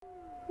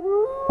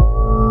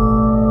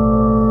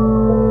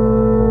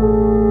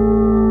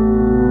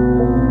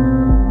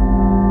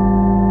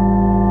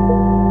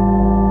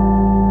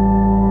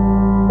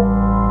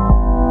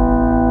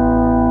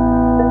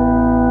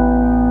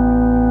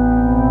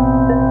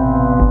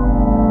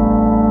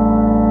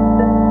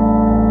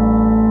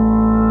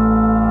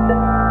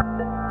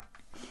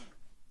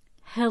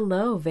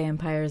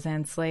vampires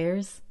and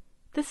slayers.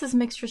 This is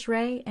Mixtress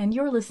Ray, and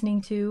you're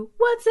listening to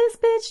What's This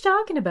Bitch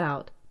Talking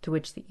About? To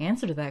which the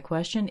answer to that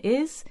question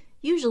is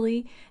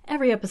usually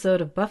every episode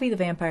of Buffy the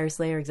Vampire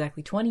Slayer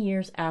exactly 20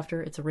 years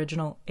after its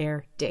original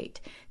air date.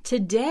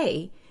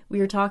 Today, we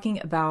are talking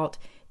about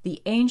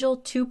the Angel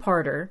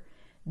two-parter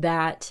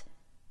that,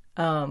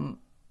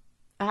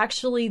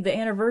 actually the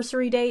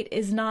anniversary date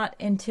is not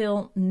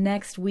until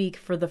next week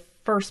for the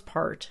first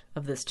part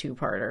of this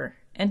two-parter.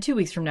 And 2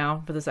 weeks from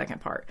now for the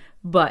second part.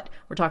 But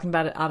we're talking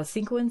about it out of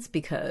sequence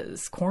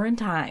because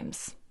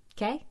quarantines.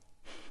 Okay?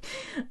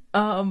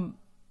 So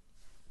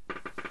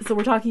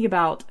we're talking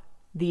about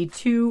the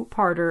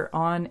two-parter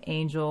on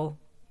Angel,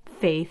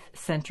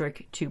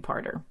 faith-centric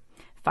two-parter.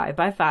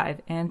 5x5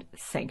 and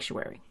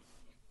Sanctuary.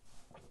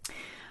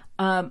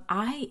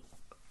 I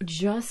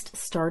just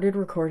started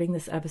recording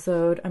this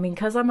episode. I mean,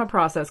 because I'm a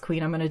process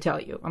queen, I'm going to tell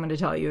you. I'm going to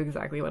tell you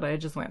exactly what I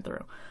just went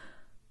through.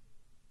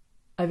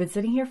 I've been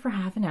sitting here for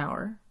half an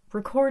hour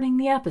recording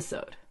the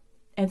episode,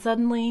 and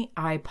suddenly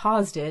I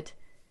paused it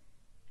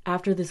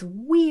after this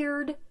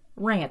weird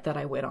rant that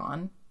I went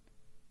on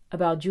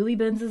about Julie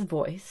Benz's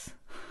voice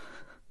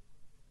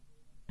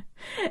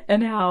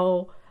and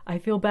how I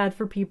feel bad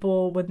for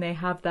people when they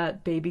have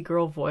that baby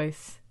girl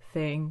voice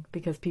thing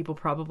because people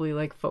probably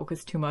like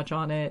focus too much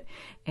on it,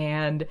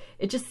 and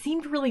it just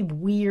seemed really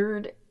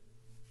weird,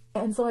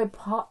 and so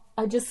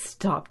I just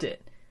stopped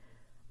it.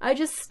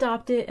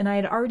 And I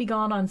had already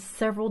gone on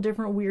several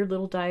different weird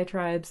little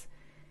diatribes.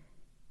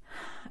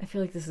 I feel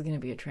like this is going to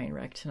be a train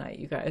wreck tonight,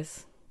 you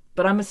guys.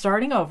 But I'm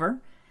starting over,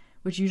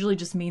 which usually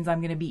just means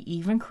I'm going to be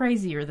even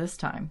crazier this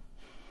time.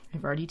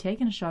 I've already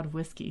taken a shot of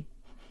whiskey.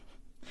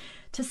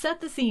 To set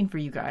the scene for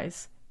you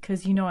guys,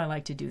 because you know I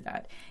like to do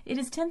that. It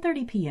is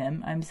 10:30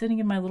 p.m. I'm sitting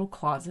in my little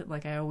closet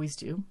like I always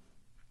do.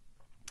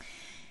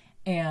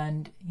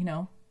 And,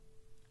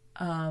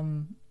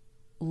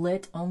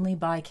 lit only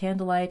by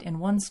candlelight and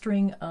one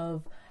string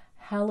of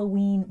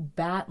Halloween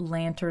bat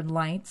lantern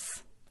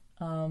lights.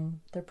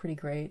 They're pretty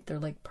great. They're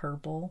like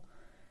purple,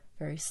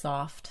 very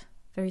soft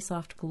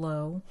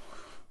glow.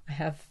 I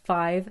have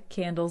 5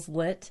 candles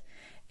lit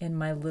in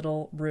my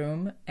little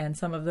room, and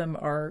some of them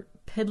are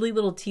piddly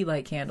little tea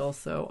light candles,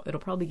 so it'll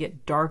probably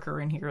get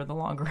darker in here the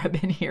longer I'm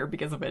in here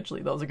because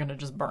eventually those are going to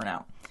just burn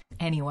out.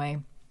 Anyway,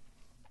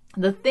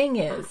 the thing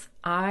is,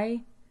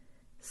 I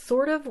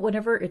sort of,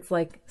 whenever it's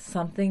like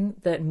something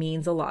that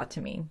means a lot to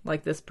me,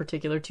 like this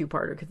particular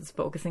two-parter, because it's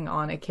focusing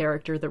on a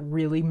character that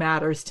really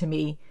matters to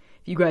me.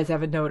 If you guys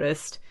haven't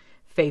noticed,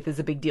 Faith is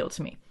a big deal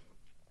to me.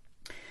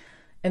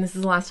 And this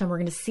is the last time we're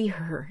going to see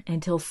her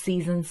until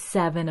season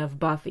 7 of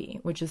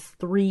Buffy, which is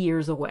 3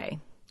 years away.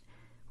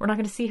 We're not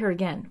going to see her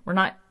again.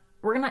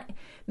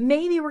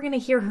 Maybe we're going to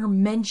hear her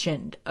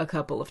mentioned a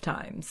couple of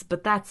times,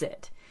 but that's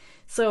it.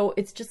 So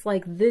it's just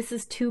like, this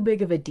is too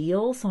big of a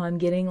deal, so I'm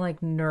getting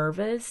like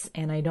nervous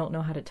and I don't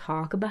know how to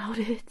talk about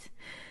it.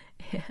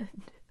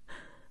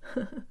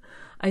 And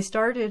I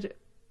started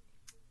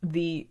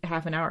the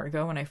half an hour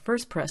ago when I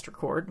first pressed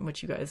record,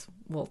 which you guys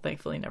will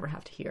thankfully never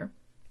have to hear.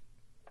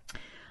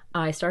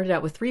 I started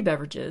out with 3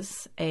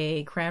 beverages,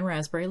 a cran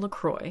raspberry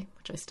LaCroix,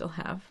 which I still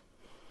have,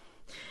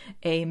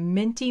 a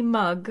minty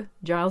mug,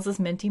 Giles's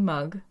minty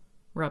mug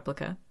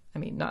replica. I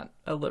mean, not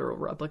a literal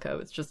replica,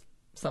 it's just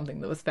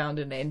something that was found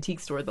in an antique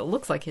store that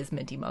looks like his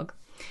minty mug,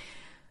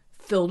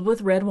 filled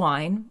with red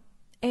wine,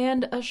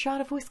 and a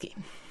shot of whiskey.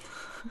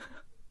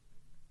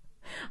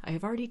 I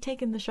have already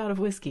taken the shot of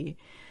whiskey,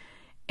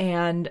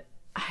 and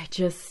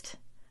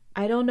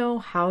I don't know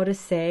how to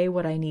say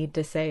what I need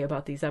to say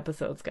about these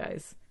episodes,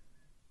 guys.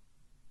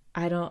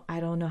 I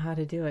don't know how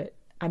to do it.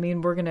 I mean,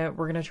 we're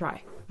gonna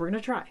try.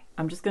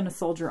 I'm just gonna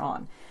soldier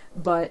on.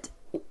 But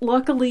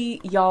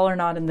luckily, y'all are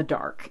not in the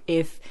dark.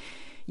 If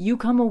you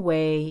come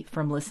away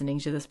from listening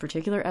to this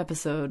particular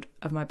episode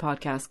of my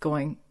podcast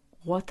going,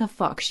 what the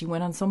fuck? She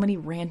went on so many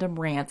random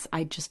rants.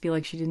 I just feel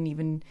like she didn't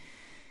even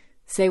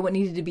say what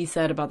needed to be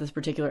said about this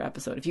particular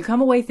episode. If you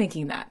come away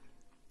thinking that,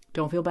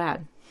 don't feel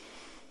bad.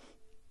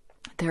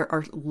 There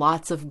are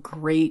lots of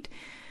great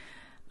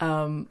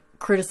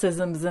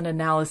criticisms and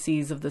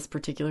analyses of this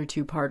particular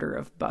two-parter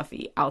of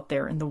Buffy out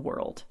there in the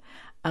world.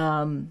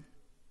 Yeah.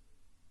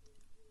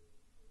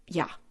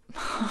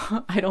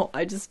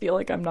 I just feel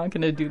like I'm not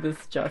going to do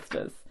this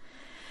justice.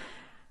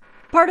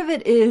 Part of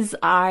it is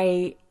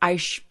I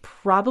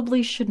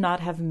probably should not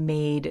have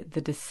made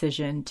the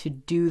decision to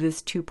do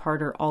this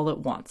two-parter all at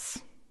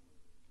once.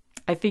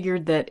 I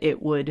figured that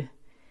it would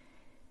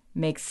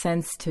make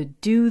sense to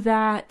do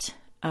that.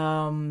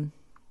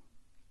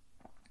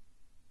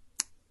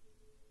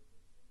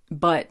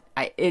 But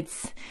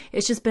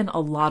it's just been a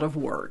lot of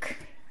work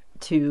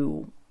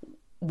to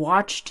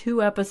watch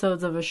 2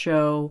 episodes of a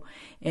show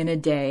in a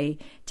day,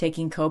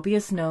 taking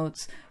copious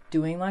notes,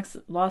 doing lots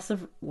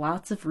of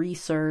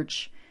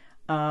research.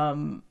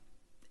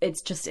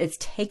 It's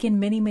taken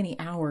many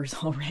hours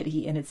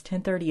already, and it's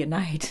 10:30 at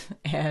night,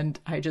 and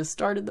I just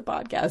started the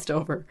podcast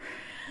over.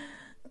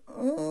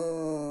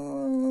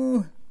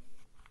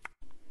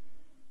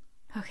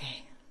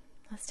 Okay,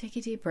 let's take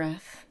a deep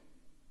breath.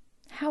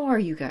 How are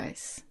you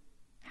guys?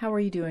 how are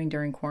you doing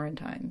during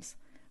quarantines?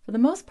 For the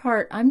most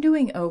part, I'm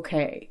doing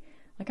okay.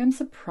 Like, I'm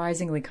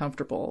surprisingly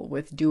comfortable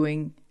with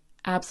doing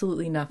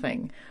absolutely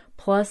nothing.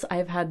 Plus,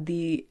 I've had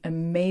the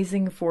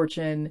amazing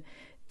fortune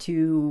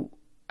to,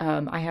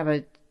 I have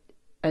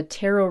a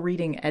tarot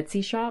reading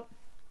Etsy shop.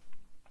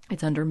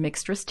 It's under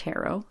Mixtress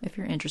Tarot. If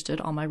you're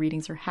interested, all my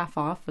readings are half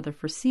off for the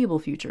foreseeable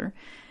future,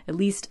 at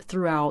least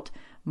throughout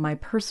my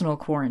personal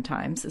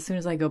quarantines. As soon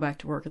as I go back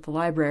to work at the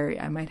library,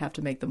 I might have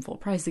to make them full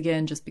price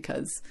again just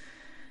because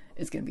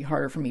it's going to be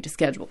harder for me to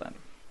schedule them.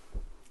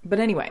 But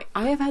anyway,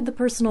 I have had the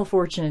personal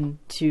fortune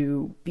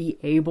to be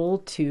able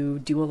to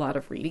do a lot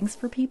of readings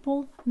for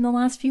people in the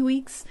last few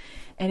weeks.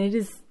 And it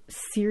has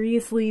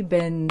seriously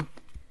been,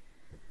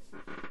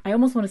 I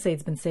almost want to say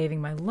it's been saving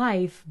my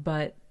life,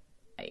 but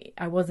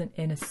I wasn't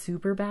in a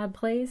super bad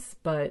place,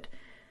 but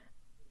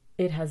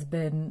it has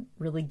been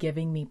really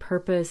giving me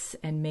purpose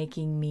and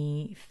making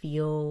me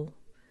feel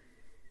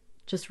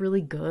just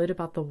really good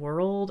about the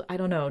world. I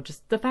don't know,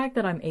 just the fact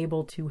that I'm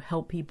able to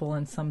help people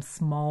in some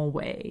small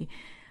way,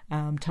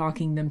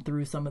 talking them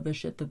through some of the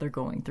shit that they're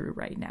going through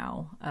right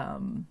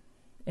now.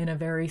 In a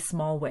very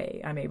small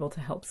way, I'm able to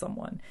help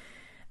someone.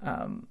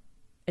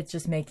 It's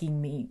just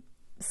making me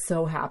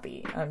so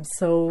happy. I'm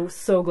so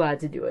glad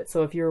to do it.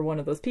 So if you're one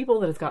of those people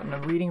that has gotten a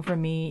reading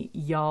from me,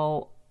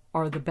 y'all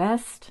are the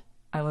best.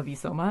 I love you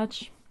so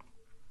much.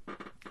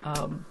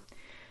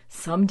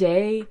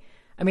 Someday,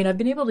 I mean, I've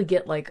been able to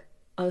get like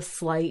a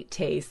slight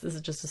taste. This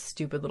is just a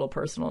stupid little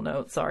personal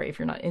note. Sorry if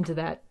you're not into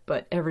that,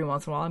 but every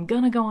once in a while I'm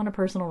gonna go on a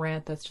personal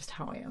rant. That's just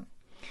how I am.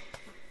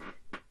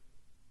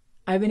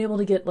 I've been able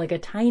to get like a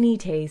tiny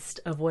taste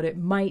of what it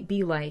might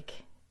be like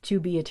to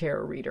be a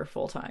tarot reader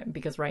full time,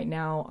 because right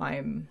now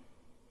I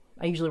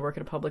usually work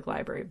at a public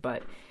library,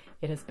 but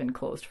it has been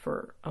closed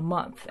for a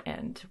month,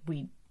 and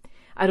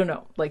I don't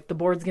know, like the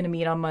board's going to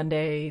meet on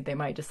Monday. They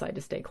might decide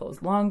to stay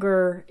closed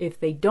longer. If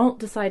they don't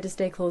decide to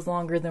stay closed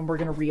longer, then we're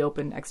going to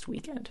reopen next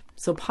weekend.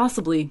 So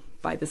possibly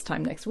by this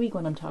time next week,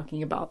 when I'm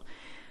talking about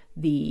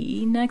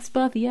the next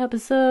Buffy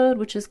episode,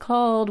 which is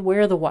called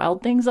Where the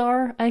Wild Things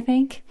Are, I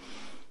think.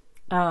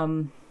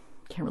 Can't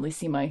really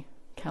see my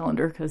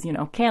calendar because, you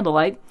know,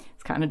 candlelight.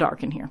 It's kind of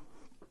dark in here.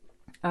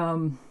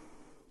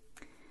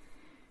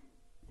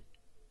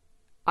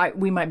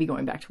 We might be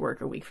going back to work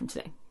a week from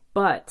today,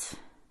 but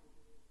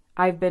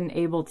I've been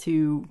able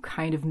to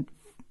kind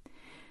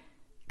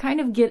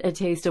of get a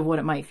taste of what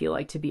it might feel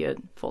like to be a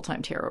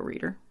full-time tarot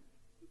reader.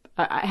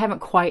 I haven't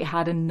quite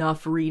had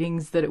enough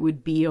readings that it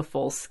would be a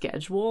full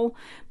schedule,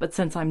 but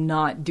since I'm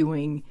not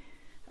doing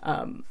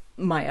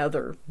my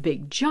other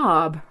big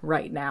job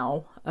right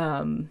now,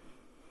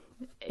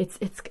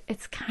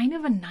 it's kind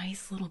of a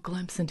nice little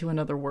glimpse into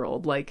another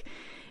world. Like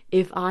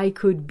if I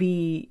could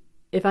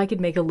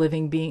make a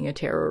living being a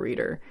tarot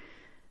reader,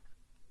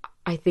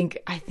 I think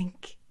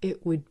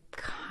it would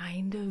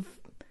kind of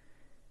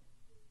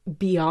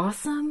be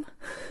awesome,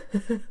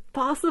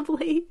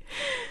 possibly.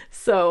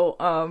 So,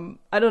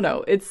 I don't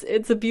know.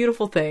 It's a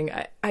beautiful thing.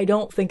 I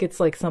don't think it's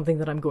like something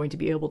that I'm going to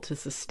be able to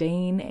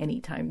sustain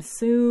anytime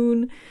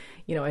soon.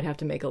 You know, I'd have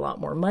to make a lot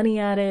more money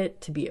at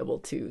it to be able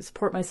to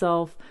support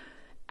myself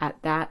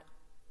at that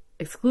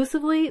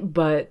exclusively,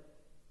 but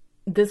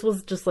this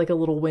was just like a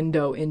little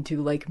window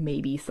into like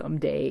maybe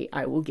someday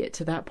I will get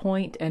to that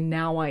point, and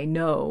now I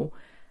know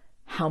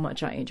how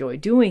much I enjoy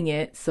doing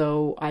it,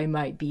 so I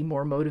might be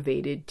more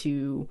motivated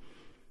to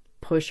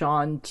push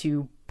on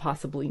to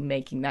possibly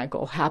making that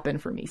goal happen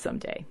for me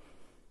someday,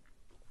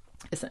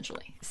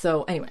 essentially.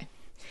 So anyway,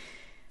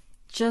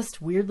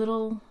 just weird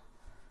little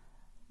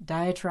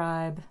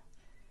diatribe.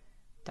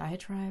 I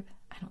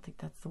don't think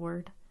that's the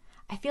word.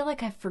 I feel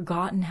like I've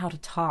forgotten how to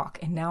talk,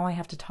 and now I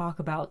have to talk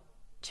about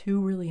 2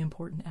 really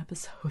important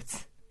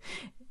episodes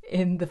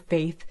in the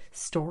Faith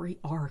story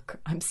arc.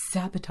 I'm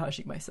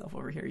sabotaging myself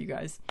over here, you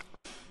guys.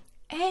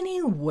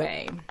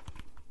 Anyway,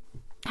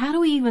 how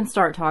do we even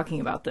start talking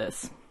about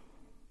this?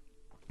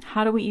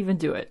 How do we even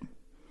do it?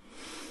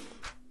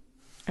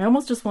 I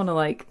almost just want to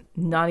like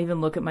not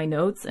even look at my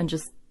notes and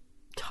just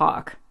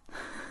talk.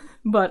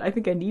 But I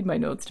think I need my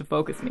notes to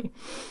focus me.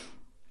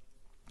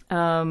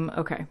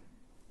 Okay.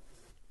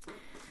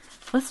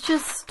 Let's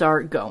just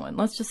start going.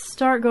 Let's just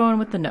start going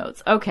with the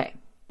notes. Okay.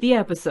 The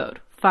episode,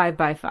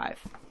 5x5.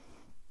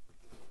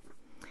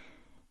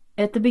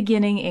 At the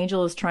beginning,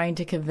 Angel is trying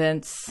to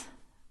convince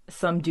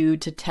some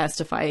dude to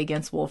testify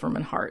against Wolfram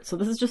and Hart. So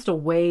this is just a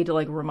way to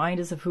like remind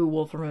us of who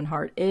Wolfram and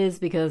Hart is,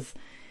 because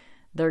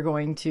they're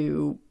going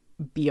to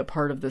be a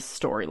part of this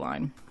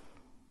storyline.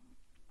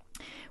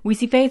 We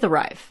see Faith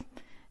arrive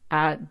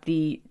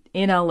in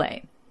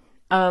LA.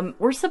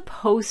 We're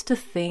supposed to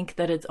think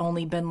that it's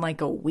only been like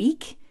a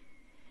week.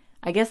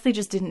 I guess they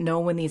just didn't know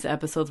when these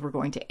episodes were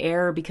going to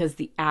air, because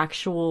the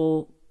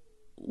actual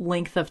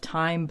length of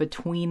time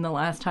between the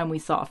last time we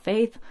saw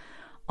Faith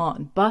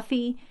on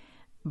Buffy,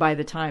 by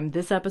the time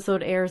this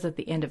episode airs at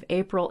the end of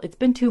April, it's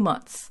been 2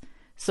 months.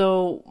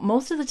 So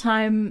most of the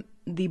time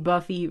the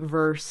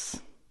Buffy-verse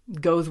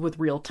goes with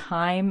real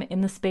time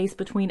in the space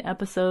between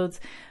episodes,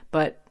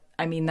 but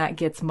I mean, that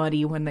gets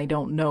muddy when they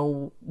don't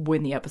know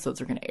when the episodes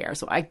are going to air.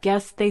 So I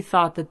guess they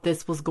thought that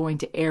this was going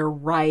to air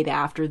right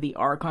after the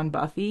arc on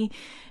Buffy,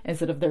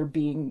 instead of there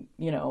being,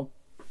 you know,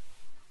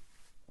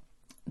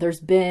 there's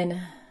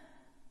been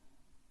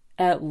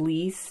at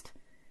least,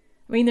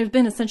 I mean, there's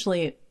been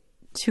essentially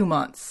 2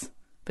 months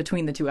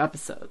between the 2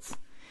 episodes.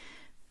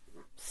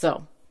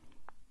 So,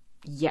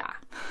 yeah,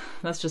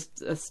 that's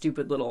just a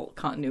stupid little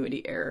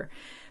continuity error.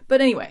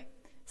 But anyway,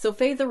 so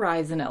Faith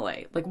arrives in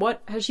LA. Like,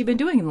 what has she been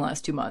doing in the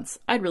last 2 months?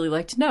 I'd really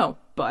like to know,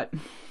 but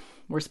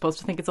we're supposed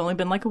to think it's only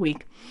been like a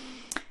week.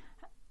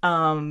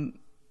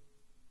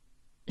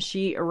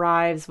 She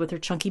arrives with her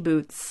chunky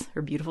boots,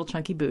 her beautiful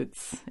chunky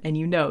boots, and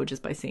you know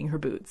just by seeing her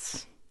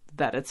boots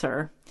that it's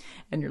her.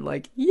 And you're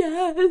like,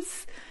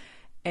 yes!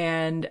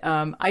 And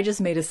I just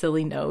made a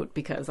silly note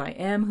because I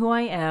am who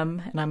I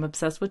am, and I'm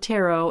obsessed with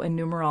tarot and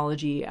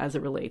numerology as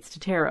it relates to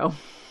tarot.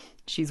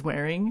 She's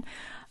wearing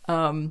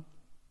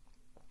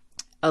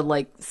a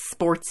like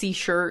sportsy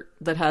shirt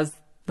that has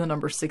the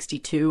number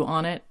 62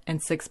 on it,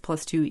 and 6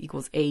 + 2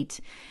 = 8.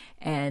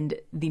 And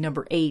the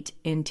number 8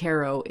 in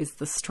tarot is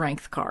the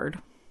strength card.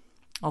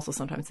 Also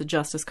sometimes the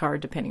justice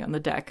card, depending on the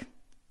deck.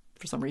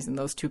 For some reason,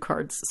 those 2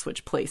 cards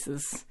switch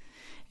places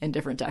in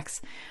different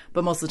decks.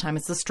 But most of the time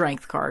it's the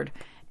strength card.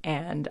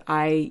 And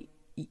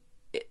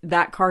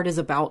that card is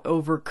about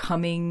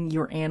overcoming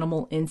your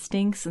animal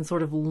instincts and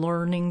sort of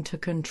learning to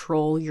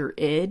control your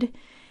id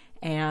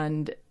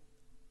and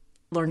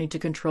learning to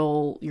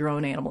control your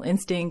own animal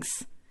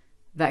instincts,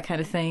 that kind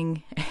of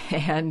thing.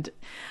 And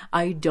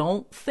I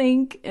don't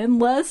think,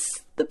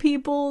 unless the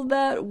people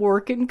that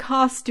work in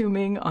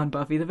costuming on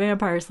Buffy the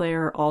Vampire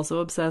Slayer are also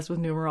obsessed with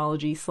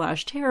numerology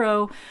 /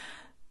 tarot,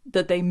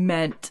 that they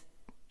meant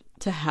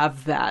to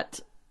have that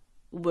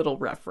little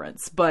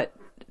reference. But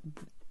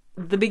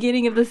the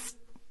beginning of this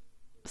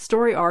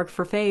story arc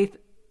for Faith,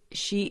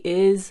 she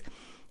is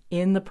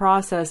in the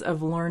process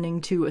of learning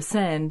to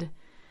ascend,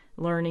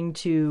 learning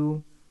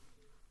to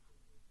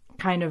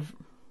kind of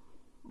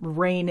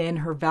rein in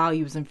her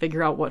values and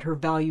figure out what her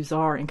values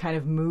are and kind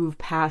of move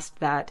past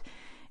that.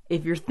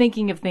 If you're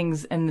thinking of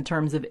things in the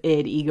terms of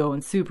id, ego,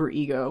 and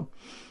superego,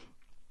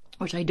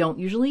 which I don't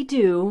usually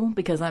do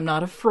because I'm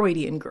not a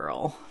Freudian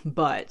girl,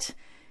 but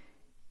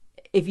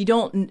if you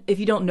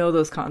don't know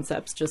those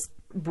concepts, just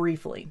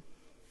briefly,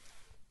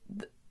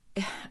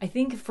 I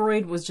think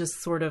Freud was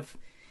just sort of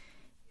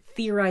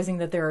theorizing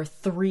that there are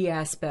 3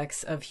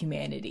 aspects of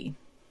humanity: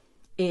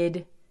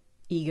 id,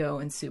 ego,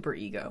 and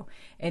superego.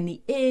 And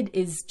the id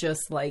is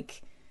just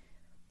like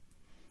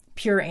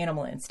pure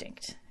animal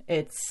instinct.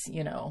 It's,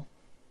 you know,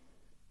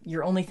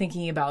 you're only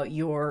thinking about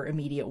your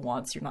immediate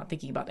wants. You're not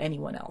thinking about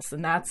anyone else.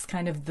 And that's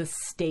kind of the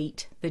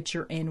state that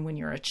you're in when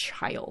you're a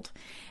child.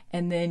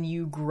 And then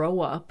you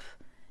grow up,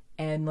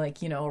 and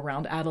like, you know,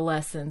 around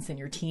adolescence and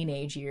your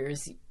teenage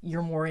years,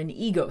 you're more in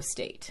ego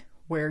state,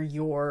 where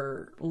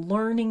you're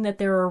learning that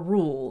there are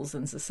rules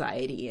in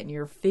society and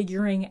you're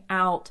figuring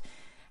out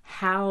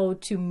how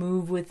to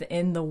move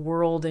within the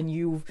world, and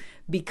you've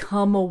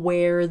become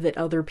aware that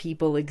other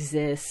people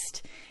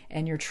exist,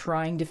 and you're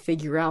trying to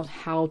figure out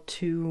how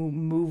to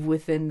move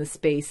within the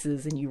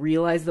spaces, and you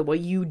realize that what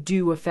you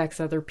do affects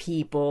other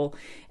people,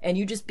 and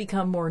you just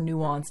become more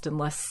nuanced and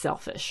less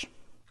selfish.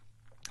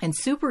 And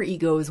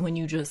superego is when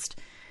you just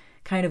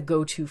kind of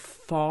go too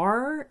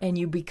far and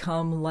you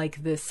become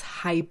like this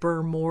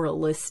hyper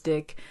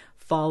moralistic,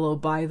 follow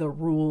by the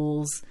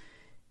rules,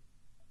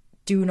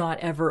 do not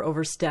ever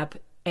overstep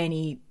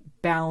any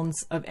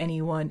bounds of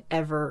anyone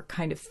ever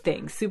kind of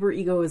thing.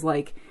 Superego is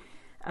like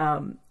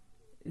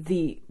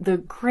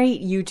the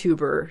great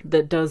YouTuber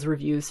that does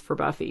reviews for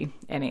Buffy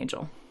and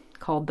Angel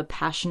called The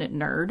Passionate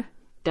Nerd.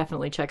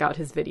 Definitely check out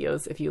his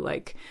videos if you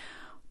like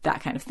that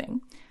kind of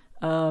thing.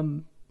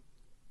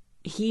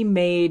 He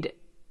made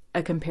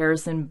a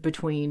comparison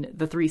between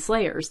the 3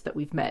 Slayers that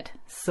we've met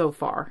so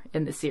far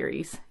in the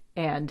series.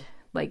 And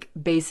like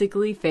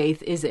basically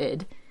Faith is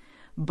id,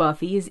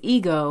 Buffy is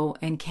ego,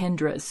 and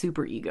Kendra is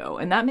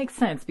superego. And that makes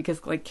sense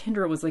because like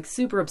Kendra was like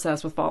super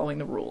obsessed with following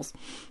the rules.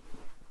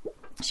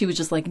 She was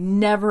just like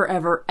never,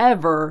 ever,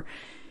 ever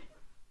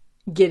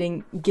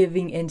giving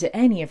into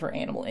any of her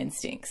animal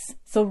instincts.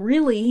 So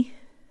really,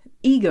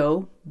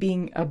 ego,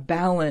 being a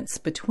balance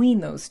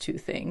between those 2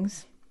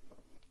 things,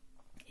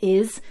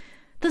 is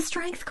the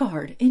strength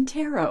card in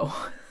tarot.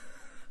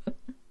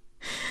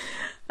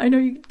 I know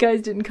you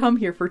guys didn't come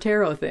here for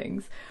tarot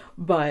things,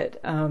 but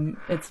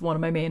it's one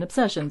of my main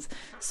obsessions.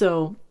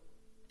 So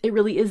it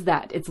really is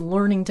that. It's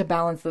learning to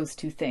balance those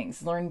 2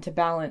 things, learning to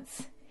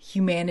balance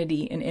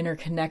humanity and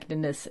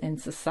interconnectedness in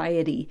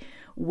society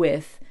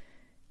with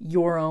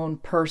your own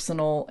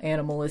personal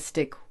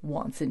animalistic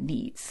wants and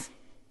needs.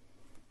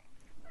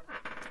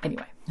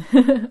 Anyway,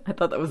 I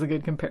thought that was a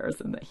good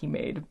comparison that he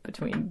made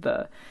between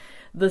the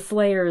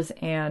Slayers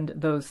and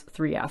those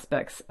 3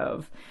 aspects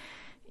of,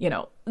 you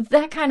know,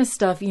 that kind of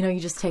stuff. You know, you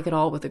just take it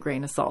all with a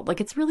grain of salt.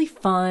 Like, it's really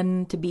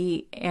fun to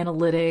be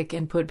analytic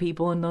and put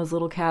people in those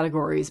little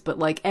categories, but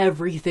like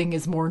everything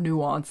is more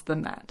nuanced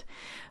than that.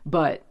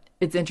 But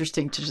it's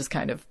interesting to just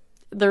kind of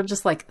they're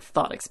just like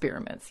thought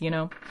experiments, you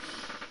know?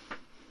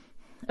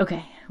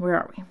 Okay, where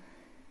are we?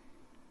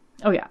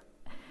 Oh yeah.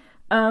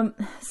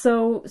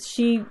 So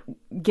she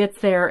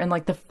gets there and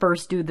like the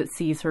first dude that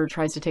sees her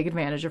tries to take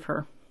advantage of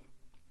her.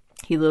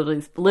 He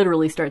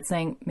literally starts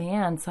saying,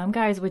 man, some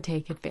guys would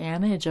take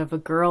advantage of a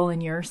girl in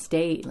your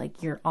state.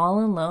 Like, you're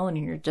all alone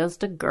and you're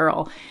just a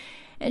girl.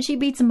 And she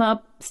beats him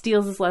up,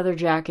 steals his leather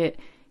jacket,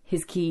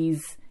 his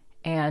keys,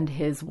 and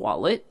his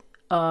wallet.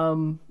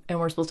 And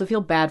we're supposed to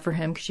feel bad for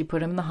him because she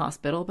put him in the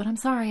hospital. But I'm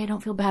sorry, I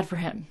don't feel bad for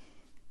him.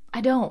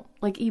 I don't.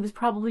 Like, he was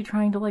probably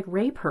trying to, like,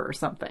 rape her or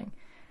something.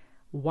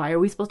 Why are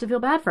we supposed to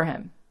feel bad for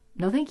him?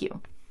 No, thank you.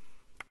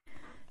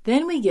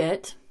 Then we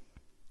get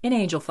an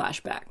Angel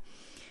flashback.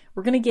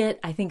 We're going to get,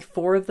 I think,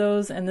 4 of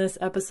those in this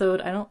episode.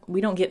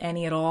 We don't get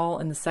any at all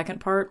in the second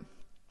part,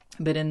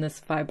 but in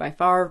this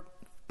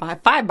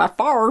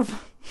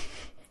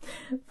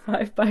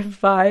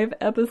 5x5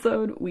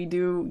 episode, we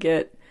do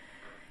get,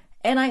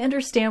 and I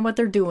understand what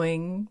they're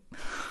doing.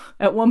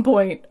 At one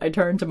point, I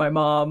turned to my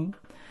mom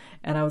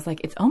and I was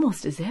like, it's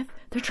almost as if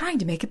they're trying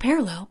to make a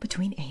parallel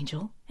between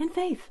Angel and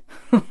Faith.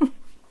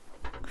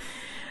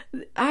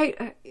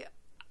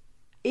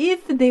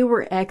 If they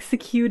were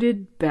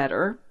executed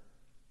better,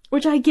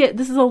 which I get,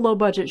 this is a low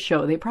budget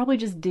show. They probably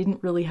just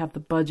didn't really have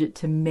the budget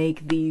to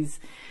make these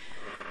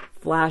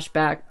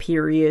flashback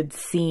period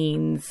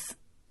scenes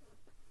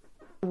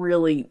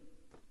really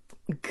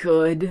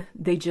good.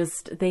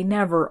 They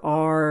never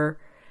are.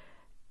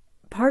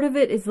 Part of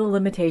it is the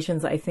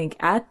limitations, I think,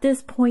 at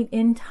this point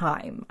in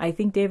time. I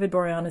think David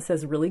Boreanaz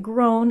has really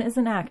grown as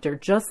an actor,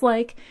 just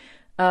like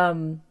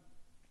Mark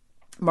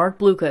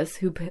Blucas,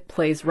 who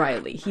plays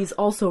Riley. He's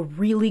also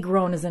really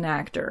grown as an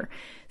actor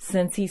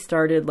since he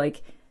started,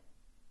 like,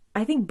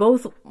 I think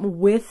both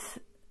with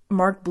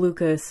Mark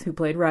Blucas, who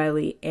played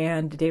Riley,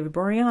 and David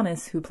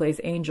Boreanaz, who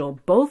plays Angel,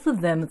 both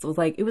of them, it was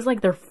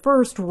like their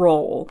first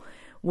role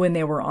when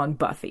they were on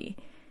Buffy.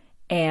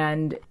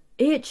 And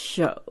it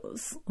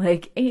shows.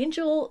 Like,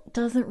 Angel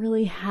doesn't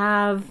really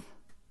have,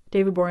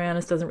 David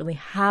Boreanaz doesn't really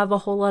have a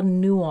whole lot of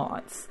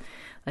nuance.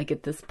 Like,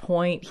 at this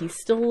point, he's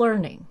still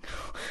learning.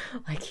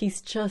 Like,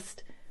 he's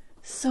just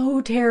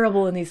so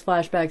terrible in these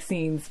flashback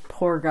scenes.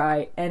 Poor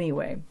guy.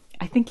 Anyway,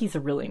 I think he's a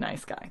really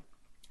nice guy.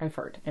 I've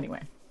heard.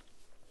 Anyway,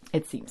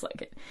 it seems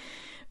like it.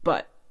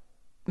 But,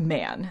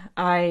 man,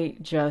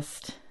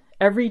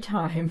 every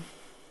time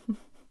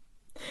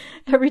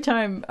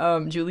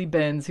Julie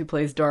Benz, who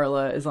plays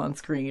Darla, is on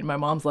screen, my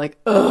mom's like,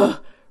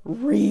 ugh,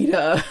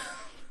 Rita.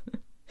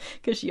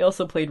 Because she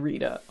also played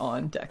Rita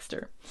on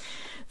Dexter.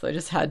 So I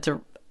just had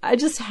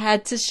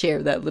to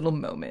share that little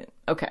moment.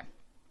 Okay.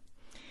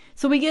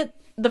 So we get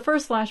the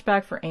first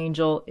flashback for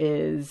Angel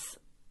is,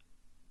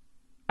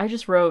 I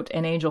just wrote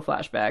an Angel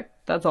flashback.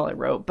 That's all I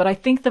wrote. But I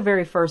think the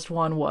very first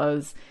one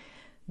was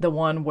the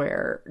one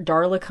where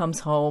Darla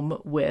comes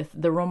home with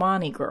the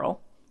Romani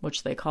girl,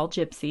 which they call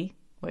Gypsy,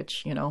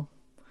 which, you know,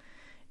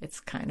 it's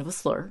kind of a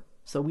slur.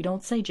 So we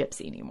don't say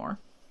Gypsy anymore.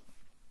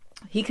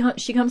 She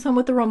comes home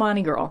with the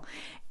Romani girl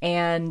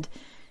and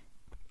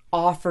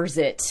offers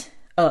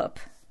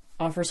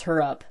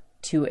her up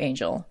to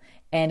Angel.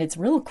 And it's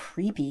real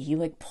creepy. He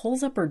like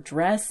pulls up her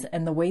dress,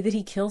 and the way that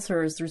he kills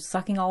her is through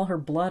sucking all her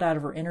blood out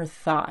of her inner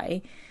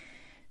thigh.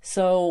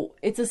 So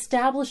it's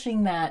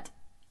establishing that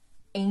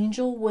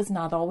Angel was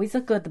not always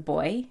a good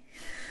boy.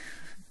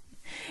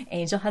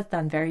 Angel has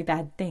done very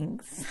bad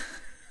things.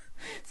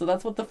 So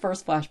that's what the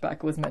first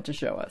flashback was meant to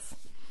show us.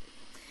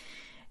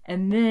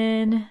 And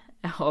then,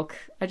 I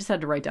just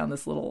had to write down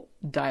this little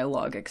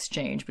dialogue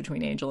exchange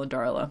between Angel and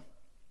Darla.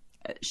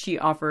 She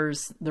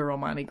offers the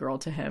Romani girl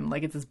to him,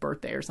 like it's his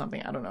birthday or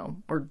something, I don't know,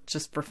 or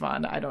just for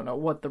fun. I don't know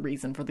what the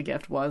reason for the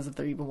gift was, if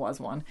there even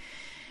was one.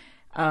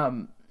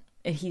 And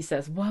he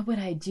says, "What would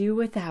I do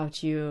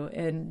without you?"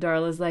 And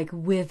Darla's like,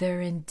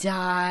 "Wither and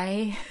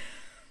die,"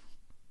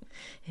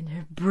 in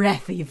her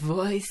breathy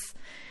voice.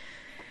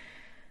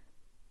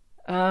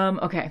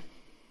 Okay.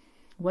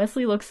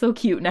 Wesley looks so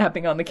cute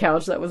napping on the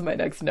couch. That was my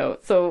next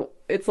note. So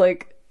it's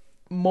like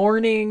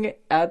morning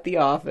at the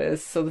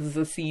office. So this is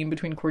a scene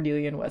between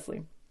Cordelia and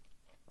Wesley.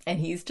 And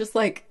he's just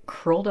like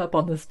curled up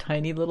on this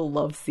tiny little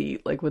love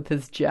seat, like with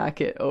his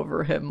jacket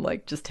over him,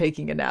 like just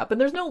taking a nap. And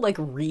there's no like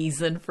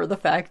reason for the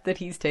fact that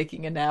he's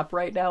taking a nap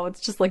right now. It's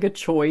just like a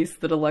choice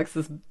that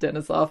Alexis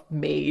Denisof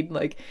made.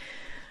 Like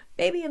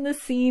maybe in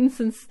this scene,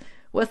 since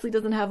Wesley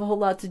doesn't have a whole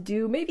lot to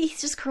do, maybe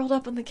he's just curled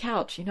up on the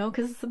couch, you know,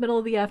 because it's the middle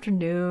of the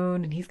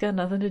afternoon and he's got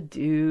nothing to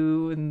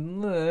do.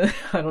 And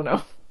I don't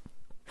know.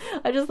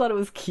 I just thought it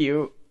was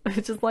cute.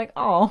 It's just like,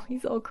 oh,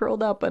 he's all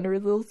curled up under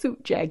his little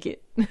suit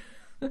jacket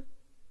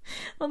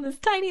on this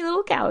tiny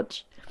little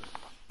couch.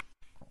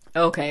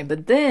 Okay,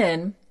 but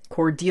then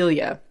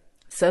Cordelia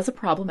says a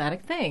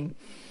problematic thing.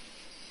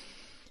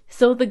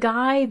 So the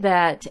guy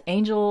that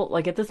Angel,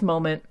 like at this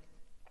moment,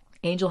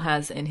 Angel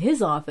has in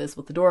his office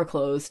with the door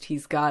closed,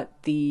 he's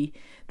got the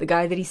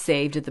guy that he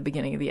saved at the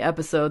beginning of the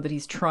episode that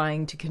he's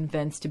trying to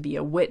convince to be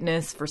a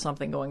witness for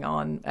something going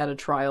on at a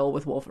trial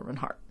with Wolfram and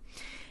Hart.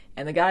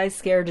 And the guy's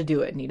scared to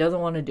do it, and he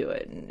doesn't want to do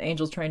it. And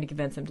Angel's trying to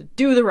convince him to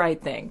do the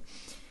right thing.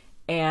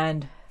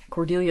 And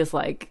Cordelia's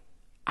like,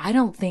 I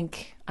don't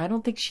think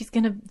he's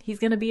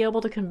gonna be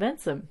able to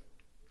convince him.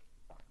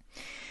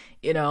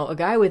 You know, a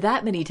guy with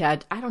that many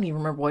tattoos, I don't even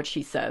remember what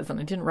she says, and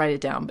I didn't write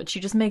it down, but she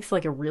just makes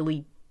like a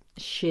really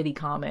shitty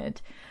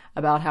comment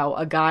about how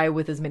a guy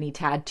with as many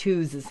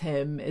tattoos as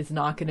him is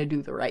not going to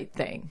do the right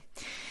thing.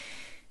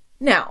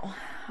 Now,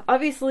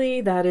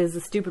 obviously that is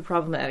a stupid,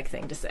 problematic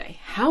thing to say.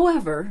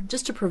 However,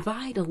 just to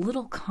provide a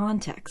little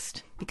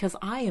context, because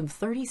I am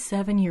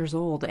 37 years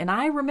old, and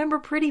I remember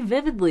pretty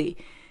vividly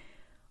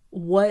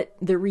what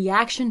the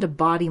reaction to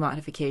body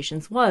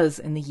modifications was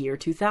in the year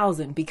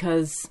 2000,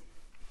 because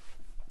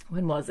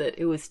when was it?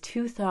 It was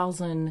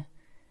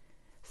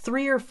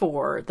 2003 or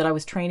 4 that I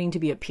was training to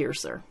be a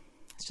piercer.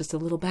 It's just a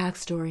little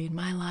backstory in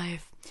my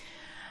life.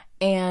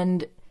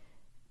 And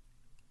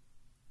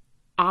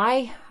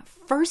I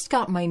first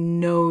got my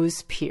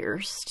nose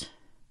pierced.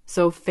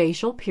 So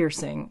facial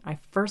piercing. I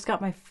first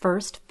got my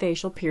first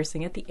facial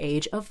piercing at the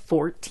age of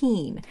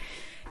 14.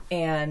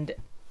 And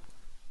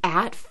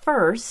at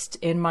first,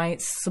 in my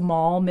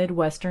small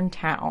Midwestern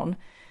town,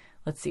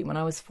 let's see, when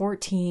I was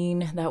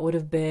 14, that would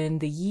have been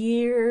the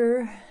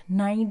year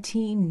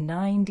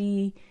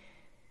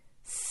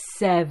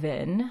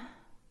 1997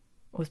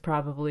 was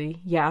probably,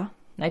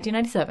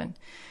 1997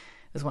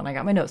 was when I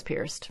got my nose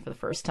pierced for the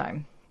first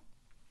time.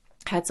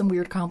 Had some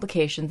weird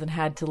complications and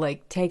had to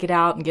like take it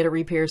out and get it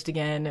re-pierced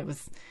again. It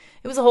was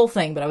a whole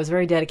thing, but I was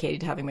very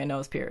dedicated to having my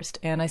nose pierced,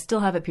 and I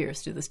still have it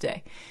pierced to this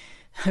day.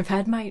 I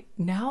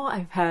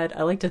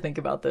like to think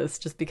about this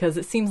just because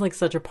it seems like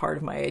such a part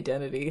of my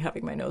identity,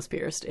 having my nose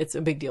pierced. It's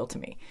a big deal to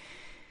me.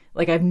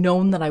 Like, I've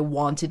known that I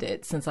wanted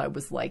it since I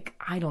was like,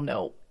 I don't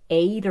know,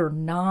 8 or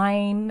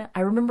 9. I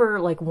remember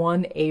like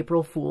one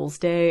April Fool's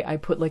Day, I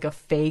put like a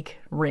fake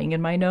ring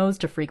in my nose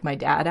to freak my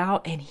dad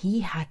out, and he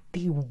had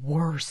the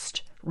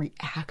worst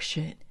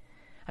reaction.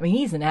 I mean,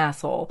 he's an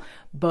asshole,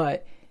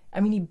 but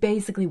I mean, he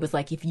basically was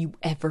like, if you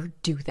ever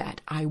do that,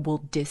 I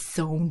will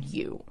disown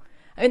you.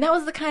 I mean, that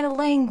was the kind of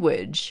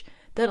language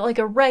that like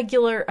my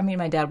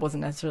dad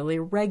wasn't necessarily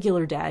a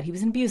regular dad. He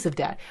was an abusive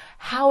dad.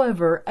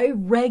 However, a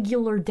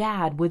regular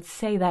dad would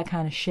say that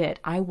kind of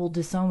shit. I will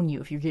disown you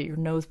if you get your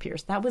nose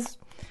pierced. That was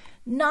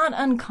not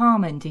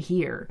uncommon to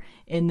hear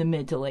in the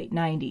mid to late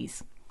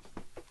 90s.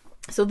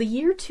 So the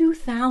year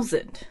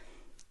 2000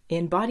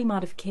 in body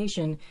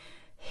modification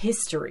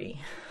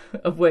history,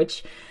 of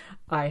which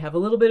I have a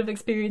little bit of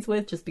experience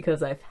with just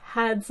because I've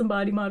had some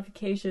body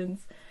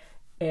modifications,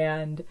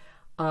 and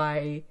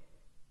it's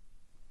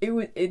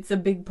a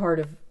big part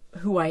of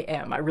who I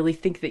am. I really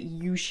think that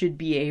you should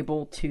be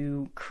able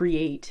to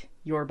create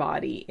your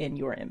body in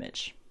your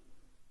image.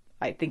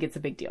 I think it's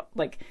a big deal.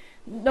 Like,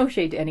 no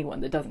shade to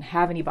anyone that doesn't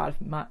have any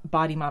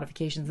body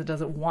modifications, that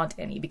doesn't want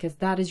any, because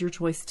that is your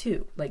choice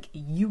too. Like,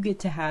 you get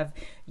to have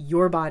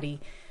your body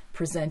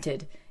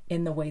presented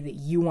in the way that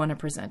you want to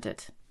present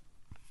it,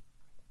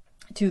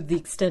 to the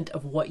extent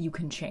of what you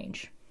can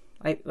change.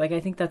 I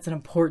think that's an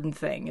important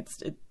thing.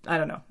 I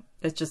don't know.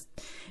 It's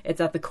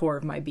at the core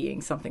of my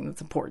being, something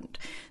that's important.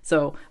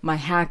 So my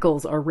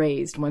hackles are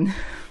raised when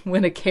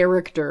a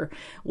character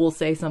will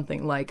say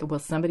something like, well,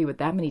 somebody with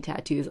that many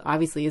tattoos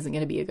obviously isn't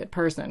going to be a good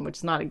person, which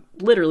is not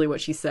literally what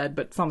she said,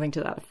 but something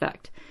to that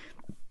effect.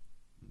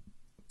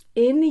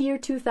 In the year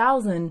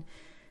 2000,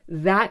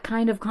 that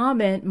kind of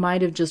comment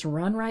might have just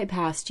run right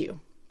past you.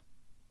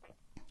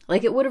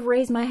 Like, it would have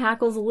raised my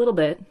hackles a little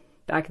bit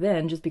back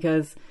then, just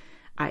because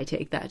I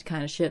take that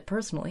kind of shit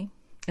personally.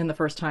 And the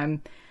first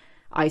time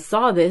I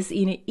saw this,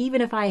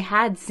 even if I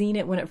had seen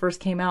it when it first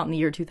came out in the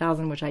year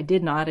 2000, which I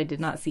did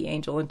not see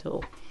Angel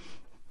until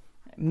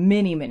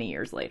many, many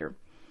years later.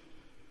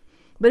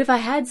 But if I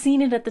had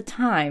seen it at the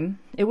time,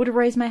 it would have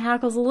raised my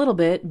hackles a little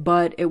bit,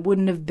 but it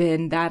wouldn't have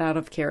been that out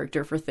of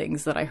character for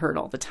things that I heard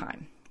all the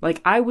time.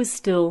 Like, I was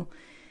still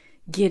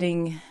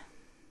getting,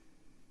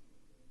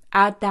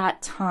 at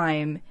that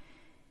time,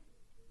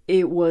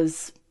 it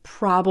was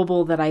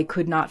probable that I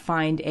could not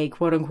find a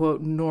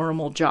quote-unquote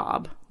normal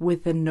job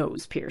with a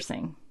nose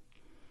piercing.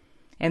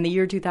 In the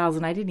year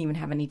 2000, I didn't even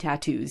have any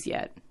tattoos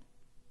yet.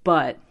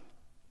 But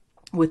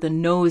with a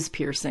nose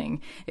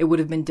piercing, it would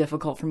have been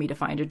difficult for me to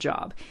find a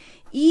job.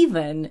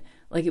 Even,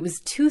 like, it was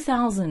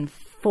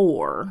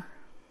 2004.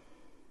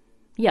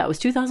 Yeah, it was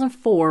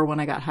 2004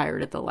 when I got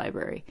hired at the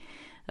library.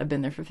 I've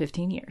been there for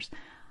 15 years.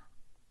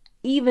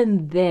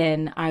 Even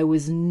then, I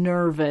was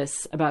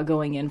nervous about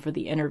going in for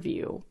the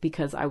interview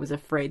because I was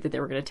afraid that they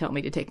were going to tell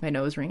me to take my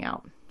nose ring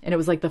out. And it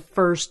was like the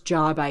first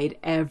job I had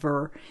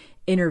ever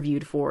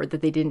interviewed for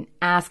that they didn't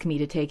ask me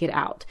to take it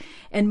out.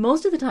 And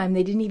most of the time,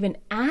 they didn't even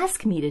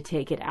ask me to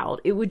take it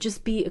out. It would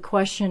just be a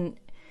question.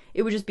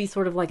 It would just be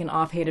sort of like an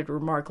offhanded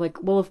remark,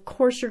 like, well, of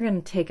course you're going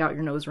to take out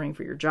your nose ring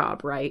for your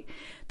job, right?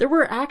 There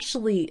were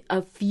actually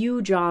a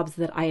few jobs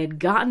that I had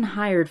gotten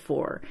hired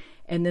for,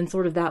 and then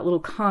sort of that little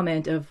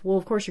comment of, well,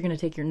 of course you're going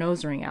to take your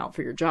nose ring out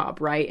for your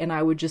job, right? And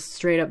I would just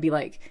straight up be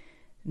like,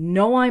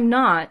 no, I'm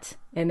not.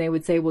 And they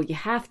would say, well, you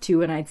have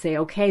to. And I'd say,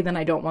 okay, then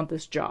I don't want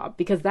this job.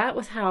 Because that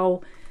was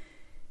how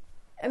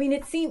I mean,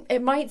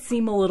 it might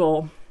seem a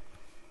little,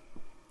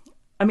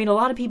 I mean, a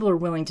lot of people are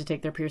willing to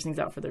take their piercings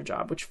out for their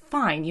job, which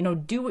fine,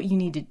 do what you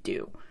need to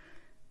do.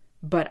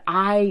 But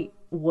I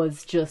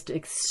was just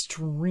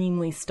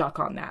extremely stuck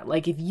on that.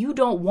 Like, if you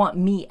don't want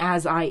me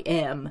as I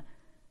am,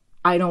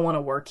 I don't want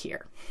to work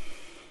here.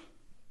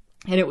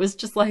 And it was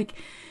just like,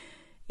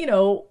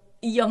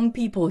 young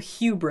people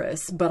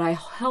hubris, but I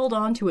held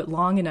on to it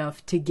long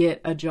enough to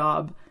get a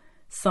job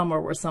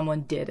somewhere where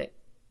someone did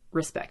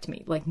respect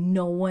me. Like,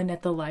 no one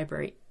at the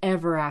library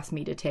ever asked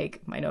me to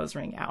take my nose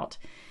ring out.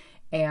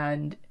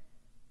 And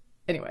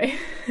anyway,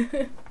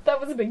 that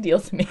was a big deal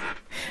to me.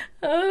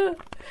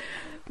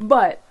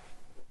 But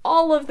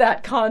all of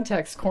that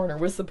context corner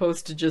was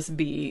supposed to just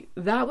be,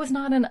 that was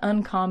not an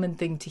uncommon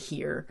thing to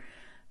hear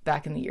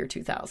back in the year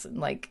 2000.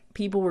 Like,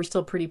 people were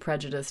still pretty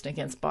prejudiced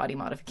against body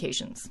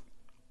modifications.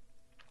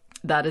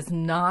 That is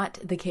not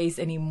the case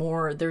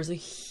anymore. There's a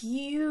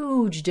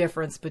huge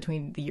difference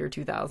between the year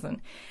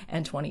 2000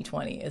 and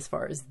 2020 as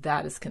far as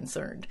that is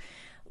concerned.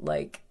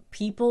 Like,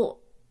 people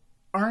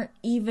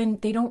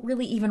they don't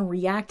really even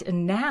react.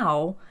 And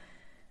now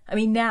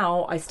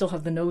I still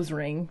have the nose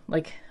ring,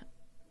 like,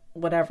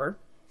 whatever.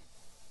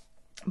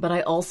 But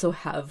I also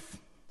have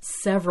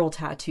several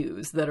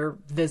tattoos that are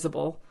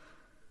visible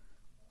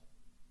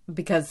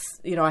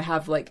because, I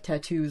have like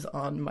tattoos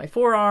on my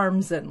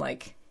forearms and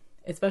like,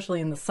 especially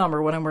in the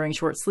summer when I'm wearing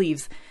short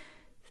sleeves,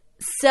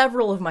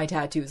 several of my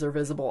tattoos are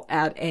visible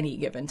at any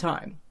given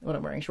time when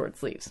I'm wearing short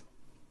sleeves.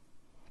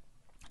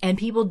 And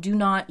people do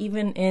not,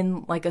 even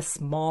in like a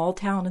small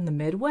town in the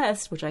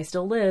Midwest, which I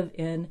still live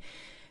in,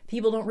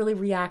 people don't really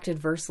react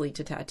adversely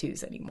to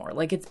tattoos anymore.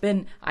 Like,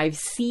 I've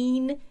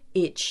seen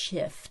it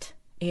shift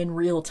in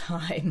real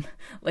time.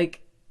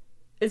 Like,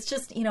 it's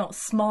just,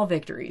 small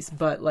victories,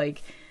 but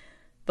like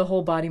the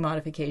whole body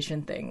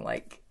modification thing,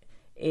 like,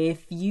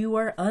 if you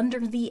are under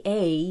the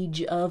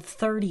age of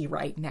 30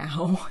 right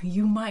now,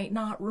 you might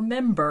not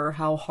remember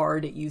how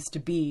hard it used to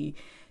be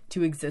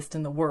to exist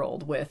in the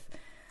world with,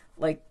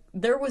 like,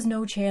 there was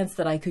no chance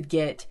that I could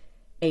get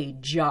a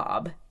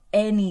job,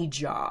 any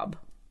job,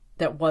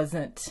 that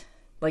wasn't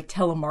like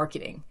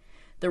telemarketing.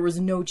 There was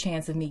no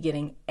chance of me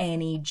getting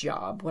any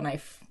job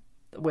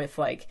with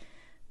like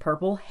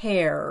purple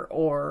hair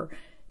or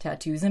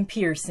tattoos and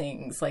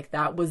piercings. Like,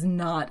 that was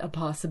not a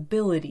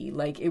possibility.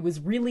 Like, it was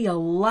really a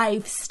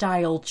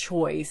lifestyle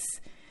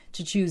choice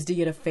to choose to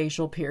get a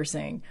facial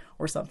piercing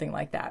or something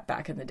like that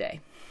back in the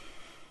day.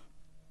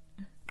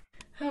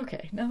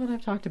 Okay, now that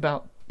I've talked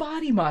about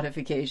body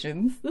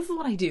modifications, this is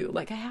what I do.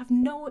 Like, I have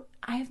no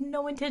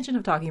intention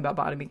of talking about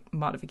body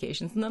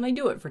modifications, and then I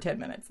do it for 10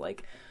 minutes.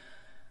 Like,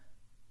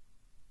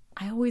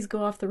 I always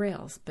go off the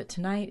rails, but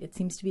tonight it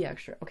seems to be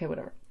extra. Okay,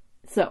 whatever.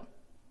 So,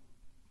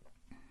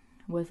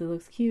 Wesley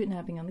looks cute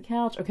napping on the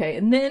couch. Okay,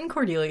 and then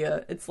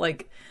Cordelia, it's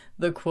like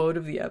the quote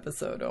of the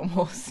episode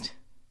almost.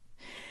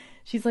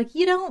 She's like,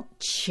 you don't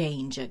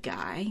change a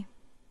guy.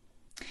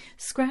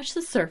 Scratch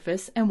the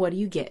surface, and what do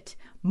you get?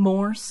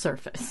 More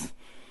surface.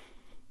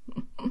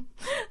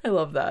 I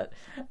love that.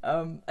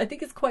 I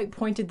think it's quite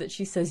pointed that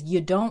she says, you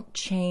don't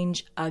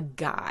change a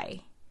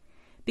guy.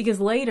 Because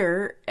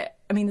later,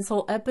 this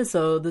whole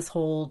episode, this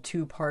whole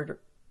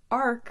 2-part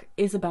arc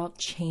is about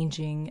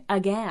changing a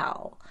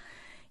gal,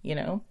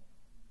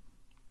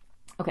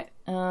 Okay,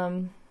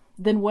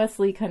 then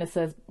Wesley kind of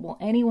says, well,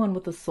 anyone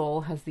with a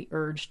soul has the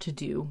urge to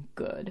do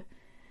good.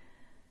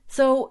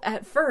 So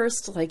at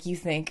first, like, you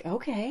think,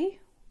 okay,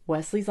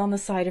 Wesley's on the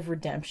side of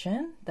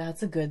redemption.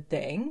 That's a good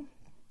thing.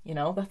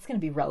 That's going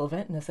to be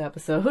relevant in this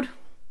episode.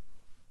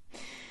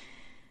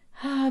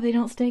 They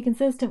don't stay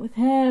consistent with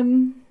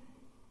him.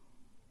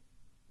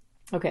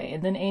 Okay,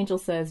 and then Angel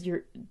says,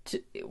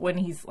 when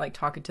he's like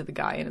talking to the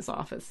guy in his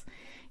office,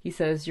 he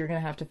says, you're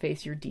going to have to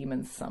face your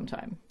demons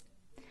sometime.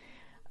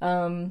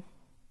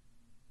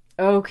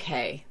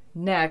 Okay,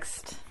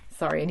 next.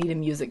 Sorry, I need a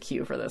music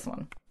cue for this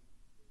one.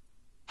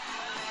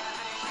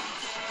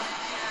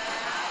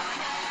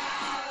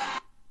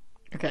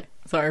 Okay,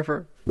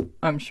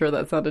 I'm sure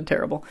that sounded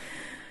terrible.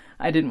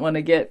 I didn't want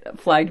to get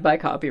flagged by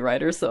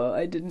copywriters, so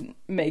I didn't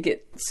make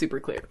it super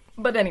clear.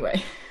 But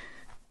anyway,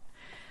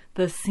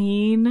 the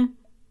scene,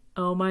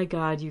 oh my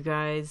God, you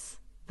guys,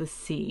 the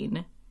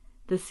scene,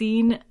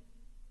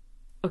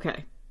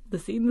 okay, the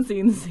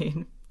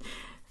scene.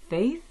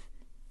 Faith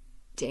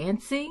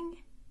dancing?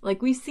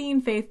 Like, we've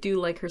seen Faith do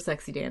like her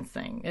sexy dance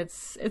thing.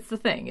 It's the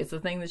thing. It's the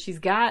thing that she's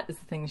got. It's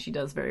the thing she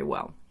does very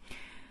well.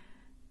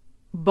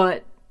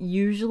 But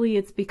usually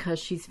it's because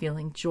she's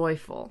feeling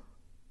joyful.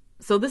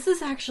 So this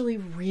is actually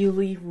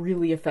really,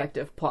 really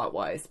effective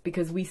plot-wise,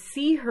 because we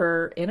see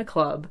her in a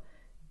club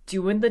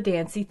doing the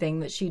dancey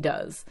thing that she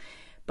does,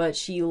 but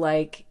she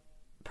like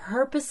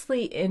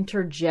purposely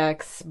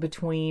interjects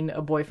between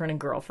a boyfriend and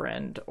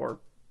girlfriend or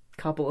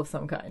couple of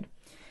some kind.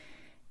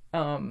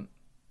 And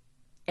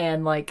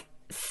like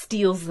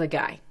steals the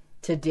guy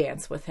to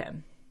dance with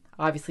him.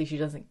 Obviously she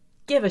doesn't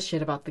give a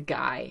shit about the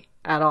guy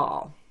at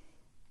all.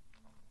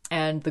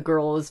 And the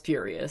girl is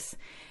furious,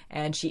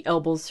 and she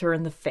elbows her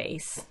in the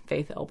face.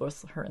 Faith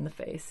elbows her in the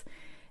face.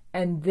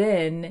 And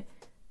then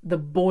the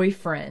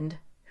boyfriend,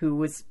 who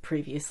was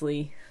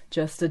previously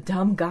just a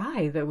dumb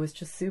guy that was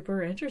just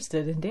super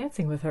interested in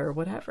dancing with her,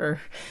 whatever,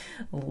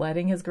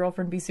 letting his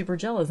girlfriend be super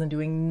jealous and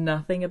doing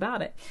nothing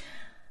about it.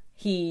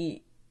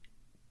 He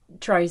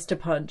tries to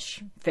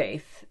punch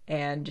Faith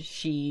and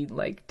she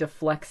like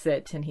deflects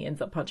it and he ends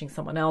up punching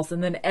someone else.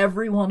 And then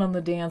everyone on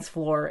the dance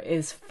floor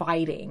is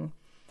fighting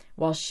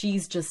while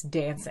she's just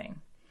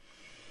dancing.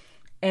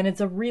 And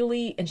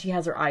and she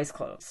has her eyes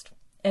closed.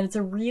 And it's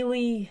a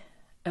really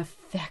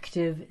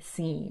effective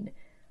scene.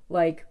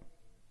 Like,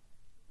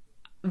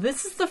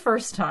 this is the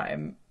first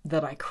time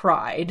that I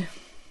cried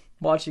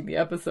watching the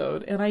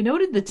episode, and I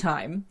noted the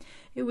time.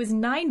 It was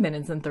 9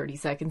 minutes and 30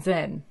 seconds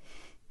in.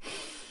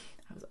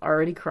 I was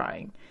already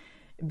crying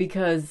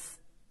because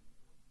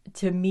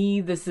to me,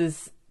 it's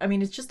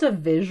just a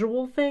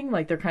visual thing.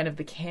 Like,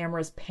 the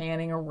camera's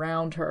panning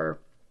around her,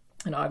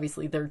 and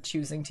obviously they're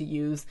choosing to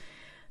use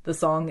the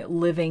song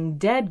Living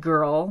Dead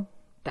Girl.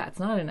 That's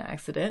not an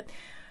accident.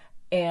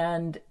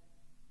 And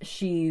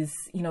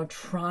she's,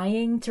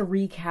 trying to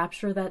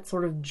recapture that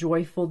sort of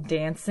joyful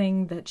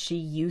dancing that she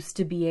used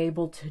to be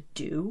able to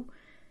do.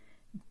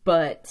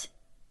 But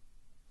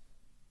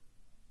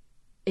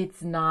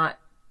it's not,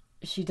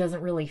 she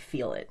doesn't really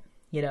feel it,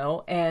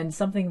 And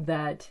something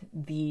that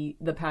the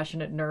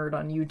Passionate Nerd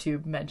on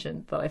YouTube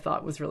mentioned that I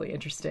thought was really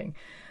interesting,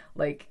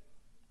 like,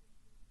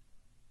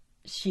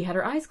 she had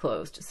her eyes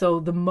closed. So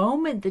the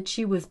moment that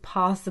she was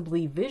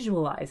possibly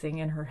visualizing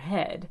in her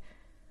head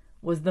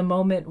was the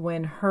moment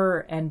when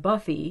her and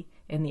Buffy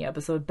in the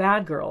episode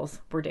Bad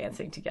Girls were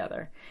dancing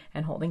together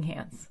and holding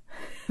hands.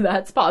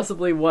 That's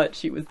possibly what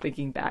she was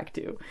thinking back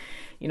to,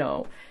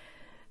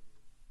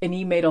 And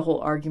he made a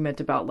whole argument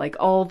about like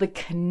all the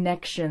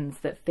connections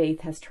that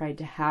Faith has tried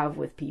to have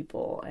with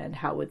people and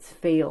how it's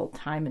failed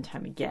time and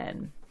time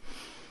again.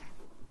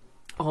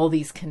 All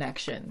these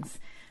connections.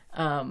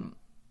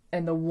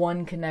 And the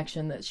one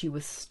connection that she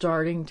was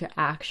starting to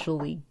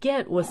actually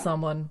get was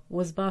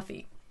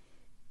Buffy.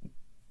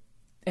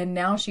 And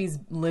now she's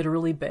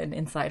literally been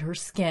inside her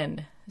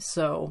skin.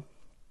 So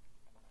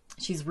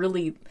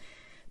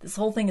this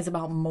whole thing is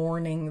about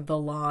mourning the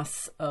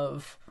loss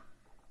of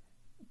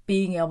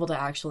being able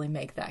to actually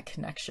make that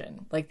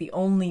connection. Like, the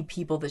only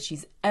people that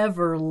she's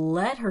ever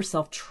let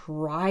herself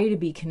try to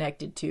be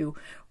connected to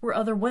were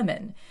other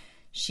women.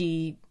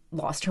 She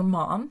lost her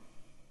mom.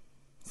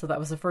 So that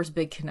was the first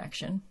big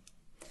connection.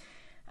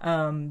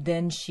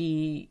 Then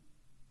she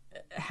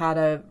had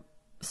a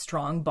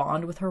strong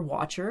bond with her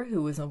watcher,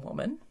 who was a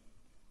woman,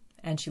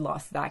 and she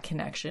lost that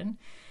connection.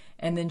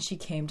 And then she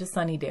came to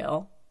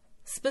Sunnydale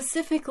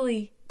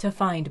specifically to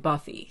find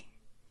Buffy,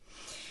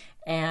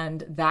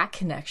 and that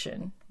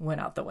connection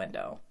went out the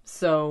window.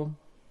 So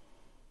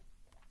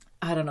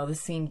I don't know, the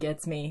scene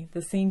gets me.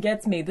 The scene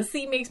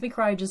makes me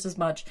cry just as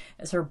much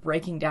as her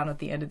breaking down at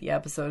the end of the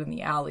episode in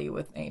the alley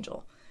with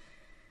Angel.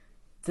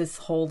 This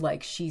whole,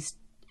 like,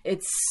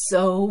 it's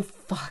so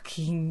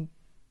fucking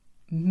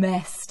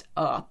messed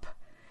up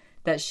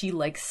that she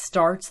like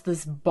starts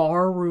this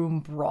barroom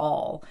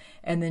brawl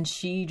and then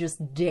she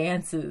just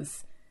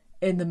dances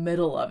in the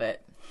middle of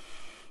it,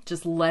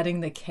 just letting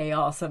the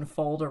chaos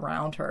unfold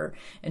around her.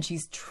 And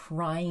she's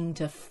trying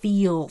to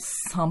feel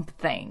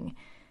something.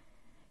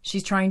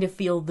 She's trying to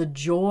feel the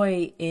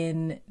joy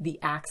in the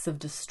acts of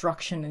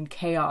destruction and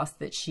chaos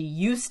that she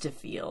used to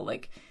feel.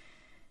 Like,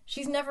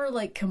 she's never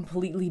like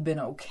completely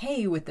been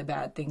okay with the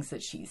bad things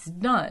that she's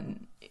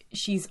done.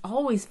 She's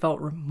always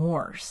felt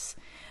remorse,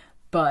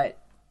 but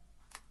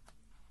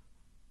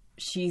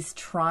she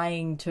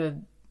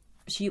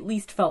at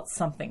least felt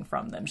something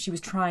from them. She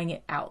was trying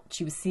it out.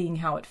 She was seeing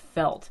how it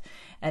felt.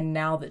 And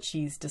now that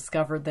she's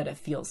discovered that it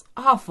feels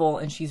awful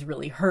and she's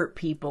really hurt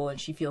people and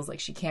she feels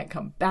like she can't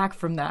come back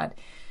from that,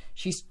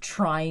 she's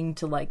trying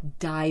to like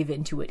dive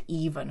into it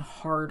even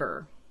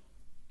harder.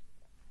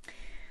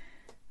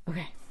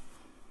 Okay.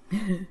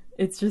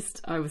 It's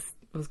just, I was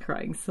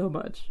crying so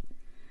much.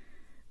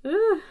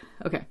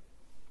 Okay.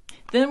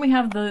 Then we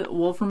have the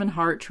Wolfram and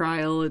Hart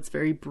trial. It's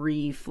very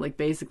brief. Like,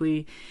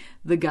 basically,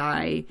 the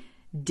guy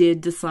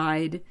did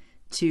decide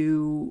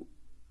to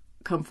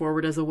come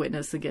forward as a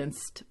witness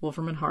against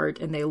Wolfram and Hart,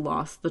 and they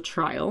lost the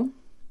trial.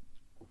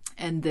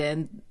 And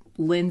then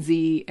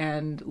Lindsay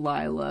and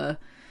Lila,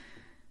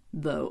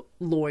 the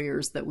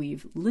lawyers, that we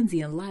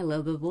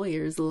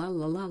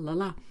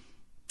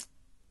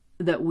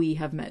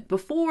have met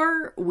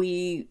before,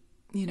 we,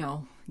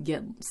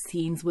 get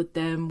scenes with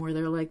them where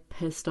they're like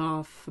pissed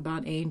off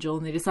about Angel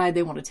and they decide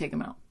they want to take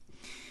him out.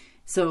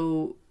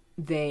 So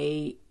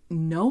they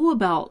know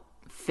about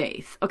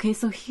Faith. Okay,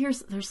 so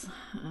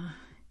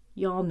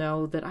y'all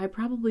know that I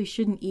probably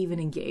shouldn't even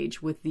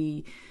engage with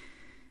the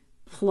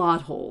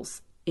plot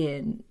holes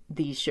in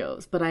these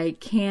shows, but I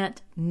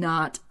can't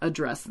not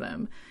address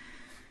them.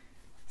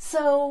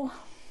 So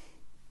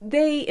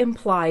they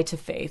imply to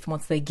Faith,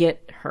 once they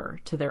get her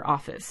to their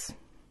office,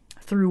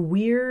 through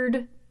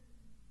weird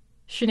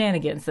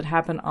shenanigans that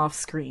happen off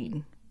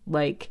screen.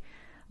 Like,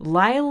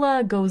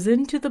 Lila goes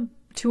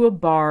to a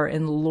bar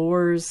and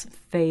lures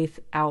Faith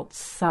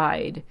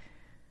outside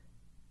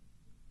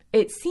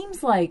it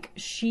seems like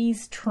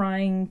she's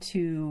trying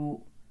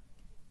to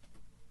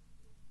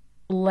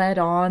let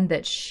on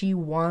that she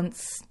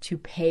wants to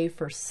pay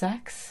for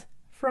sex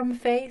from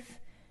Faith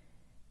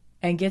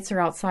and gets her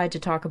outside to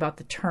talk about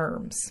the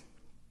terms.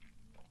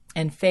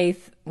 And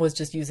Faith was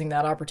just using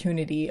that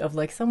opportunity of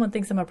like, someone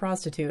thinks I'm a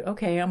prostitute.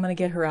 Okay, I'm going to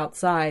get her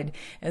outside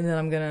and then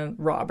I'm going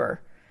to rob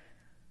her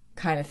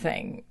kind of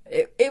thing.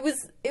 It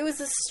was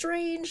a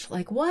strange,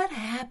 like, what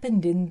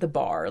happened in the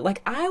bar?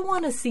 Like, I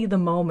want to see the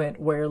moment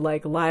where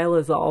like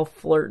Lila's all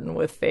flirting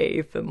with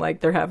Faith and like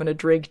they're having a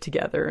drink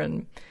together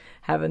and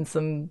having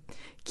some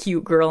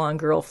cute girl on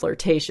girl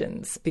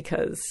flirtations,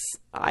 because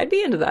I'd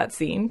be into that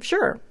scene.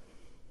 Sure.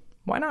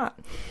 Why not?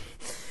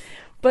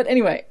 But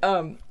anyway,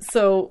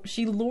 so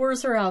she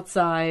lures her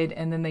outside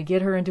and then they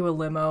get her into a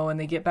limo and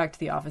they get back to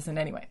the office. And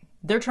anyway,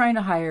 they're trying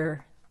to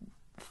hire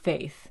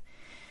Faith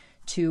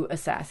to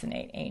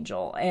assassinate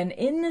Angel. And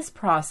in this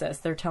process,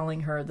 they're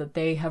telling her that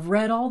they have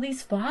read all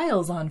these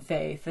files on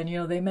Faith. And, you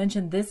know, they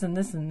mentioned this and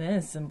this and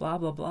this and blah,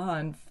 blah, blah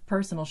and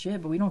personal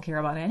shit. But we don't care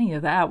about any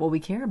of that. What we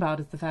care about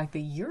is the fact that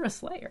you're a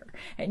slayer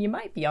and you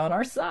might be on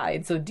our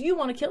side. So do you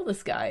want to kill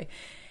this guy?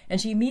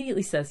 And she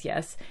immediately says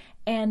yes.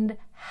 And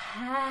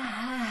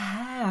how,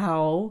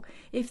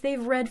 if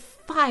they've read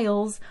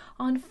files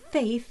on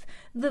Faith,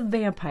 the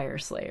vampire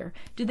slayer,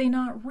 do they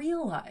not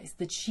realize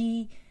that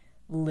she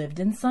lived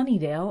in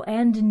Sunnydale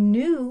and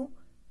knew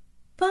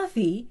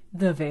Buffy,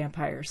 the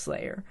vampire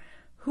slayer,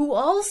 who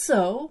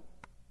also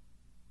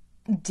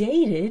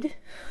dated,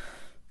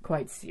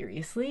 quite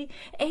seriously,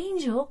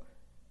 Angel,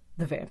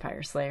 the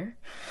vampire slayer?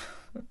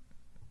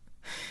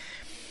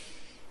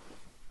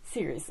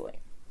 Seriously.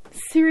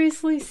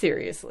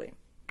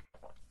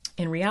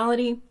 In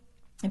reality,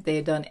 if they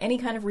had done any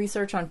kind of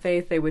research on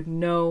Faith, they would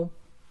know.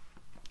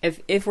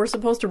 If we're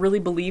supposed to really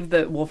believe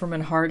that Wolfram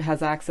and Hart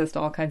has access to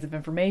all kinds of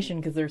information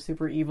because they're a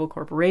super evil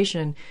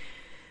corporation,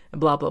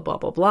 blah, blah, blah,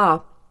 blah,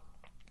 blah,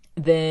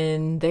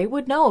 then they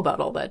would know about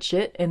all that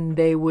shit and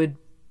they would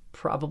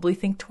probably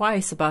think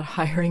twice about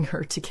hiring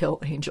her to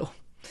kill Angel.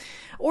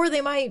 Or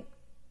they might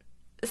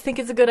think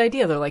it's a good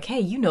idea. They're like,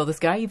 hey, you know this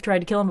guy. You've tried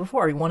to kill him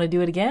before. You want to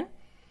do it again?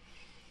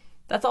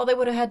 That's all they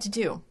would have had to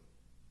do.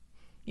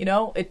 You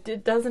know,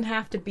 it doesn't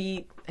have to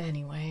be...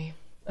 Anyway.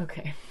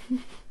 Okay.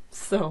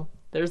 So,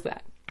 there's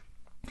that.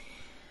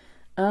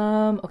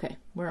 Okay.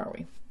 Where are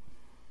we?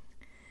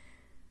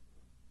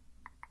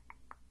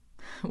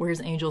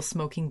 Where's Angel's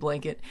smoking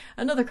blanket?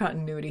 Another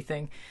continuity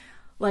thing.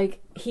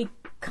 Like, he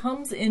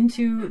comes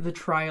into the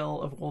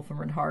trial of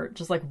Wolfram and Hart,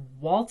 just like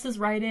waltzes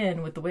right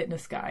in with the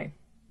witness guy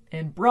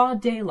in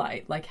broad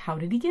daylight. Like, how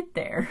did he get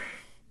there?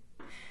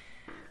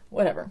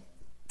 Whatever.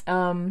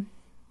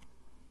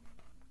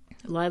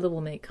 Lila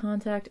will make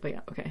contact. Oh,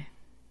 yeah, okay.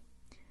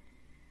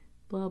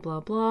 Blah, blah,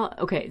 blah.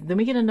 Okay, then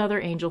we get another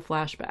Angel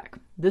flashback.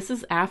 This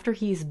is after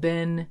he's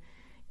been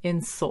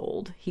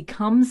ensouled. He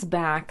comes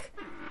back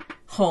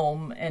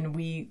home,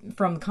 and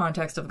from the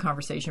context of a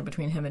conversation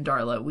between him and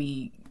Darla,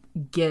 we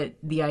get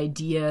the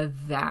idea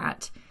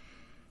that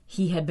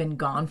he had been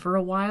gone for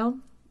a while,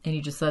 and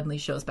he just suddenly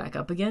shows back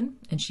up again.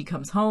 And she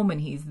comes home,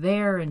 and he's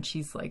there, and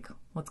she's like,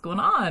 what's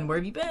going on? Where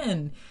have you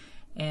been?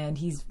 And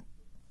he's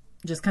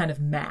just kind of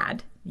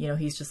mad. You know,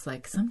 he's just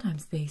like,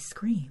 sometimes they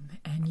scream,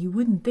 and you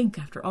wouldn't think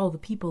after all the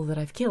people that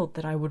I've killed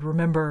that I would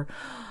remember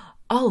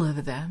all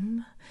of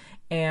them.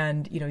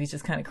 And, you know, he's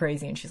just kind of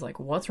crazy. And she's like,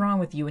 what's wrong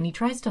with you? And he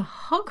tries to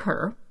hug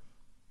her,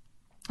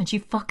 and she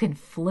fucking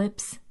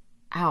flips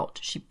out.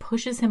 She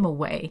pushes him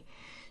away.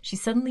 She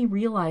suddenly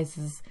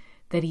realizes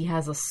that he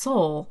has a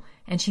soul,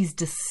 and she's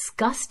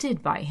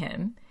disgusted by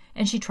him,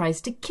 and she tries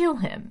to kill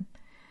him.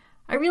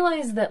 I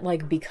realize that,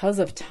 like, because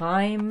of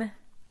time...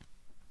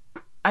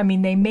 I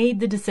mean, they made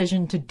the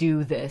decision to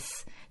do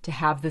this, to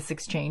have this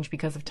exchange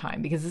because of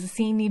time, because the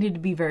scene needed to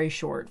be very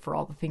short for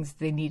all the things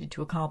they needed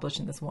to accomplish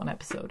in this one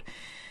episode.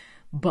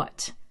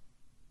 But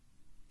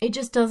it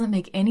just doesn't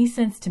make any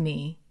sense to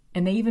me.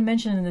 And they even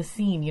mention in the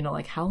scene, you know,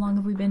 like, how long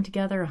have we been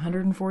together?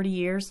 140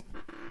 years?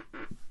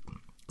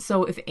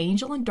 So if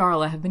Angel and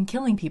Darla have been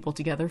killing people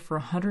together for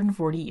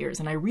 140 years,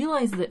 and I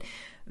realize that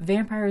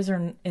vampires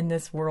in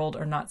this world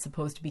are not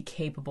supposed to be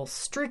capable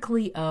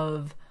strictly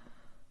of...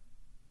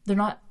 They're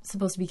not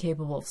supposed to be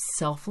capable of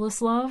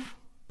selfless love,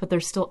 but they're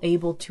still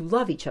able to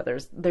love each other.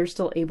 They're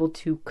still able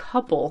to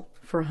couple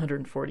for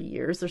 140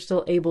 years. They're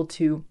still able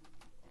to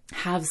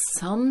have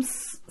some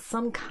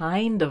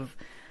kind of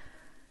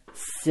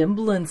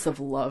semblance of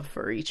love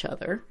for each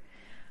other.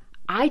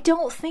 I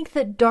don't think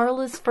that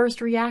Darla's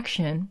first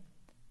reaction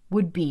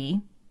would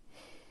be...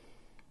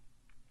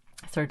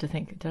 I started to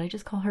think, did I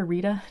just call her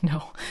Rita?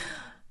 No,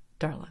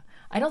 Darla.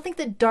 I don't think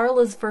that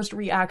Darla's first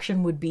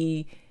reaction would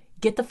be...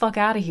 get the fuck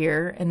out of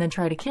here, and then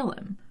try to kill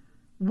him.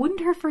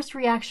 Wouldn't her first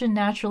reaction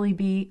naturally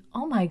be,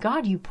 oh my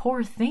god, you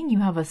poor thing, you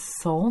have a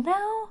soul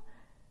now?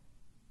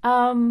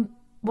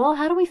 Well,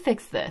 how do we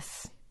fix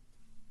this?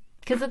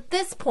 Because at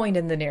this point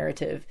in the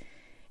narrative,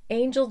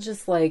 Angel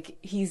just, like,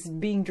 he's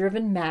being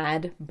driven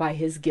mad by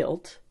his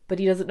guilt, but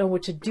he doesn't know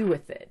what to do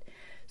with it.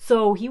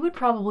 So he would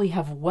probably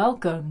have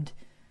welcomed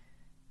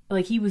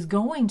like, he was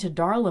going to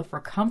Darla for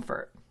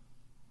comfort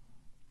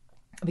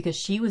because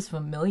she was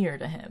familiar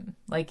to him.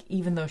 Like,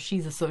 even though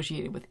she's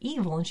associated with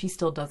evil and she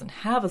still doesn't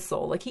have a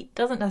soul, like, he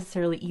doesn't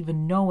necessarily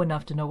even know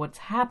enough to know what's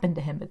happened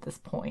to him at this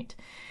point.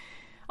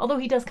 Although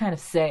he does kind of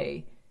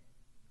say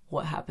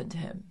what happened to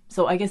him.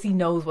 So I guess he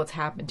knows what's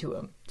happened to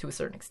him to a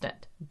certain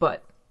extent.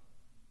 But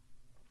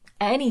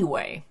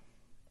anyway,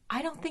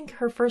 I don't think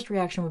her first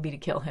reaction would be to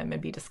kill him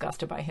and be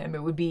disgusted by him.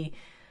 It would be,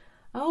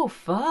 oh,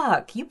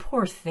 fuck, you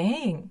poor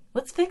thing.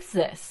 Let's fix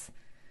this.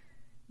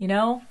 You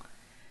know?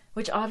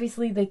 Which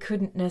obviously they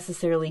couldn't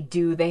necessarily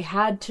do. They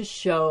had to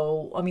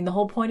show, I mean, the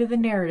whole point of the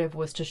narrative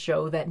was to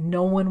show that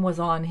no one was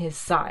on his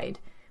side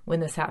when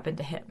this happened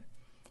to him.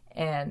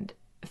 And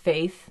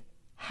Faith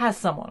has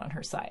someone on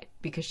her side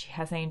because she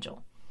has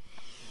Angel.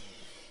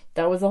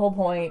 That was the whole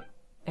point.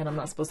 And I'm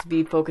not supposed to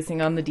be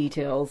focusing on the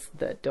details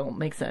that don't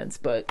make sense,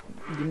 but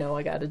you know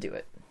I gotta do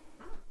it.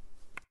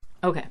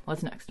 Okay,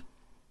 what's next?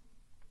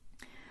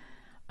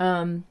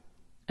 And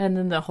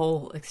then the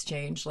whole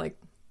exchange, like,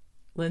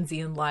 Lindsay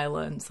and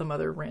Lila and some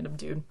other random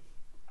dude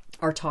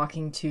are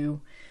talking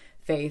to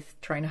Faith,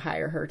 trying to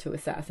hire her to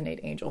assassinate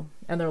Angel.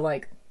 And they're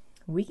like,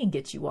 we can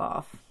get you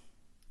off,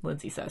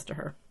 Lindsay says to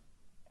her.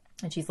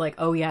 And she's like,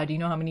 oh yeah, do you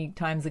know how many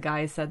times a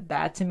guy said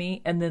that to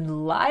me? And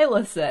then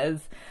Lila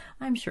says,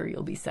 I'm sure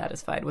you'll be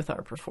satisfied with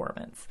our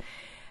performance.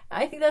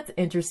 I think that's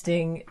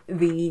interesting.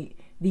 The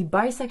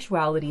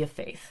bisexuality of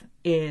Faith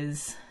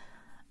is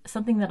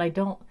something that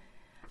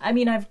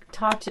I've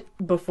talked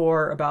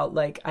before about,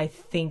 like, I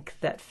think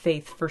that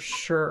Faith for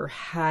sure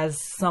has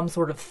some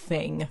sort of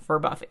thing for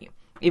Buffy.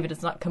 Even if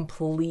it's not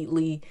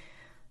completely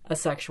a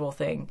sexual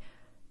thing.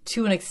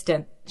 To an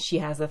extent, she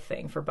has a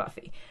thing for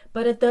Buffy.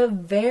 But at the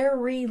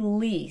very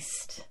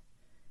least,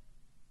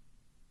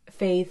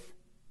 Faith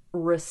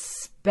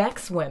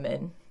respects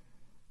women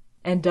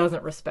and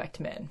doesn't respect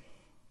men.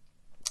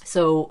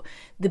 So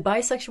the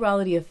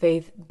bisexuality of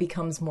Faith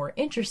becomes more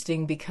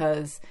interesting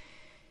because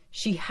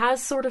she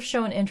has sort of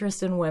shown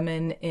interest in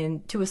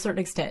women to a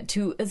certain extent,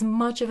 to as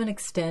much of an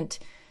extent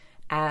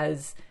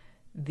as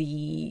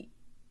the...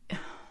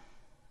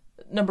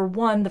 Number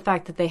one, the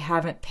fact that they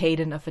haven't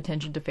paid enough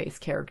attention to Faith's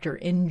character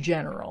in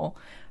general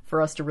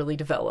for us to really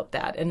develop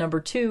that. And number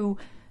two,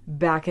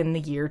 back in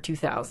the year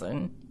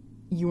 2000,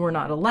 you were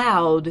not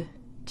allowed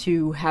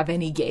to have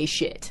any gay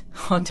shit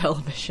on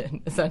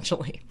television,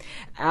 essentially,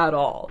 at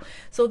all.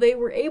 So they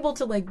were able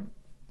to, like,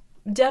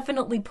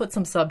 definitely put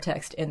some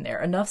subtext in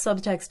there. Enough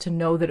subtext to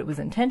know that it was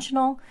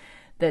intentional,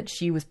 that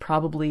she was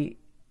probably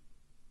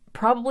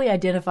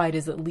identified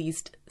as at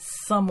least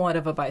somewhat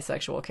of a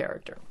bisexual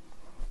character.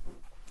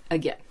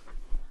 Again,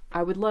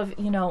 I would love,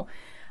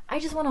 I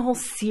just want a whole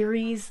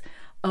series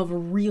of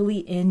really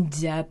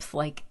in-depth,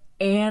 like,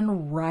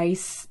 Anne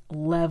Rice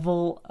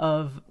level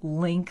of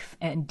length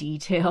and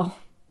detail.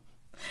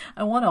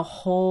 I want a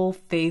whole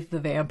Faith the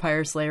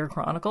Vampire Slayer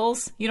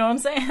Chronicles. You know what I'm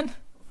saying?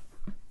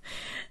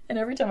 And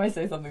every time I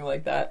say something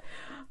like that,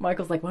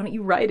 Michael's like, why don't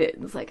you write it?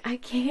 And it's like, I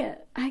can't.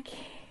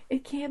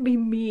 It can't be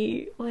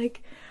me.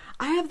 Like,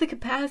 I have the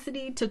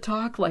capacity to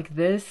talk like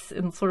this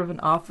in sort of an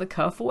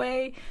off-the-cuff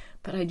way,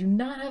 but I do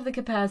not have the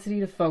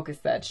capacity to focus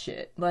that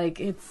shit. Like,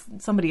 it's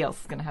somebody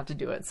else is going to have to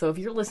do it. So if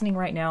you're listening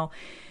right now,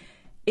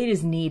 it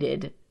is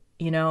needed.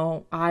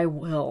 I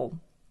will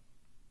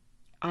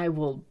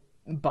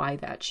buy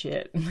that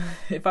shit.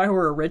 If I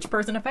were a rich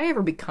person, if I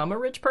ever become a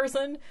rich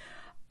person,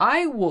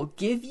 I will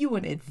give you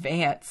an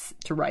advance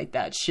to write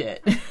that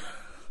shit.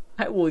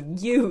 I will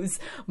use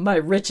my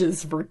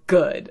riches for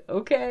good,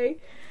 okay?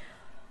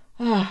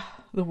 The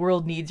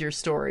world needs your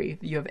story.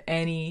 If you have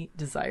any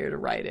desire to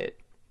write it,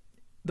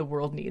 the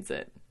world needs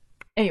it.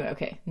 Anyway,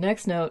 okay,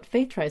 next note.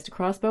 Faith tries to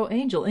crossbow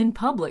Angel in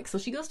public. So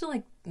she goes to,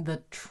 like,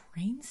 the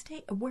train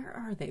station. Where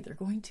are they? They're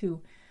going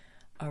to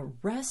a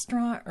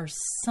restaurant or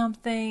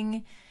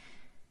something.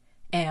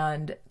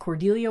 And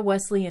Cordelia,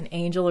 Wesley, and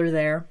Angel are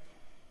there.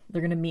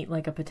 They're going to meet,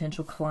 like, a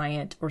potential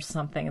client or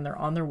something, and they're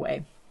on their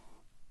way.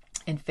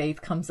 And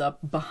Faith comes up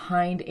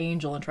behind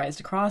Angel and tries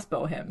to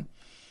crossbow him.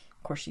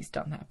 Of course, she's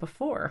done that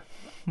before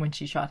when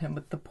she shot him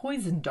with the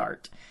poison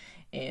dart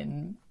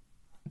in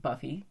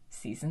Buffy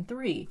season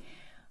 3.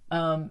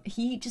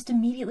 He just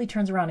immediately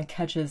turns around and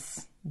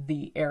catches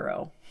the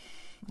arrow.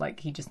 Like,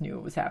 he just knew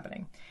it was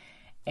happening.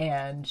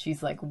 And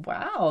she's like,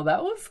 wow,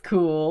 that was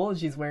cool.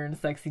 She's wearing a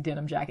sexy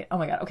denim jacket. Oh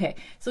my god. Okay.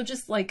 So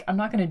just, like, I'm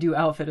not going to do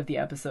outfit of the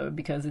episode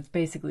because it's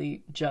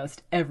basically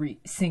just every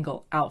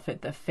single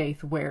outfit that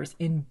Faith wears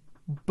in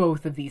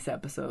both of these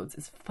episodes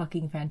is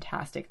fucking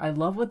fantastic. I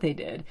love what they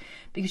did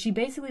because she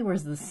basically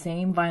wears the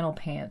same vinyl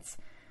pants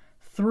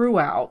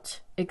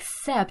throughout,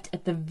 except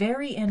at the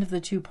very end of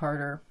the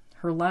two-parter,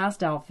 her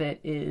last outfit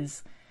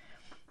is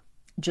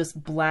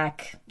just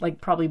black,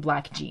 like probably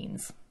black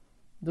jeans.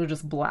 They're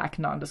just black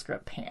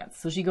nondescript pants.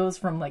 So she goes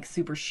from, like,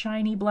 super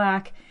shiny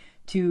black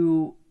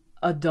to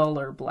a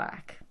duller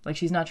black. Like,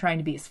 she's not trying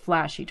to be as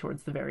flashy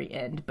towards the very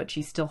end, but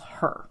she's still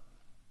her,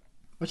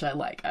 which I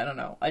like. I don't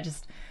know.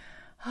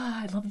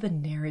 I love the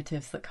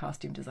narratives that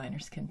costume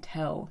designers can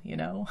tell,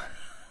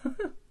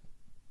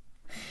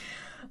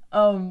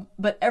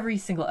 But every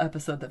single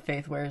episode that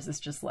Faith wears is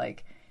just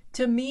like,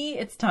 to me,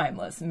 it's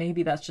timeless.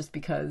 Maybe that's just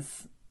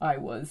because I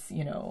was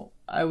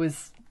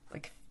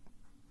like,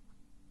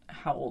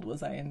 how old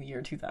was I in the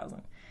year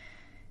 2000?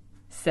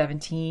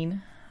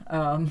 17.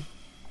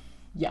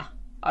 Yeah,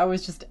 I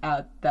was just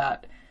at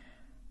that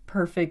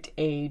perfect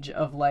age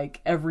of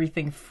like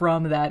everything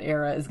from that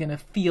era is gonna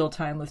feel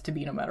timeless to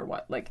me no matter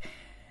what. Like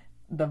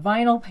the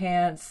vinyl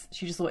pants,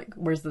 she just like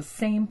wears the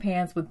same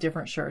pants with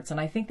different shirts, and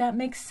I think that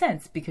makes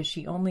sense because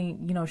she only,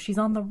 she's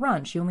on the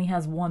run. She only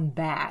has one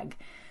bag.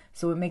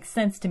 So it makes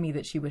sense to me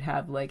that she would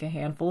have like a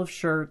handful of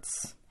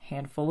shirts,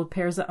 handful of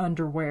pairs of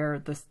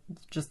underwear,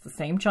 just the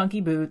same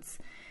chunky boots,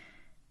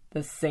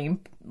 the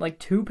same like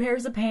 2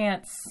 pairs of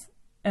pants,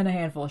 and a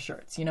handful of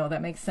shirts.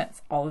 That makes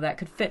sense. All of that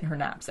could fit in her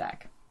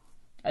knapsack.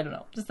 I don't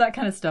know. Just that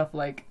kind of stuff,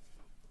 like,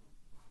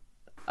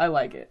 I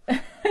like it.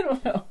 I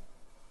don't know.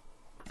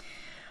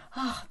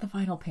 The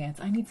vinyl pants.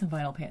 I need some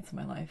vinyl pants in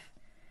my life.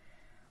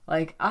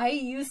 Like, I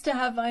used to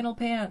have vinyl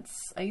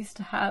pants. I used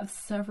to have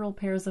several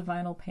pairs of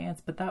vinyl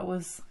pants, but that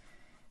was,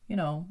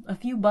 a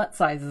few butt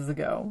sizes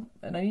ago.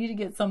 And I need to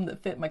get some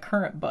that fit my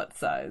current butt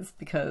size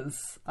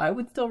because I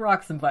would still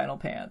rock some vinyl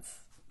pants.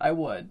 I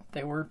would.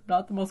 They were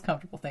not the most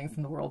comfortable things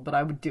in the world, but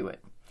I would do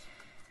it.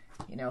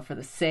 For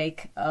the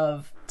sake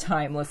of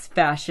timeless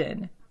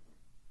fashion,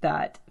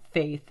 that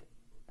Faith,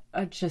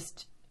 I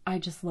just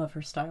love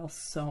her style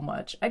so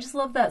much. I just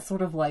love that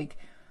sort of like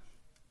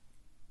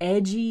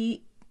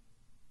edgy,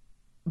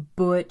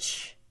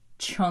 butch,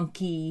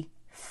 chunky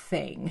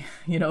thing.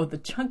 The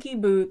chunky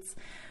boots,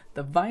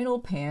 the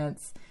vinyl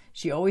pants.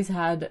 She always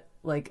had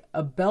like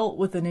a belt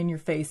with an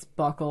in-your-face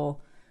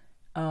buckle,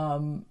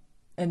 and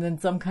then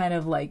some kind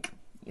of like,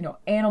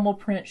 animal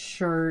print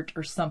shirt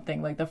or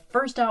something. Like the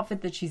first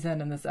outfit that she's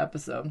in this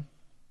episode,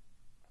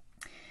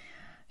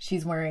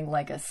 she's wearing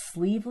like a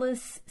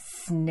sleeveless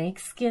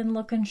snakeskin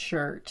looking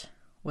shirt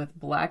with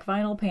black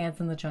vinyl pants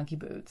and the chunky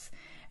boots.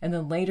 And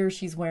then later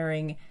she's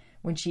wearing,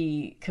 when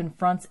she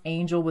confronts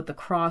Angel with the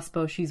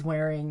crossbow, she's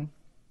wearing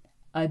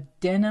a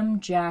denim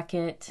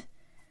jacket,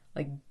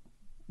 like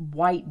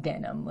white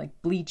denim,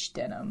 like bleached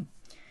denim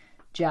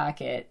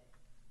jacket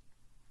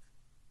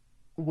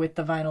with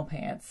the vinyl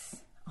pants.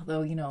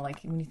 Although,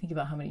 like when you think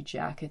about how many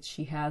jackets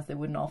she has, they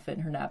wouldn't all fit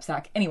in her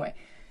knapsack. Anyway,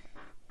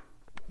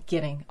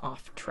 getting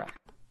off track.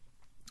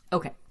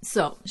 Okay,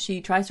 so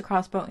she tries to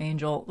crossbow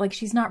Angel. Like,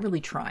 she's not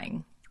really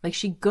trying. Like,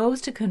 she goes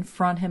to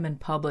confront him in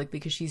public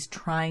because she's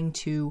trying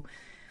to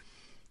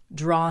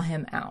draw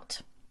him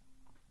out.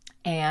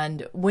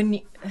 And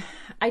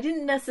I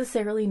didn't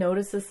necessarily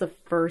notice this the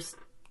first,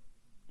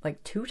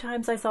 2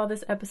 times I saw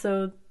this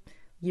episode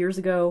years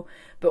ago,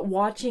 but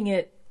watching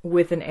it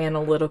with an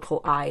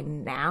analytical eye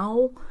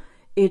now,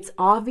 it's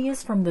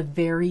obvious from the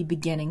very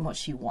beginning what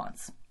she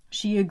wants.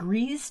 She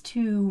agrees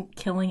to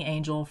killing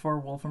Angel for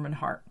Wolfram and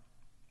Hart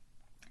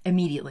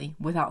immediately,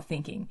 without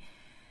thinking.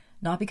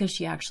 Not because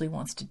she actually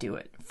wants to do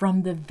it.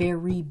 From the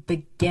very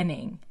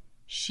beginning,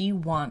 she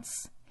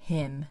wants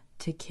him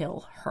to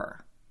kill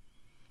her.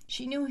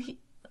 She knew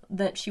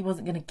that she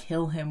wasn't going to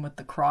kill him with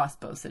the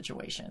crossbow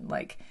situation.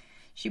 Like,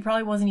 she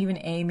probably wasn't even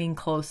aiming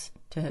close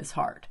to his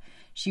heart.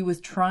 She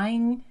was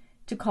trying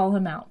to call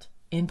him out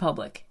in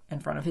public in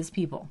front of his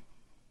people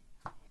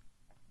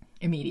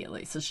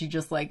immediately. So she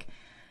just like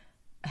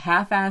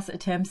half-ass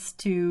attempts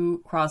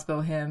to crossbow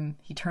him.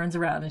 He turns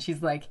around and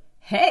she's like,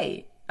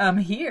 "Hey, I'm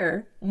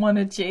here. Want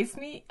to chase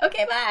me?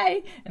 Okay,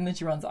 bye." And then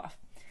she runs off.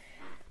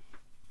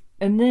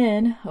 And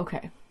then,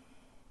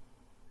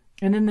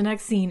 And then the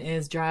next scene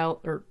is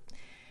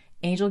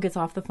Angel gets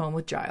off the phone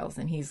with Giles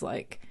and he's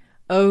like,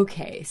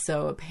 "Okay,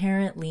 so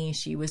apparently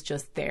she was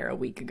just there a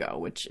week ago,"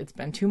 which it's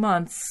been 2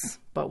 months,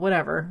 but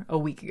whatever, a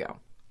week ago.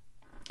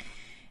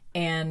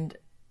 And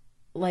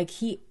like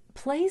he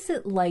plays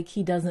it like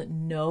he doesn't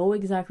know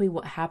exactly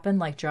what happened,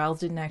 like Giles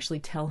didn't actually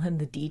tell him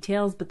the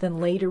details, but then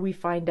later we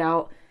find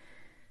out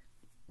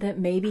that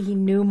maybe he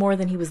knew more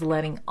than he was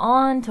letting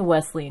on to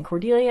Wesley and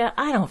Cordelia.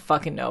 I don't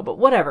fucking know, but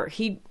whatever.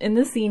 In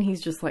this scene,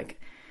 he's just like,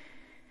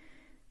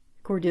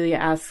 Cordelia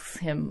asks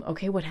him,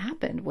 "Okay, what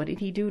happened? What did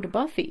he do to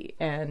Buffy?"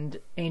 And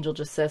Angel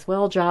just says,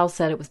 "Well, Giles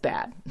said it was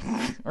bad,"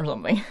 or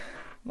something.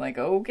 Like,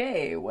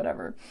 okay,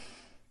 whatever.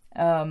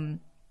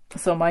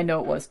 So my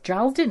note was,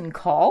 Giles didn't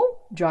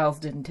call. Giles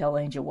didn't tell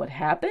Angel what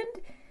happened.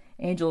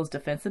 Angel is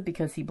defensive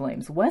because he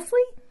blames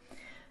Wesley.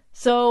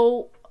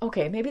 So,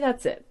 okay, maybe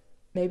that's it.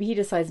 Maybe he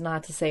decides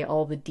not to say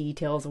all the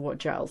details of what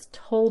Giles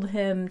told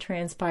him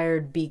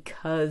transpired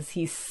because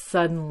he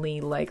suddenly,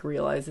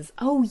 realizes,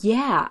 oh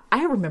yeah,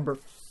 I remember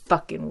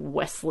fucking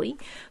Wesley.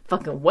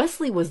 Fucking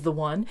Wesley was the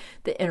one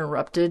that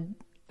interrupted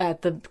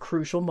at the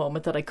crucial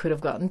moment that I could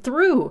have gotten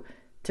through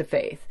to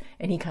Faith.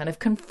 And he kind of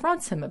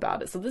confronts him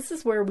about it. So this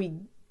is where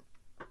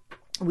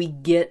we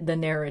get the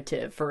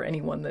narrative for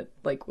anyone that,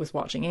 was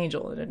watching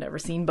Angel and had never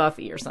seen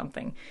Buffy or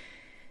something.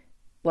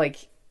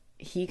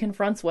 He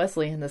confronts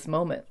Wesley in this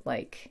moment.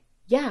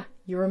 Yeah,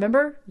 you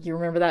remember? You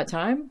remember that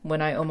time when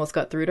I almost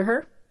got through to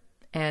her?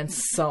 And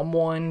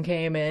someone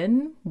came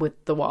in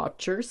with the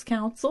Watchers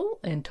Council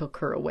and took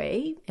her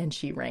away and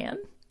she ran?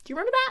 Do Do you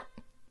remember that?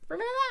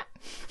 Remember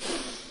that?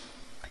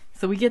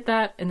 So we get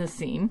that in the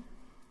scene.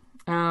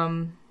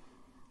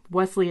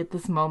 Wesley at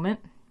this moment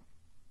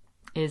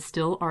is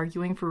still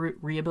arguing for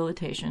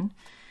rehabilitation.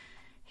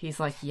 He's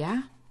like,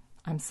 yeah,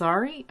 I'm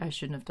sorry. I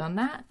shouldn't have done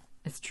that.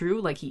 It's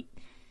true. Like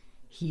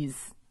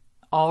he's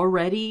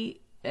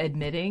already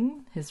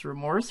admitting his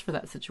remorse for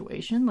that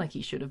situation. Like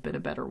he should have been a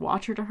better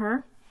watcher to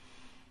her.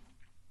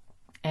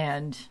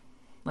 And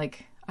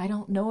like, I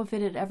don't know if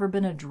it had ever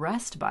been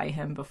addressed by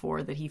him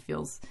before that he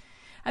feels,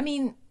 I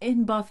mean,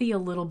 in Buffy a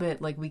little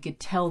bit, like we could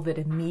tell that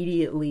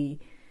immediately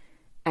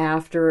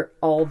after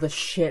all the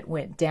shit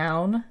went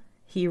down,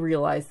 he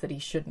realized that he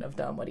shouldn't have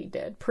done what he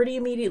did. Pretty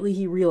immediately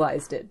he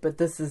realized it, but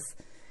this is,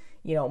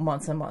 you know,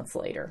 months and months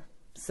later.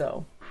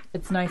 So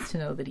it's nice to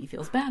know that he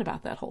feels bad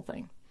about that whole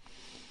thing.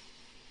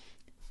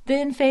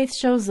 Then Faith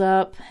shows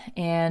up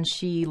and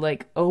she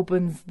like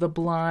opens the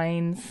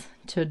blinds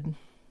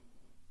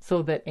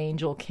so that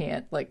Angel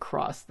can't like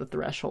cross the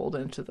threshold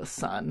into the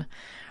sun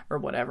or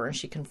whatever. And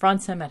she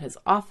confronts him at his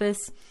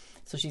office.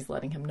 So she's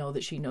letting him know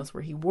that she knows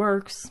where he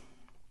works.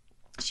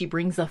 She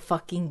brings a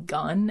fucking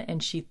gun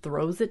and she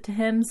throws it to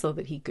him so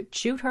that he could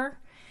shoot her.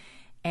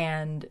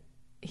 And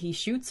he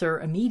shoots her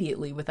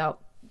immediately without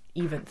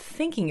even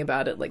thinking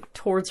about it, like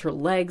towards her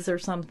legs or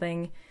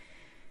something.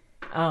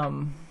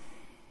 And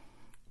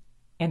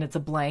it's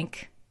a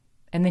blank.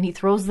 And then he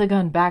throws the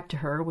gun back to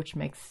her, which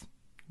makes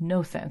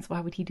no sense.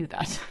 Why would he do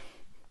that?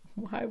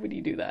 Why would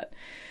he do that?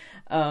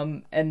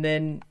 And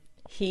then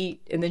she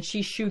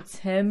shoots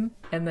him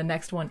and the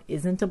next one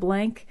isn't a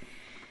blank.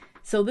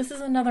 So this is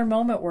another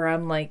moment where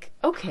I'm like,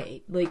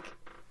 okay, like,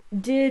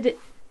 did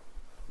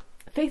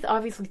Faith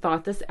obviously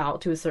thought this out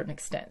to a certain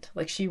extent.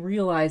 Like, she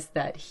realized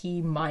that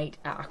he might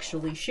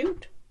actually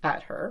shoot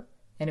at her,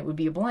 and it would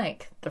be a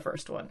blank, the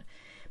first one.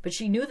 But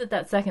she knew that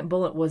that second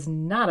bullet was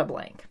not a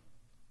blank.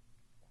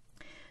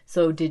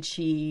 So did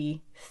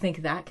she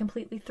think that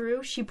completely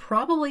through? She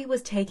probably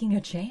was taking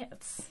a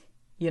chance,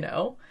 you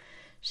know?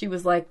 She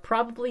was like,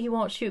 probably he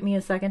won't shoot me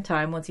a second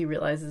time once he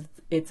realizes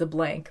it's a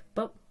blank.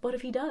 But what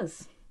if he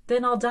does?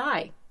 Then I'll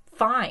die.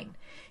 Fine.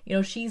 You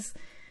know, she's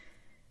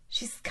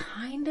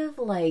kind of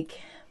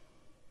like,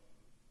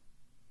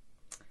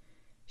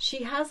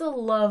 she has a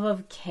love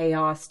of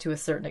chaos to a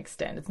certain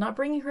extent. It's not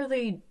bringing her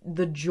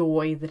the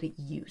joy that it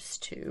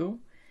used to,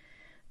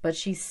 but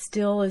she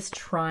still is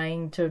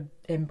trying to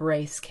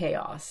embrace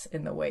chaos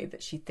in the way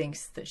that she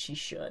thinks that she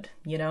should,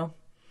 you know?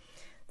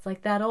 It's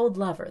like that old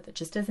lover that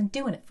just isn't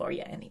doing it for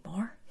you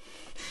anymore.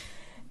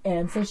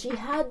 And so she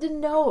had to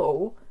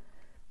know.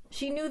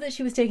 She knew that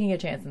she was taking a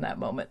chance in that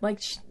moment.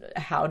 Like,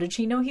 how did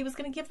she know he was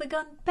going to give the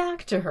gun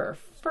back to her,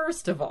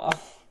 first of all?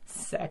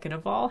 Second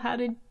of all, how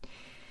did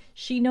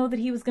she know that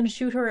he was going to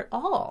shoot her at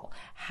all?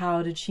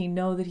 How did she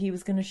know that he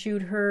was going to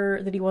shoot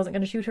her, that he wasn't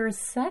going to shoot her a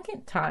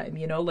second time?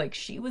 You know, like,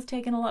 she was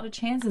taking a lot of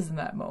chances in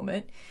that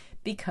moment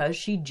because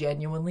she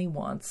genuinely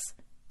wants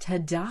to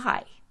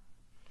die.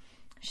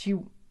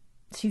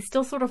 She's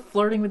still sort of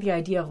flirting with the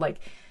idea of, like,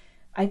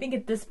 I think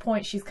at this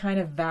point she's kind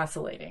of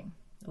vacillating.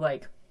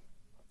 Like,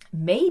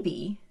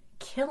 maybe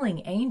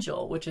killing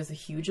Angel, which is a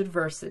huge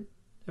adversity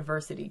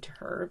to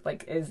her,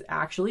 like, is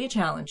actually a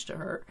challenge to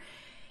her,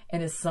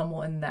 and is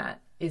someone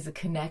that is a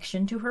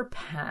connection to her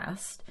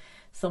past,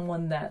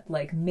 someone that,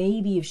 like,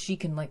 maybe if she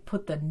can, like,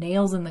 put the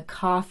nails in the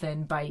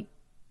coffin by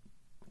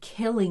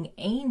killing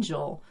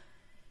Angel,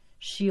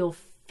 she'll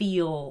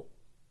feel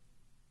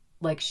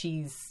like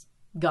she's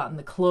gotten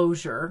the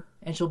closure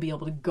and she'll be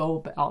able to go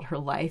about her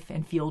life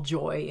and feel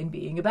joy in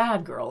being a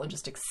bad girl and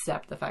just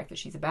accept the fact that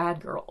she's a bad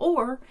girl.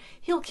 Or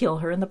he'll kill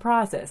her in the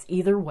process.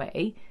 Either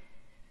way,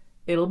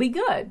 it'll be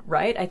good,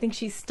 right? I think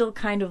she's still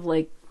kind of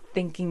like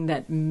thinking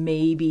that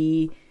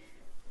maybe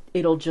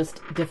it'll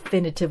just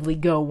definitively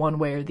go one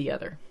way or the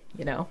other,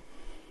 you know?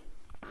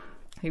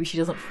 Maybe she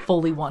doesn't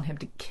fully want him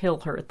to kill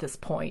her at this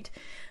point,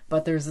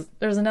 but there's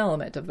an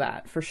element of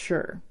that for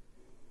sure.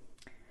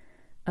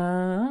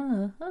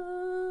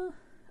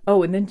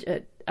 Oh, and then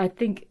I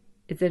think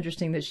it's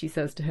interesting that she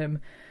says to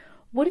him,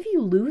 what if you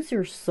lose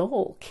your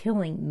soul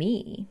killing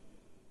me?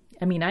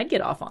 I mean, I'd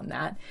get off on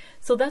that.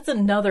 So that's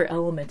another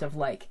element of,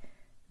 like,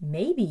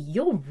 maybe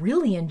you'll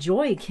really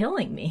enjoy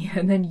killing me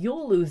and then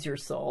you'll lose your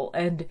soul.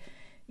 And,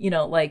 you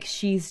know, like,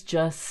 she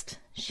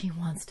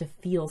wants to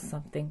feel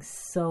something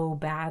so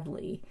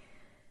badly.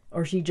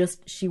 Or she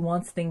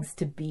wants things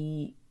to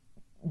be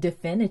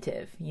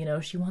definitive, you know?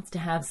 She wants to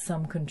have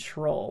some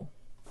control.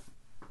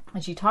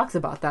 And she talks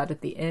about that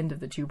at the end of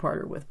the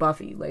two-parter with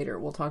Buffy. Later,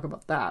 we'll talk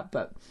about that.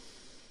 But,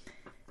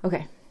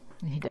 okay.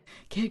 I need to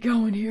get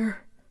going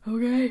here.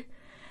 Okay?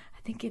 I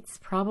think it's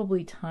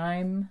probably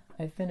time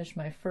I finish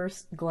my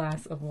first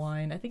glass of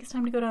wine. I think it's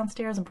time to go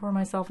downstairs and pour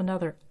myself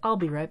another. I'll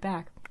be right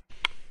back.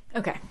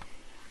 Okay.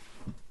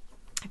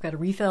 I've got a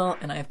refill,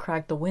 and I've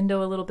cracked the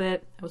window a little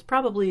bit. I was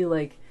probably,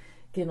 like,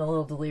 getting a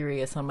little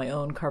delirious on my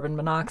own carbon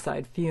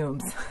monoxide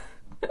fumes.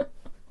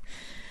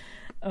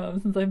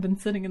 Since I've been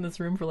sitting in this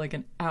room for like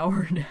an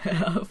hour and a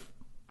half.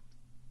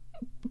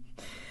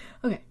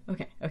 Okay.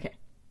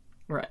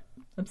 Right.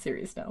 I'm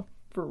serious now.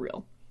 For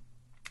real.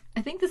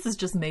 I think this has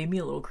just made me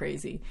a little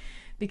crazy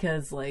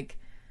because like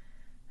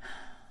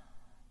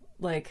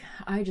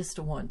I just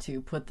want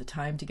to put the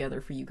time together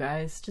for you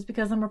guys just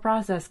because I'm a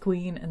process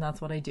queen and that's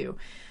what I do.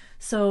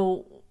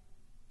 So,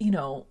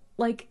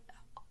 like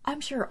I'm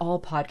sure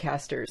all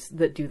podcasters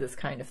that do this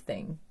kind of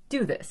thing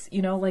do this,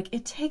 like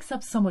it takes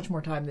up so much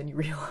more time than you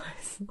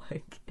realize.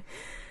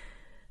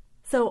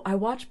 So I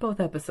watched both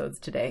episodes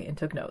today and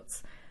took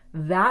notes.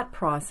 That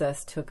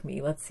process took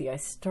me, let's see,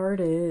 what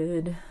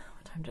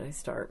time did I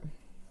start?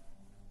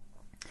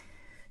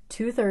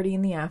 2:30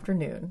 in the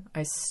afternoon,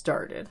 I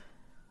started.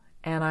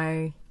 And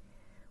I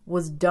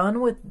was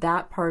done with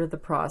that part of the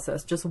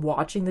process, just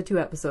watching the 2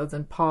 episodes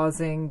and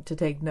pausing to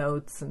take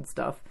notes and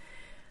stuff.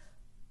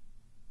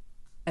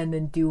 And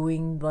then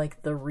doing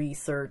like the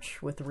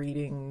research with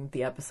reading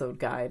the episode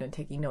guide and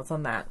taking notes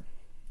on that.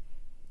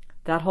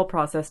 That whole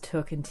process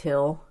took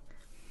until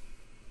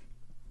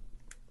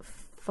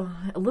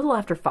a little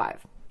after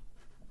 5.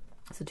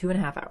 So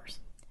 2.5 hours.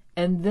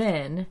 And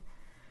then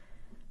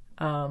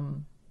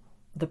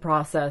the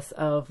process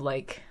of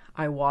like,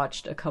 I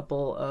watched a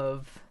couple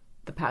of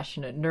the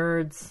Passionate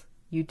Nerds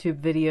YouTube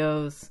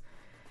videos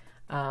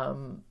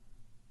and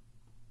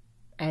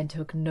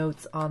took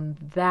notes on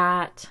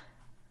that.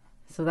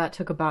 So that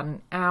took about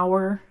an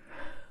hour.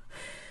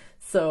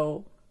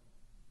 So,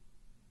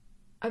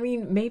 I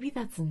mean, maybe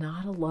that's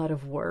not a lot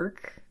of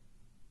work.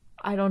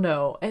 I don't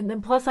know. And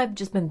then plus I've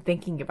just been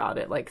thinking about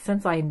it. Like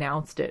since I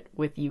announced it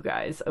with you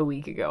guys a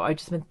week ago, I've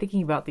just been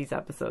thinking about these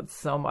episodes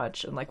so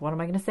much and like, what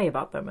am I going to say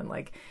about them? And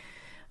like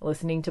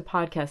listening to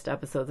podcast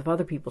episodes of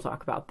other people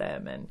talk about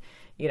them. And,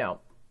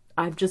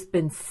 I've just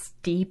been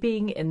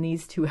steeping in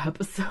these 2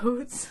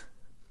 episodes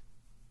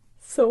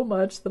so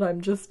much that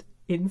I'm just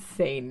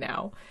insane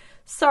now.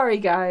 Sorry,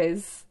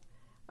 guys.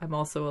 I'm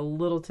also a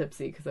little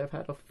tipsy because I've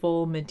had a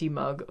full minty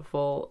mug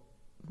full.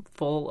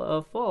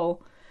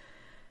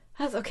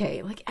 That's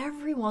okay. Like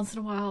every once in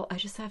a while, I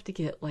just have to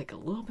get like a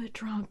little bit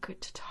drunk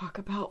to talk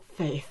about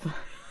faith.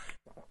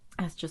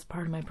 That's just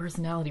part of my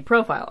personality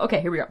profile.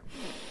 Okay, here we go.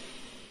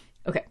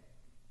 Okay.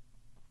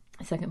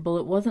 Second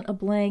bullet, wasn't a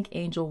blank.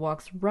 Angel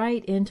walks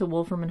right into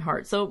Wolfram and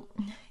Hart. So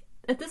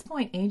at this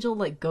point, Angel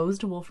like goes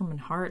to Wolfram and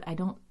Hart. I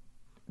don't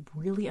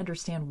really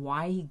understand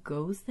why he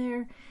goes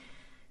there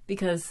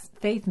because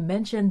Faith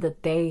mentioned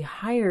that they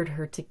hired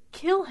her to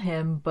kill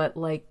him, but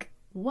like,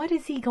 what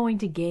is he going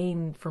to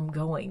gain from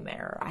going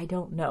there? I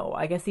don't know.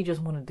 I guess he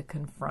just wanted to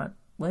confront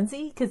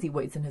Lindsay because he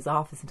waits in his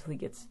office until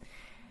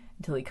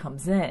he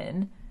comes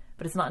in.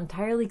 But it's not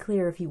entirely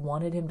clear if he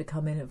wanted him to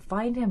come in and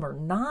find him or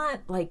not.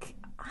 Like,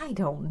 I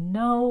don't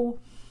know.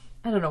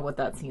 I don't know what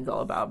that scene's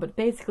all about. But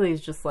basically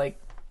it's just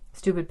like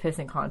stupid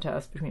pissing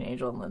contest between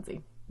Angel and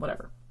Lindsay.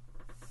 Whatever.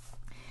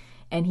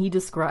 And he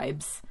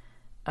describes,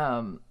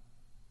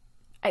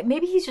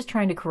 maybe he's just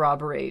trying to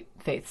corroborate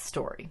Faith's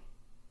story.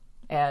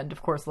 And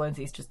of course,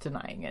 Lindsay's just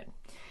denying it.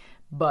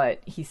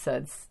 But he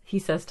says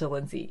to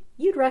Lindsay,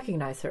 you'd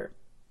recognize her.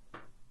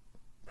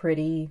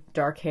 Pretty,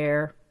 dark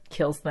hair,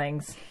 kills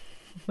things.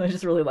 I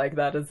just really like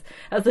that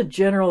as a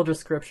general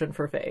description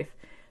for Faith.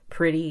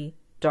 Pretty,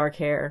 dark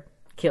hair,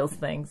 kills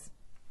things.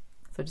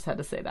 So I just had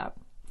to say that.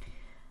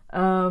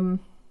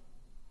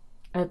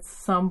 At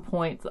some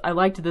point, I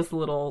liked this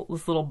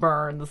little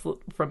burn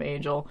from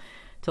Angel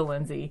to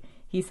Lindsay.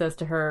 He says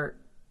to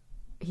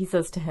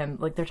him,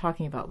 like they're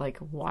talking about like,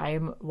 why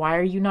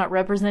are you not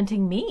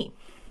representing me?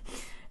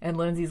 And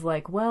Lindsay's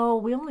like,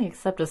 well, we only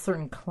accept a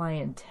certain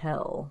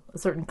clientele, a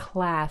certain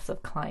class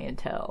of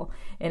clientele.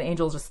 And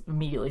Angel just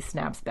immediately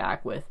snaps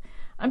back with,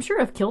 I'm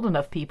sure I've killed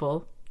enough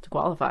people to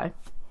qualify.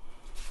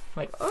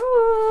 Like,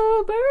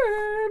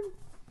 oh,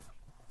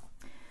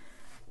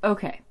 burn.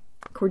 Okay.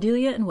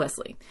 Cordelia and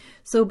Wesley.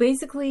 So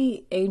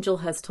basically, Angel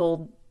has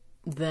told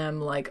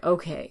them like,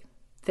 okay,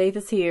 Faith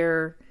is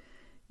here.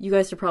 You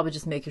guys should probably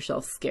just make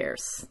yourselves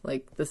scarce.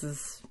 Like,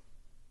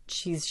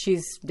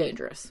 she's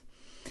dangerous.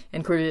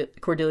 And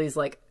Cordelia's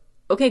like,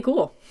 okay,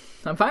 cool.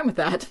 I'm fine with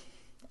that.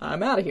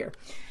 I'm out of here.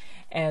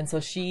 And so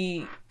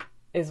she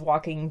is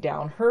walking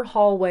down her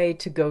hallway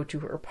to go to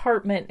her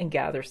apartment and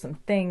gather some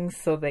things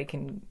so they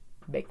can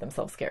make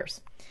themselves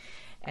scarce.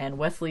 And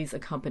Wesley's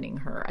accompanying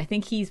her. I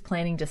think he's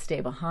planning to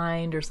stay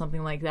behind or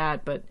something like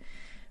that,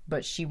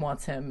 but she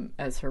wants him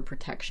as her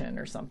protection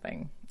or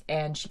something.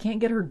 And she can't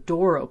get her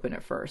door open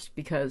at first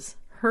because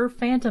her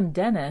phantom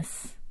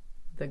Dennis,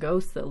 the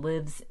ghost that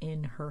lives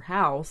in her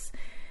house,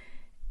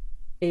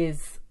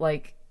 is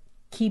like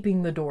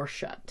keeping the door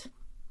shut.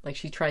 Like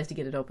she tries to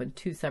get it open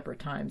 2 separate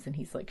times and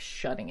he's like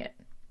shutting it.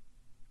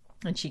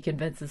 And she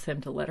convinces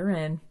him to let her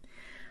in.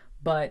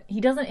 But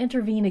he doesn't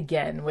intervene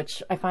again,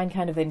 which I find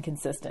kind of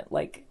inconsistent.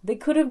 Like they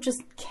could have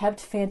just kept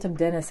Phantom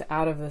Dennis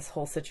out of this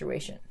whole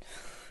situation.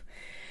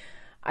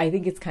 I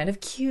think it's kind of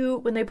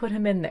cute when they put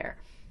him in there.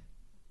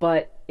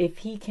 But if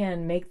he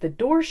can make the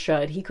door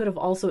shut, he could have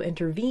also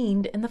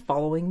intervened in the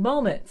following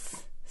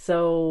moments.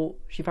 So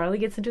she finally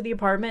gets into the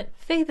apartment.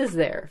 Faith is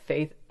there.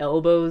 Faith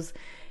elbows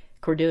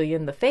Cordelia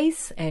in the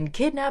face and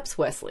kidnaps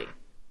Wesley.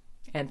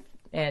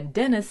 And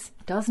Dennis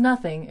does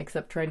nothing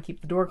except try to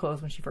keep the door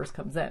closed when she first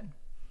comes in.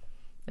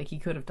 Like, he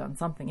could have done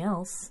something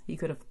else. He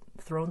could have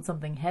thrown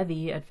something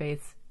heavy at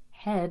Faith's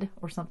head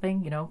or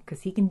something, you know,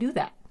 because he can do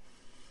that.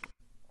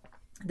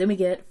 Then we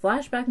get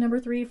flashback number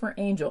 3 for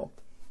Angel.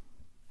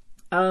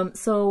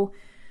 So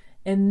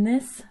in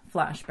this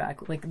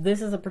flashback, like,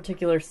 this is a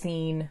particular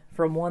scene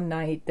from one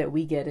night that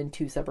we get in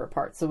 2 separate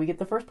parts. So we get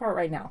the first part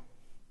right now,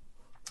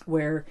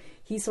 where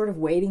he's sort of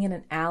waiting in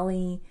an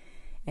alley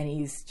and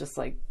he's just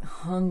like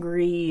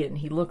hungry and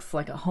he looks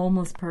like a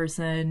homeless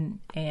person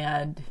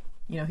and,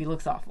 you know, he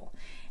looks awful.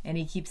 And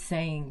he keeps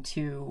saying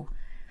to,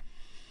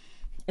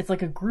 it's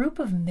like a group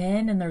of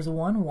men and there's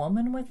one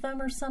woman with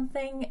them or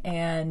something,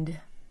 and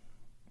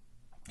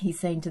he's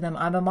saying to them,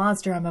 I'm a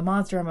monster, I'm a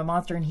monster, I'm a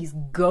monster, and he's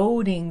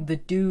goading the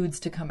dudes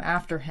to come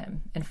after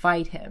him and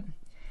fight him.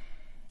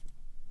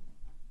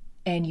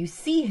 And you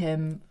see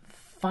him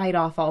fight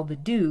off all the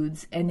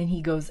dudes, and then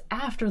he goes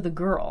after the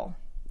girl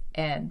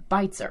and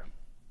bites her.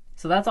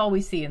 So that's all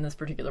we see in this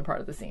particular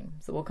part of the scene.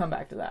 So we'll come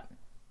back to that.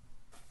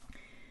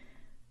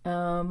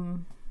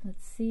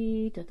 Let's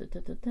see.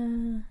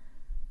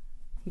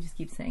 He just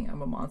keeps saying,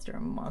 I'm a monster,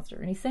 I'm a monster.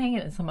 And he's saying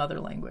it in some other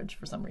language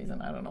for some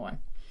reason. I don't know why.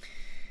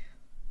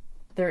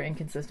 They're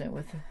inconsistent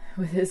with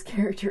his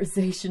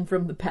characterization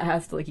from the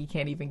past. Like, he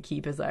can't even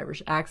keep his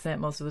Irish accent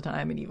most of the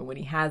time. And even when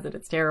he has it,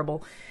 it's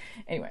terrible.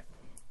 Anyway.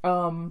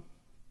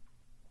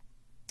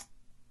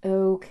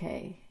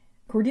 Okay.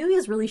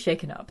 Cordelia's really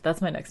shaken up.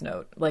 That's my next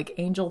note. Like,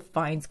 Angel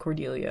finds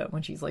Cordelia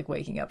when she's like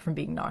waking up from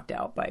being knocked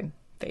out by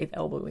Faith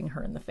elbowing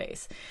her in the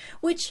face.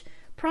 Which,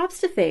 props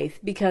to Faith,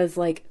 because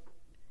like,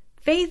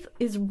 Faith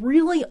is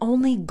really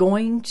only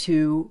going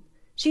to,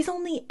 she's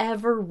only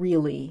ever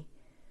really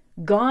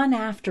gone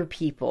after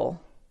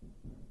people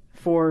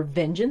for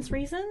vengeance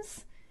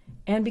reasons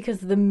and because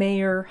the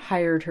mayor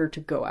hired her to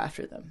go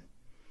after them.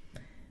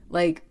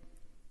 Like,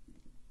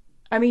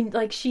 I mean,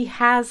 like, she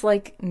has,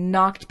 like,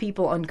 knocked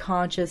people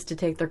unconscious to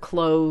take their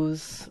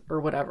clothes or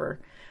whatever.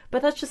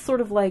 But that's just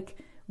sort of like,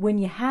 when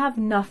you have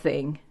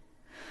nothing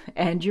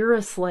and you're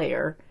a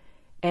slayer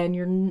and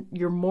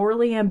you're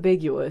morally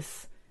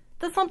ambiguous,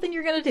 that's something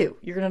you're going to do.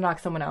 You're going to knock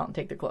someone out and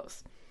take their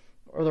clothes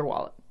or their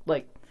wallet.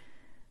 Like,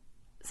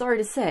 sorry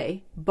to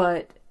say,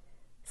 but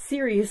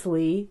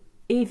seriously,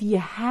 if you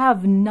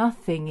have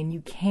nothing and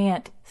you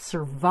can't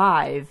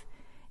survive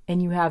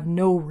and you have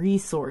no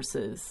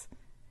resources,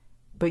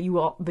 but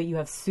you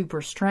have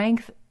super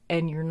strength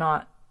and you're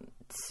not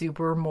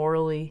super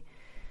morally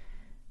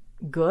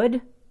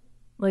good,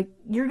 like,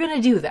 you're going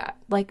to do that.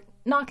 Like,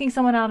 knocking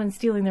someone out and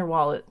stealing their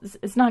wallet,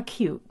 it's not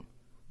cute,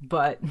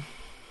 but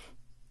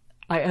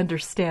I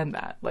understand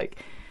that.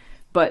 Like,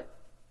 but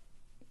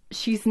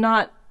she's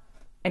not,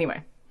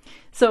 anyway.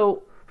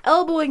 So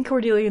elbowing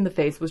Cordelia in the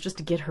face was just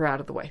to get her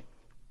out of the way.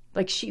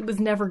 Like, she was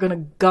never going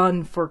to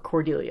gun for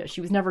Cordelia.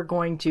 She was never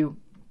going to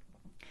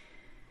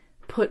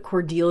put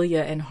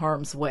Cordelia in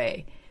harm's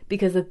way,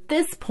 because at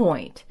this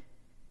point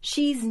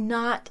she's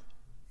not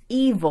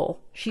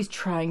evil. She's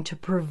trying to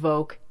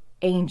provoke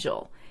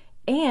Angel,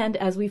 and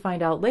as we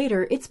find out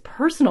later, it's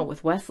personal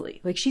with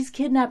Wesley. Like, she's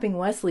kidnapping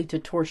Wesley to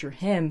torture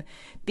him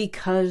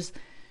because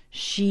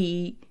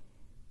she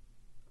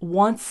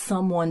wants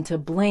someone to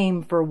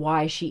blame for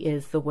why she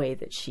is the way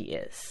that she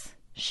is.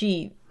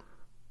 She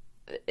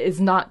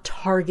is not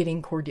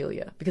targeting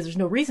Cordelia because there's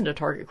no reason to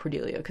target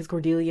Cordelia, because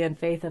Cordelia and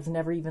Faith have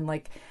never even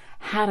like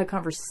had a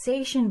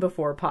conversation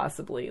before,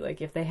 possibly. Like,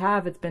 if they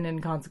have, it's been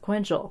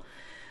inconsequential,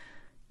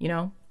 you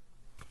know?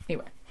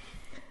 Anyway.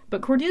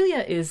 But Cordelia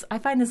is, I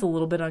find this a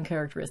little bit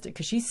uncharacteristic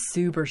because she's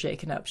super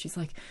shaken up. She's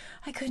like,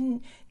 I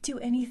couldn't do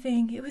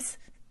anything. It was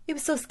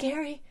so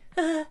scary.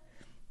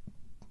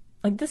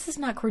 Like, this is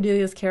not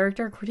Cordelia's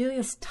character.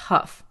 Cordelia's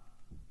tough.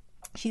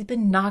 She's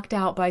been knocked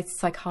out by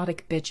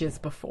psychotic bitches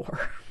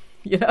before,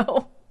 you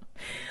know?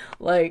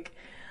 Like,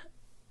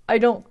 I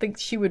don't think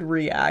she would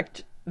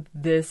react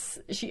this.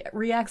 She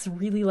reacts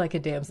really like a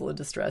damsel in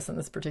distress in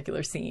this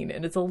particular scene,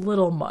 and it's a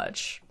little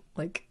much.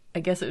 Like, I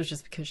guess it was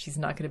just because she's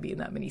not going to be in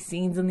that many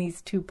scenes in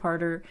this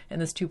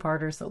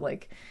two-parter, so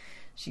like,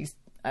 she's,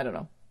 I don't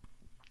know,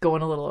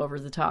 going a little over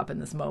the top in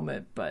this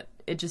moment, but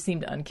it just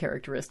seemed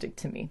uncharacteristic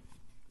to me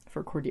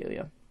for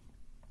Cordelia.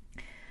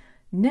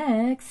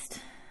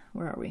 Next,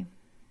 where are we?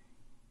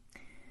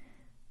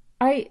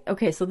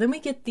 Okay, so then we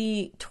get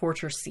the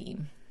torture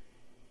scene.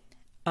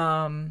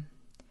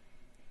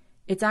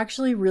 It's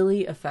actually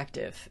really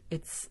effective.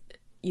 It's,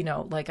 you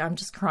know, like, I'm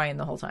just crying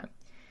the whole time.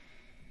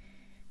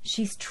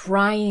 She's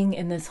trying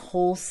in this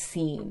whole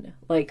scene,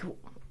 like,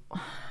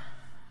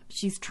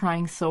 she's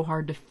trying so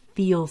hard to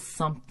feel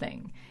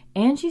something,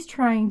 and she's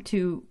trying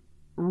to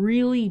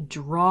really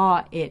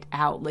draw it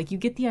out. Like, you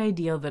get the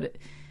idea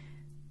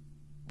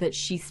that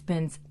she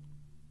spends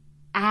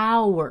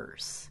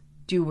hours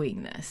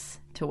doing this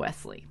to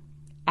Wesley.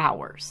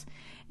 Hours.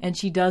 And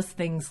she does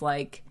things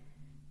like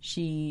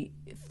she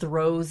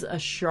throws a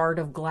shard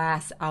of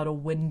glass out a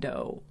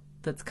window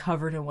that's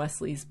covered in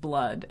Wesley's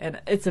blood.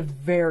 And it's a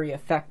very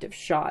effective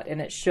shot.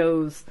 And it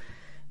shows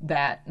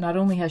that not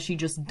only has she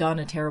just done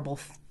a terrible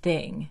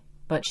thing,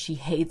 but she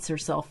hates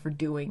herself for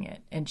doing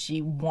it, and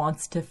she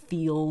wants to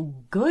feel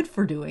good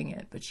for doing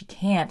it, but she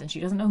can't, and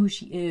she doesn't know who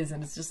she is,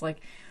 and it's just like,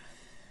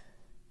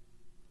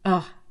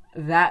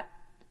 that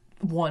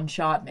one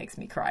shot makes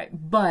me cry.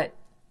 But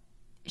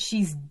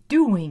she's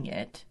doing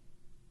it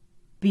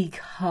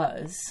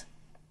because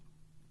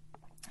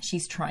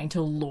she's trying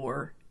to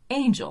lure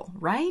Angel,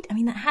 right? I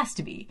mean, that has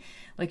to be.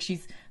 Like,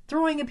 she's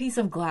throwing a piece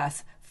of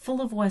glass full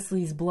of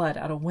Wesley's blood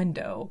out a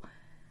window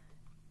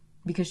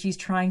because she's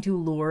trying to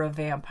lure a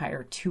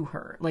vampire to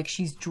her. Like,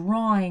 she's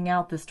drawing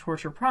out this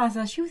torture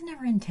process. She was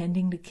never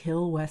intending to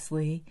kill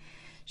Wesley.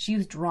 She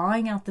was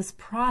drawing out this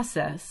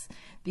process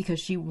because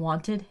she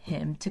wanted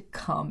him to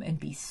come and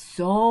be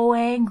so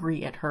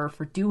angry at her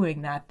for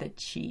doing that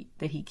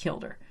he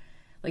killed her.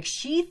 Like,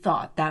 she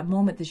thought that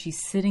moment that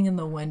she's sitting in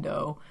the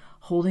window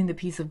holding the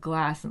piece of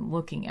glass and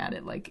looking at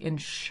it, like, in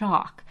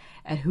shock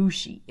at who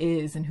she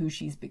is and who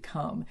she's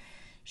become,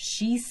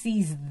 she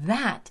sees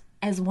that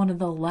as one of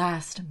the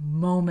last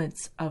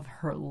moments of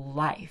her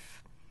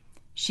life.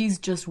 She's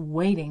just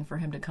waiting for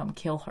him to come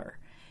kill her.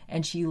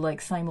 And she,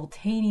 like,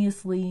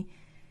 simultaneously,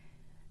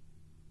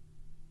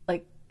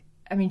 like,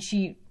 I mean,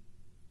 she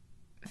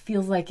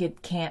feels like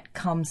it can't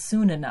come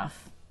soon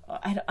enough.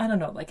 I don't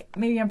know, like,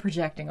 maybe I'm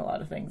projecting a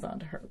lot of things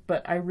onto her,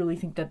 but I really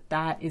think that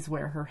that is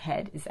where her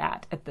head is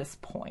at this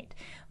point.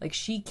 Like,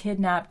 she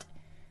kidnapped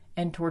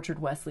and tortured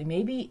Wesley.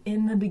 Maybe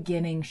in the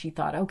beginning she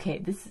thought, okay,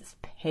 this is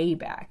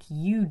payback.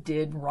 You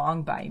did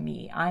wrong by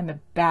me. I'm a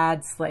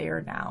bad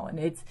slayer now, and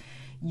it's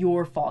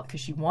your fault, because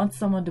she wants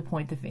someone to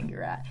point the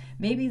finger at.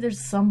 Maybe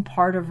there's some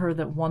part of her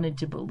that wanted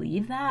to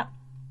believe that,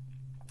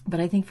 but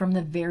I think from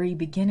the very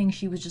beginning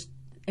she was just,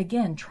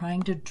 again,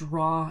 trying to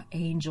draw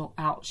Angel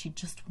out. She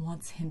just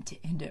wants him to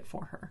end it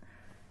for her.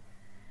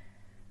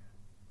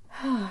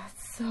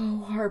 It's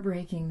so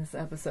heartbreaking, this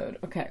episode.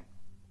 Okay.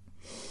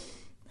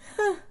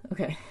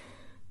 Okay.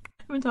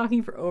 I've been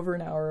talking for over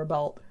an hour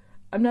about...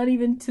 I'm not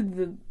even to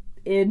the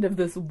end of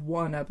this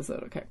one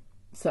episode. Okay.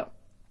 So.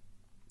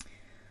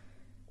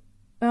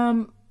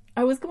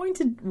 I was going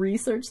to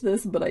research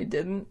this, but I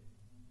didn't.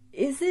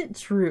 Is it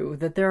true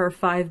that there are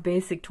 5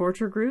 basic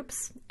torture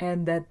groups,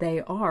 and that they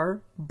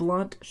are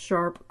blunt,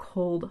 sharp,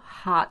 cold,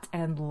 hot,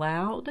 and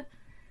loud?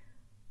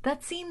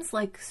 That seems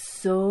like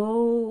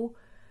so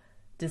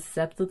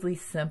deceptively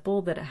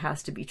simple that it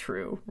has to be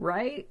true,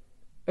 right?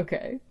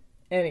 Okay.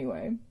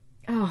 Anyway.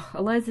 Oh,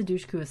 Eliza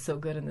Dushku is so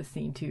good in this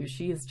scene, too.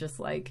 She is just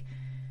like...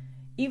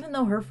 Even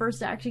though her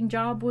first acting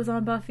job was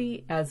on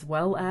Buffy, as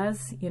well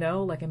as, you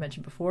know, like I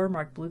mentioned before,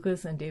 Mark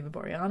Blucas and David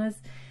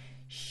Boreanaz,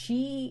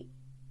 she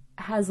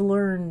has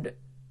learned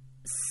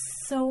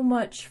so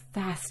much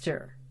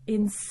faster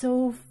in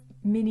so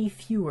many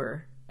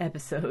fewer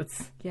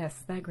episodes.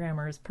 Yes, that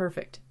grammar is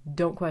perfect.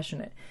 Don't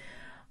question it.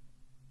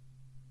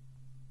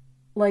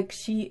 Like,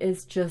 she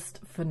is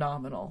just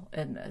phenomenal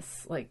in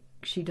this. Like,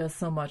 she does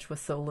so much with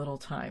so little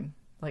time.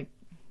 Like,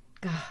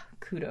 God,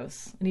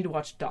 kudos. I need to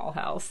watch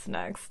Dollhouse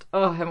next.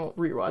 Oh, I haven't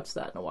rewatched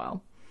that in a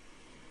while.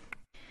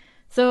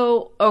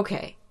 So,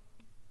 okay.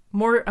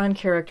 More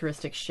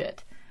uncharacteristic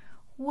shit.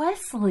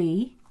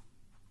 Wesley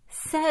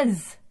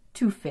says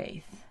to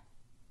Faith,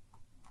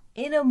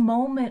 in a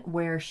moment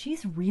where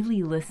she's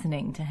really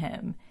listening to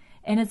him,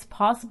 and it's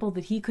possible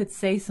that he could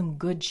say some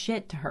good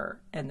shit to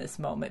her in this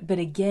moment, but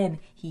again,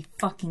 he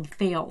fucking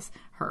fails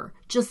her,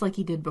 just like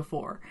he did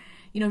before.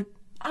 You know,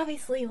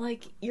 obviously,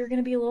 like, you're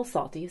gonna be a little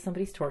salty if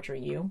somebody's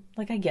torturing you.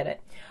 Like, I get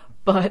it.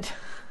 But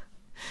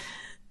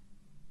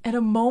at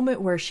a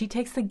moment where she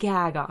takes the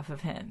gag off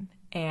of him,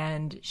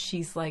 and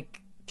she's,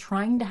 like,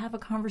 trying to have a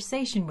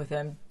conversation with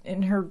him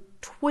in her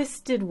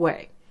twisted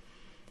way,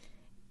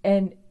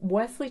 and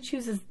Wesley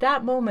chooses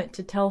that moment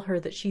to tell her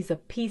that she's a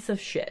piece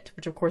of shit,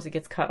 which of course it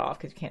gets cut off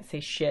because you can't say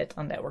shit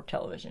on network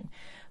television.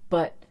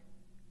 But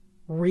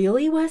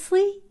really,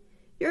 Wesley?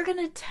 You're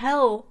gonna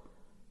tell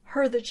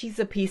her that she's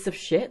a piece of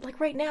shit? Like,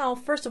 right now,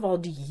 first of all,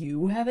 do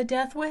you have a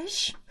death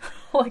wish?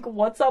 Like,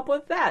 what's up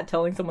with that?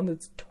 Telling someone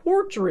that's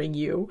torturing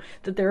you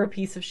that they're a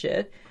piece of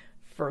shit,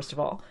 first of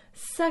all.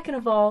 Second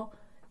of all,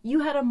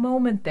 you had a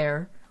moment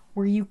there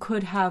where you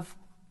could have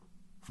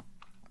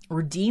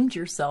redeemed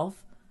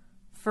yourself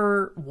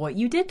for what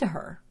you did to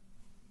her.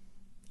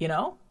 You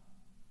know?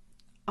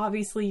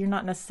 Obviously, you're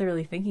not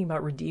necessarily thinking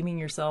about redeeming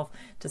yourself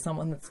to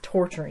someone that's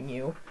torturing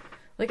you.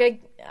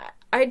 Like,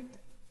 I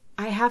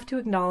have to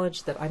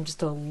acknowledge that I'm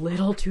just a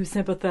little too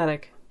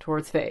sympathetic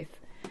towards Faith.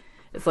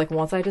 It's like,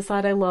 once I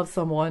decide I love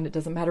someone, it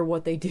doesn't matter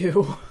what they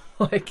do.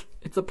 Like,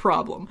 it's a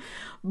problem.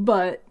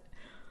 But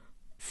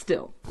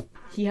still,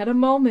 he had a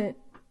moment,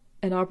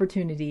 an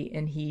opportunity,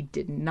 and he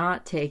did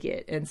not take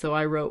it. And so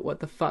I wrote,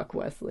 what the fuck,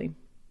 Wesley?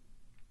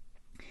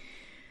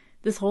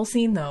 This whole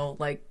scene, though,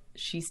 like,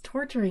 she's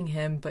torturing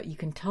him, but you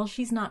can tell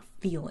she's not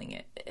feeling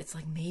it. It's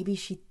like, maybe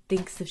she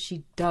thinks if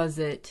she does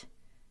it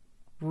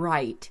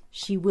right,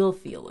 she will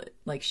feel it.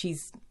 Like,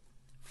 she's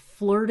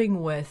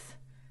flirting with,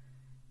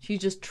 she's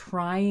just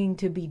trying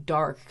to be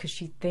dark because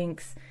she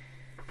thinks,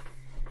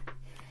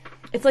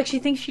 it's like she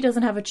thinks she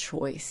doesn't have a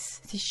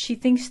choice. She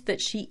thinks that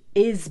she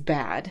is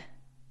bad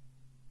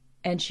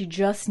And she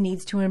just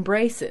needs to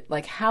embrace it.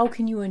 Like, how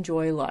can you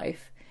enjoy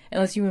life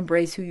unless you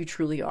embrace who you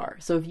truly are?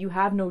 So if you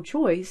have no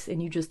choice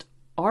and you just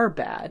are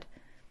bad,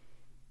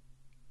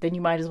 then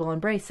you might as well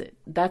embrace it.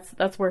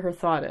 That's where her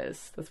thought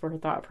is. That's where her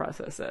thought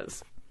process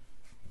is.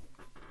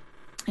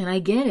 And I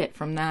get it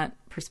from that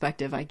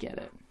perspective. I get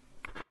it.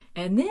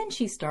 And then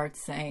she starts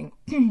saying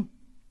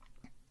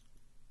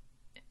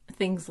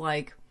things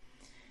like,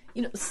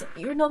 you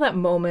know that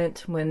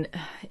moment when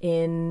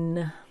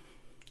in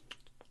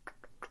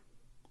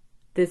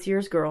This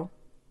Year's Girl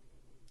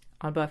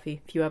on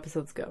Buffy, a few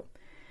episodes ago,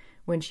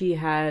 when she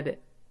had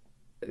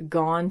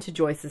gone to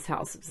Joyce's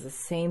house. It was the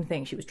same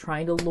thing. She was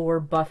trying to lure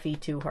Buffy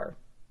to her.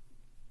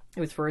 It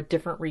was for a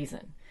different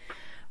reason,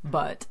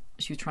 but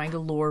she was trying to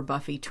lure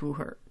Buffy to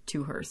her.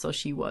 So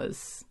she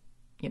was,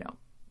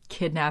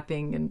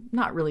 kidnapping and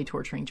not really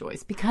torturing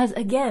Joyce, because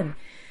again,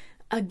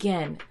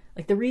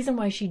 like the reason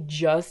why she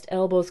just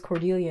elbows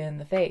Cordelia in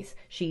the face,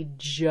 she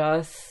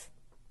just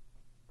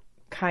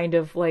kind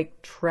of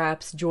like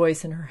traps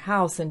Joyce in her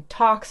house and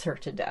talks her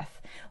to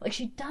death. Like,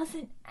 she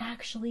doesn't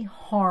actually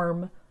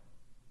harm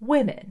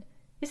women.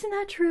 Isn't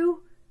that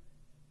true?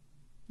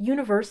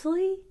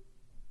 Universally?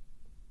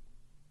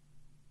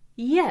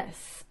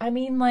 Yes. I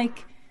mean,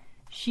 like,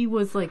 she's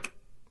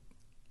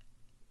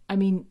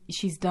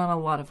done a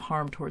lot of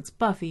harm towards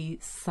Buffy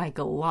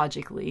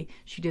psychologically.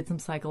 She did some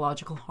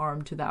psychological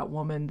harm to that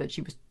woman that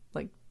she was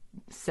like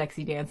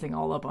sexy dancing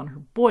all up on her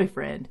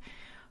boyfriend.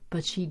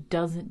 But she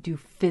doesn't do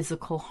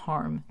physical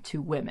harm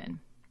to women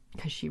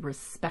because she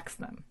respects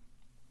them.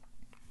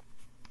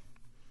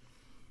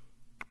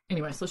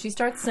 Anyway, so she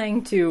starts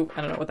saying to,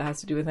 I don't know what that has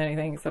to do with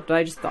anything, except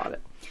I just thought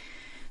it.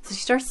 So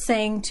she starts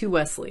saying to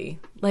Wesley,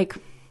 like,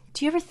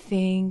 do you ever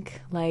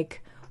think,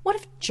 like, what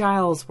if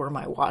Giles were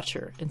my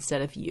watcher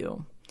instead of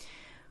you?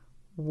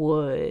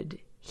 Would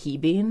he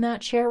be in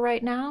that chair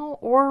right now?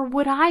 Or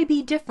would I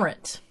be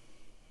different?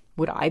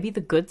 Would I be the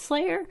good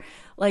Slayer?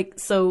 Like,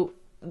 so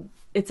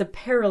it's a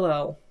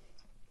parallel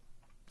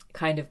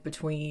kind of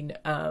between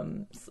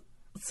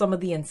some of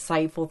the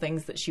insightful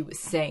things that she was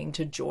saying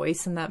to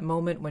Joyce in that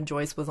moment when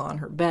Joyce was on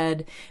her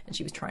bed and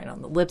she was trying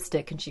on the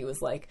lipstick and she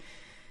was like,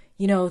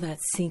 that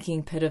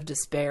sinking pit of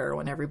despair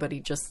when everybody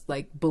just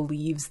like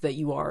believes that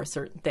you are a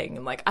certain thing.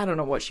 And like, I don't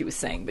know what she was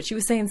saying, but she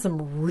was saying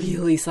some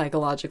really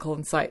psychologically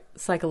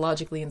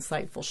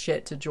insightful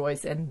shit to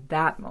Joyce in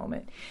that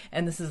moment.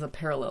 And this is a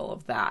parallel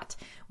of that,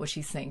 what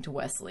she's saying to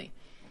Wesley.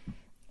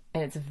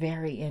 And it's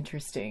very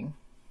interesting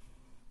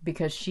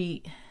because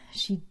she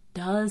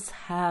does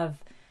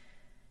have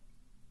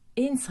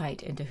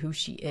insight into who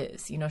she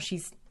is.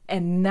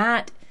 And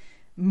that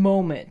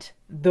moment,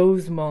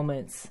 those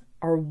moments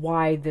are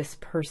why this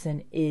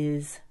person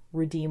is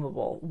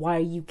redeemable, why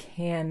you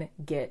can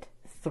get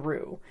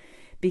through,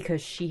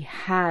 because she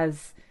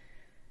has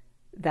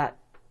that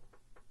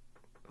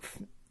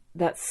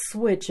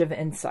switch of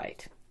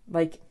insight.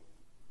 Like,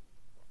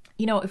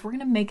 if we're going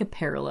to make a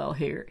parallel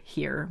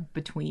here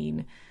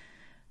between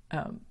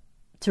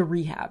to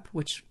Rehab,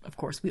 which of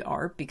course we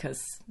are,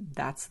 because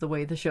that's the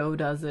way the show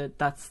does it.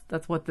 That's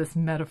what this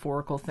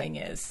metaphorical thing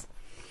is.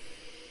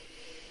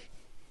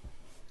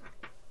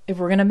 If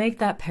we're going to make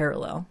that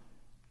parallel,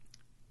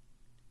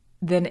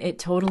 then it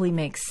totally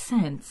makes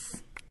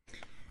sense.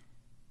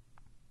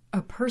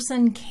 A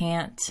person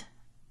can't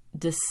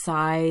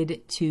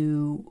decide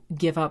to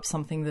give up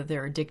something that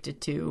they're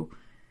addicted to.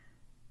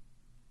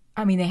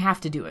 I mean, they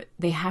have to do it.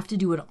 They have to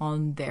do it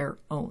on their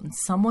own.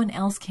 Someone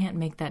else can't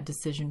make that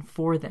decision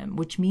for them,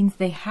 which means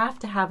they have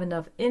to have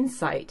enough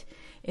insight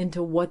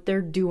into what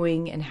they're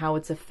doing and how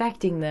it's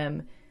affecting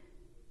them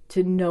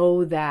to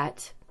know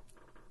that.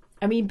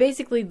 I mean,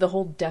 basically the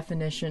whole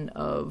definition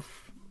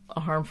of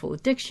a harmful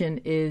addiction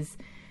is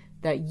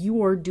that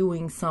you are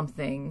doing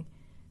something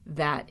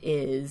that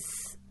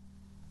is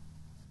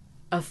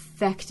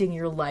affecting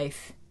your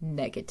life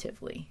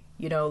negatively.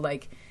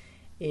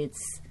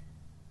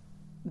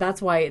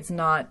 That's why it's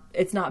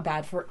not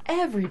bad for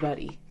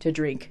everybody to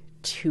drink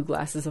 2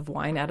 glasses of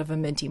wine out of a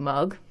minty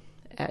mug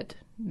at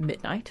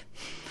midnight.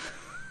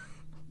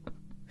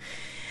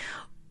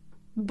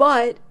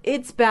 But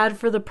it's bad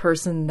for the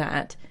person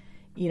that,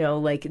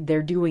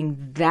 they're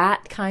doing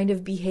that kind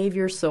of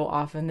behavior so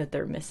often that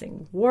they're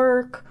missing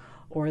work,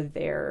 or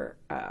they're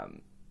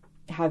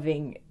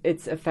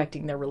it's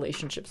affecting their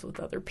relationships with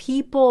other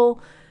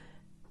people.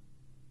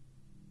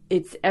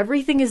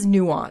 Everything is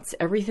nuance.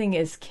 Everything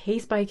is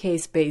case by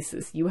case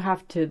basis. You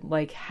have to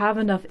have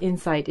enough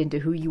insight into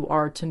who you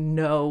are to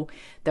know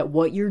that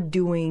what you're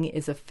doing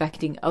is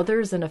affecting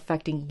others and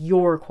affecting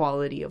your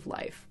quality of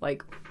life.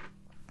 Like,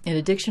 an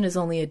addiction is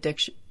only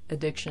addiction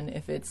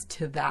if it's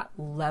to that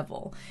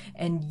level.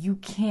 And you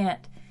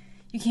can't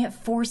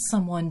force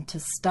someone to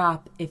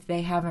stop if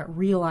they haven't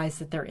realized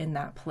that they're in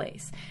that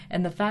place.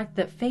 And the fact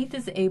that Faith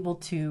is able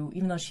to,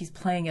 even though she's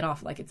playing it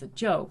off like it's a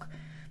joke,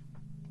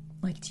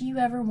 like, do you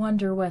ever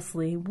wonder,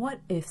 Wesley, what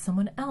if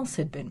someone else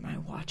had been my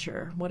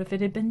watcher? What if it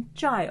had been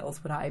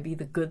Giles? Would I be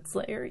the good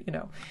Slayer?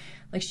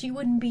 Like, she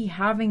wouldn't be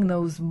having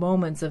those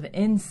moments of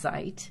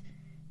insight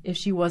if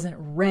she wasn't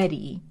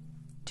ready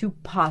to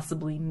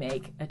possibly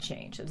make a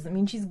change. That doesn't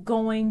mean she's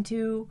going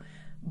to,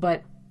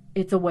 but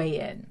it's a way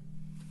in.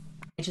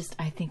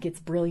 I think it's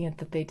brilliant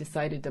that they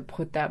decided to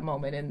put that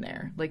moment in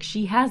there. Like,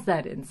 she has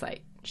that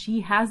insight. She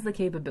has the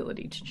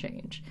capability to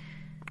change.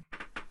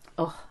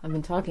 Oh, I've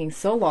been talking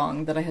so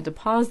long that I had to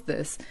pause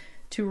this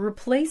to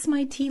replace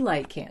my tea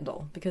light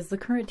candle, because the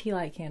current tea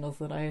light candles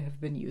that I have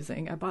been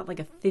using, I bought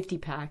like a 50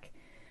 pack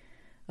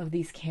of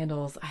these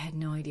candles. I had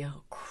no idea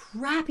how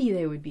crappy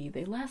they would be.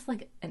 They last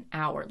like an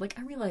hour. Like,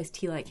 I realize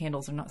tea light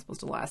candles are not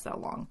supposed to last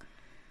that long,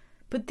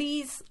 but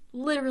these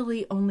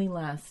literally only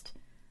last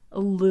a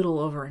little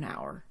over an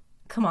hour.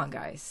 Come on,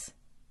 guys.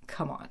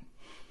 Come on.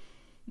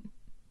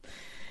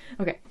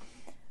 Okay.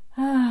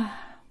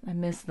 I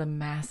miss the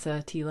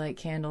Massa tea light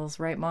candles,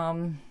 right,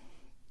 Mom?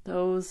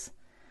 Those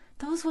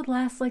would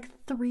last like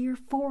 3 or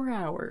 4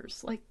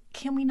 hours. Like,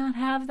 can we not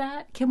have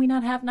that? Can we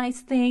not have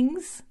nice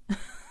things?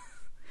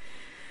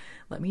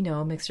 Let me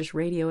know,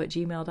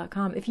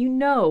 mixturesradio@gmail.com, if you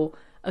know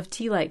of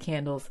tea light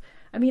candles.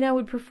 I mean, I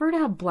would prefer to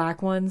have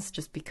black ones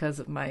just because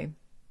of my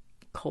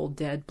cold,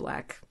 dead,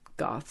 black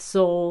goth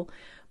soul.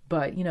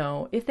 But, you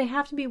know, if they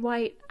have to be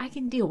white, I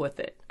can deal with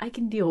it. I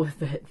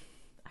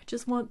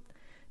just want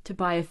to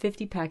buy a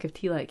 50 pack of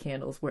tea light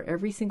candles where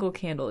every single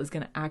candle is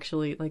going to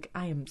actually, like,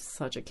 I am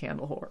such a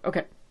candle whore.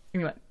 Okay,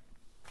 anyway.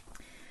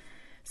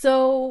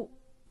 So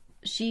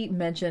she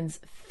mentions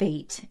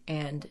fate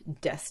and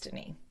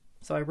destiny.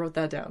 So I wrote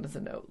that down as a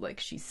note. Like,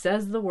 she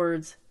says the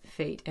words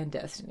fate and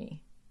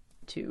destiny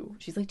too.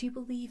 She's like, do you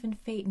believe in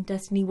fate and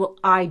destiny? Well,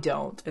 I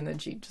don't. And then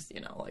she just, you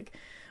know, like,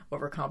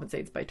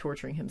 overcompensates by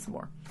torturing him some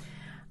more.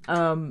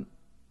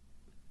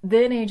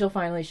 Then Angel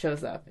finally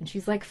shows up and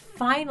she's like,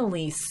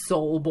 finally,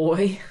 soul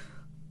boy.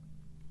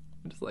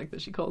 I just like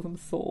that she calls him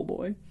soul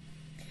boy.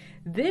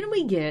 Then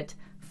we get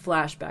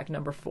flashback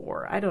number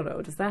 4. I don't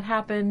know. Does that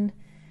happen?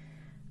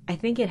 I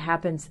think it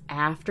happens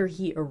after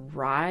he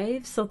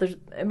arrives. So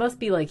it must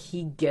be like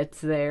he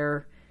gets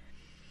there.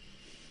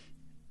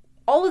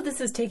 All of this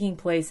is taking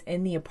place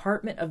in the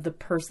apartment of the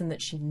person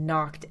that she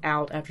knocked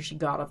out after she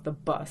got off the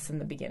bus in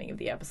the beginning of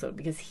the episode,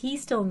 because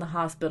he's still in the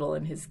hospital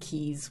and his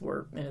keys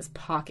were in his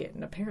pocket.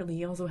 And apparently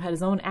he also had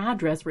his own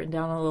address written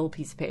down on a little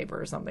piece of paper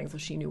or something, so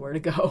she knew where to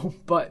go.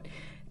 But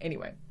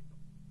anyway.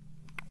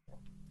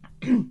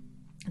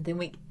 Then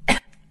we...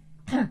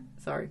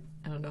 Sorry,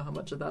 I don't know how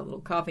much of that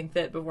little coughing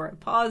fit before I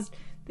paused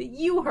that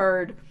you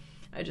heard.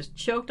 I just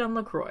choked on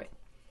LaCroix.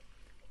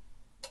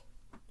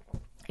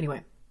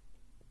 Anyway.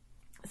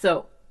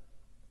 So,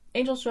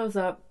 Angel shows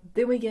up,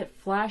 then we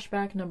get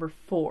flashback number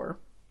 4,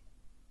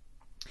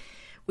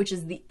 which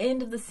is the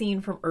end of the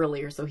scene from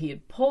earlier. So he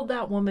had pulled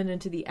that woman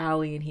into the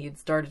alley and he had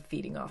started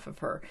feeding off of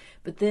her.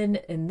 But then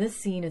in this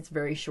scene, it's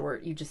very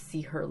short. You just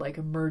see her like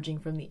emerging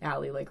from the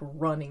alley, like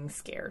running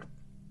scared.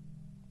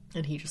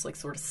 And he just like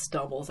sort of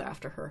stumbles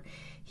after her.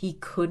 He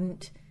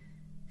couldn't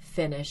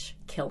finish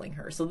killing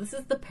her. So this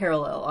is the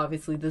parallel,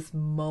 obviously, this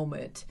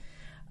moment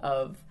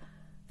of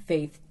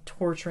Faith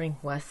torturing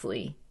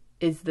Wesley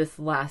is this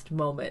last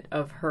moment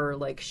of her,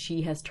 like,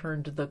 she has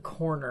turned the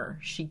corner.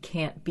 She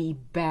can't be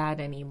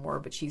bad anymore,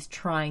 but she's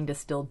trying to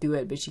still do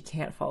it, but she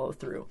can't follow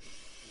through.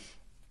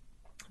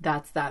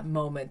 That's that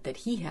moment that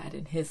he had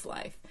in his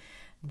life.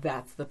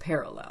 That's the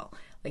parallel.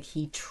 Like,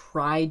 he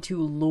tried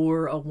to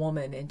lure a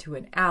woman into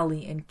an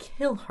alley and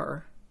kill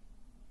her,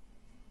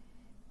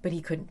 but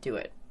he couldn't do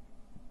it.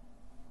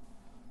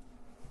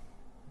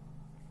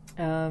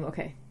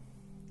 Okay.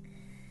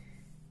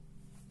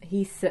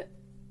 He said...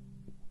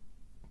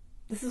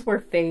 This is where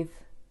Faith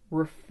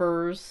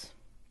refers,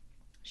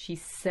 she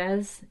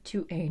says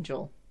to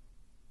Angel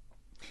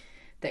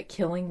that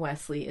killing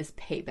Wesley is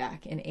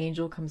payback. And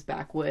Angel comes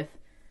back with,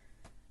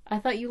 I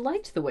thought you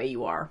liked the way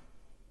you are.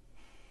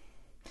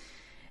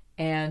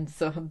 And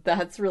so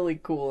that's really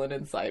cool and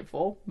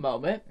insightful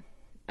moment.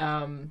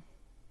 At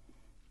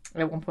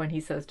one point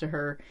he says to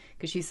her,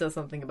 because she says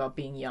something about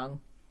being young.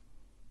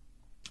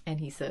 And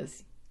he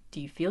says, do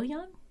you feel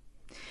young?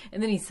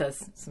 And then he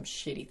says some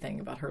shitty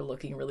thing about her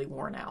looking really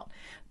worn out.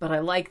 But I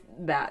like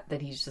that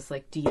he's just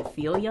like, do you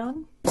feel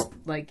young?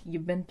 Like,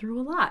 you've been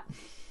through a lot.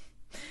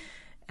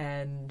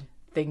 And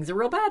things are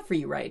real bad for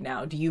you right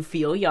now. Do you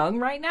feel young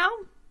right now?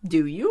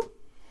 Do you?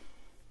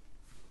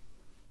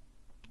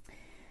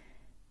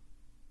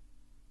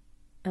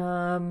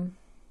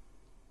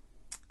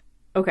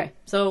 Okay,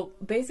 so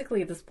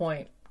basically at this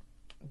point,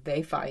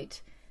 they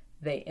fight.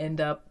 They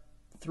end up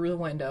through the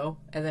window,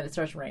 and then it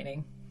starts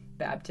raining.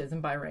 Baptism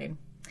by rain.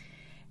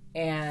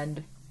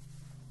 And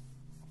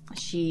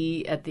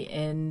she, at the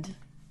end,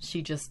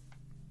 she just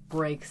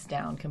breaks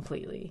down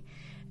completely.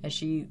 And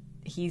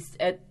he's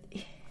at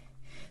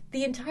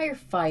the entire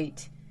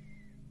fight,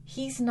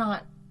 he's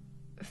not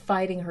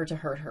fighting her to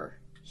hurt her.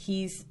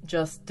 He's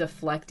just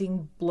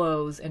deflecting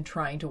blows and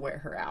trying to wear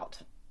her out.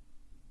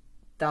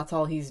 That's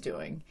all he's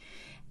doing.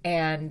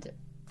 And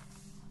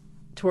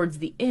towards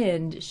the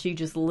end, she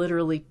just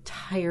literally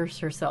tires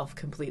herself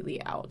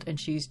completely out. And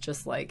she's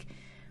just like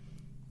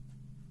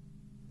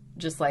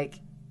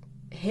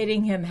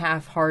hitting him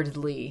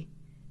half-heartedly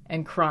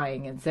and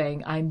crying and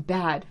saying, I'm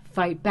bad,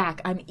 fight back,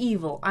 I'm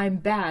evil, I'm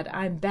bad,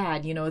 I'm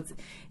bad. You know,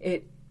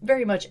 it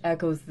very much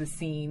echoes the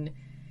scene,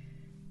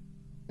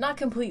 not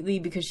completely,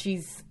 because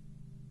she's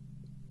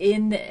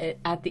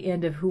at the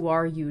end of Who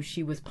Are You,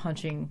 she was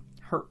punching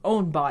her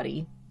own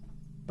body,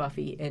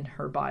 Buffy, in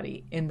her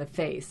body, in the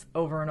face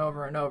over and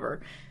over and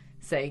over,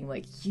 saying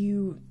like,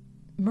 you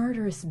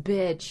murderous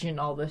bitch, and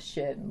all this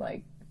shit, and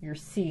like, you're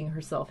seeing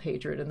her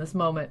self-hatred. In this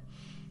moment,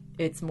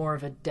 it's more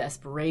of a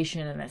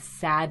desperation and a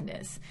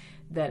sadness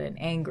than an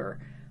anger.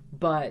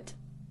 But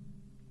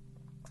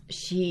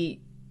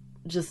she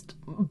just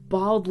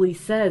baldly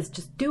says,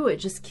 just do it,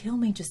 just kill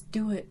me, just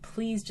do it,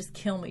 please, just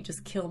kill me,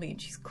 just kill me.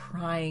 And she's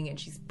crying and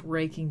she's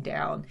breaking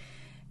down.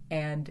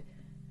 And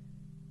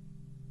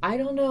I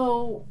don't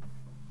know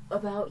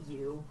about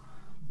you,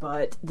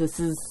 but this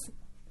is,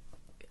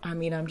 I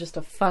mean, I'm just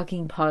a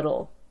fucking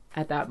puddle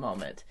at that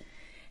moment.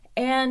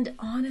 And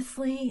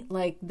honestly,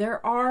 like,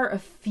 there are a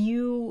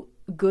few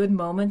good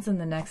moments in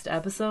the next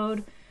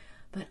episode,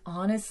 but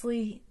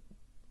honestly,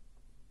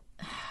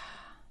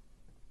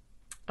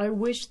 I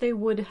wish they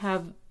would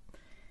have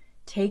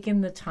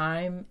taken the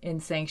time in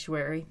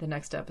Sanctuary, the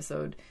next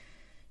episode,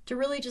 to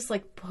really just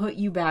like put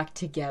you back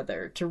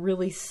together, to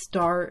really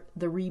start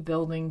the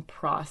rebuilding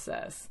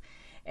process.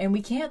 And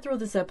we can't throw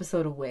this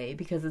episode away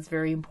because it's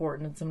very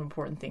important and some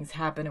important things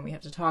happen and we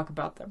have to talk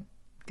about them.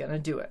 Gonna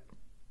do it.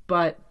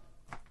 But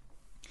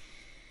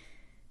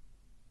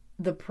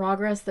the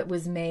progress that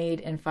was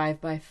made in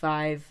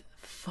 5x5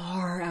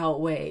 far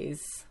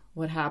outweighs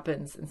what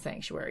happens in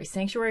Sanctuary.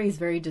 Sanctuary is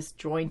very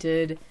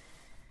disjointed.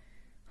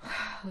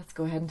 Let's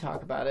go ahead and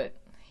talk about it.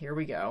 Here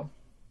we go.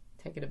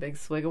 Taking a big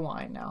swig of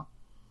wine now.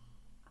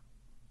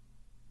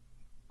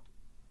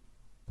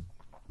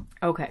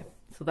 Okay,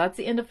 so that's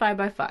the end of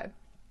 5x5.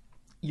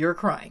 You're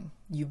crying.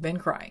 You've been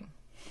crying.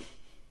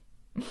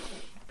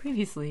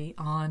 Previously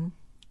on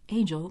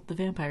Angel, the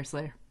Vampire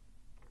Slayer.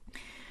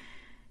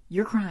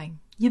 You're crying.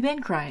 You've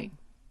been crying.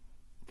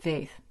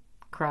 Faith.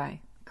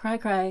 Cry. Cry,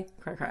 cry,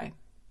 cry, cry.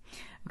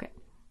 Okay.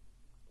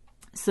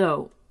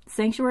 So,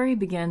 Sanctuary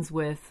begins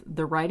with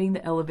the riding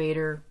the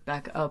elevator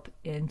back up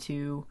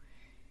into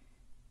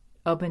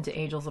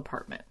Angel's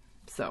apartment.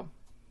 So,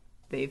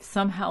 they've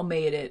somehow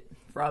made it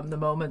from the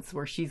moments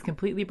where she's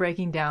completely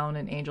breaking down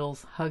and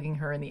Angel's hugging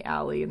her in the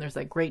alley. And there's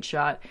that great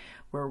shot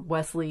where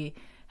Wesley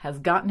has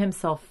gotten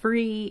himself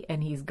free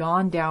and he's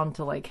gone down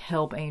to like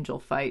help Angel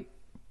fight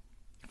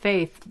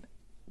Faith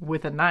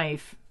with a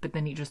knife, but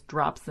then he just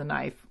drops the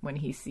knife when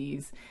he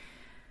sees.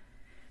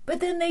 But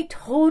then they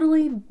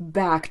totally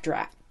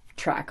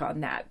backtrack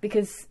on that,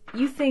 because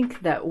you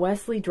think that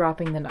Wesley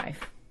dropping the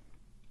knife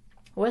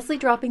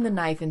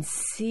and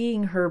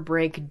seeing her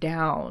break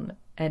down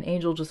and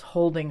Angel just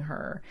holding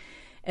her,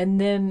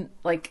 and then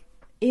like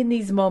in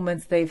these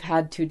moments they've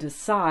had to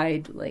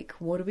decide like,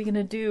 what are we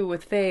gonna do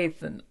with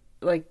Faith? And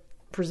like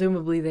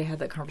presumably they had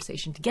that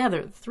conversation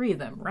together, the three of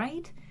them,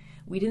 right?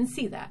 We didn't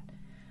see that.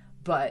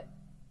 But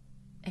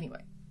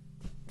anyway,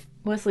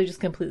 Wesley just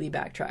completely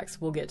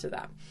backtracks. We'll get to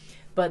that.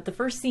 But the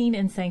first scene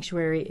in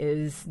Sanctuary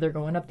is they're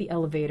going up the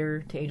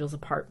elevator to Angel's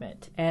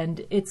apartment.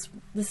 And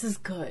this is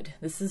good.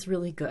 This is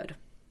really good.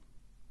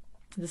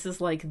 This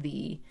is like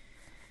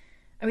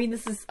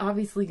this is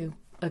obviously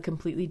a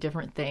completely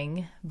different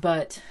thing,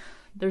 but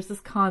there's this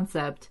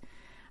concept,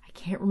 I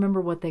can't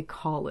remember what they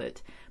call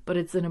it, but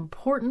it's an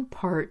important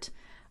part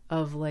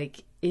of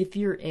like, if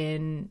you're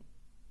into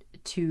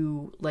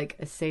like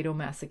a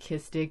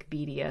sadomasochistic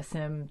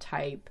BDSM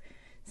type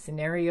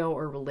scenario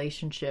or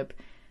relationship,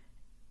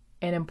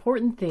 an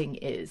important thing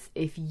is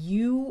if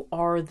you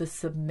are the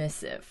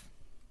submissive,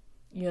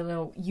 you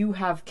know, you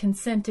have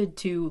consented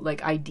to,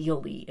 like,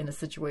 ideally in a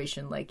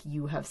situation, like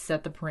you have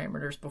set the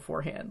parameters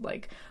beforehand,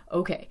 like,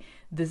 okay,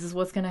 this is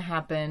what's going to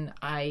happen.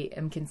 I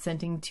am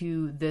consenting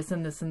to this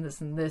and this and this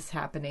and this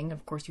happening.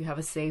 Of course, you have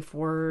a safe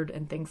word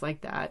and things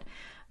like that,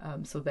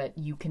 so that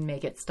you can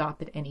make it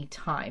stop at any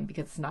time,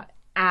 because it's not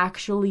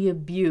actually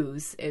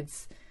abuse.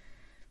 It's,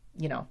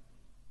 you know.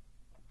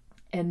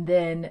 And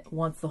then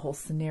once the whole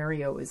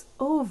scenario is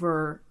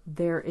over,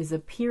 there is a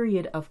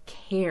period of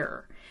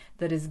care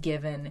that is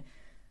given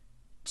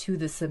to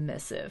the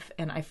submissive.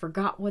 And I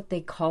forgot what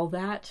they call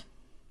that,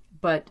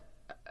 but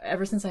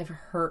ever since I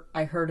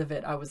heard of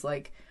it, I was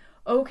like,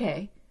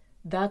 okay,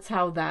 that's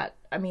how that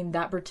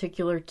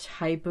particular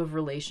type of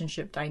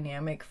relationship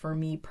dynamic for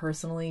me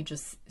personally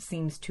just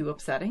seems too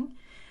upsetting.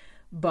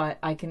 But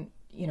I can,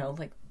 you know,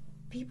 like,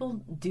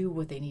 people do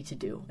what they need to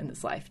do in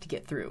this life to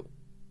get through.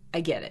 I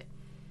get it.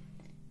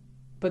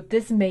 But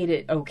this made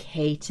it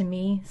okay to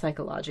me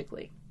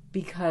psychologically,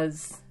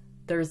 because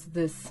there's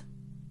this,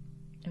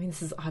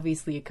 this is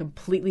obviously a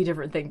completely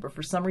different thing, but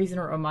for some reason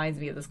it reminds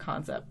me of this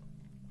concept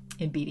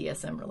in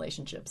BDSM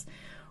relationships,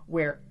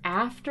 where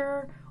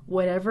after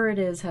whatever it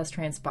is has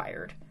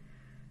transpired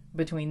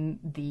between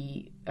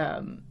the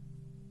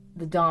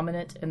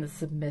dominant and the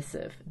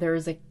submissive, there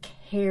is a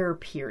care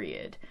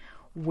period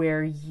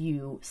where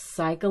you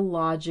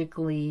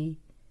psychologically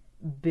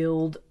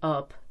build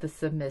up the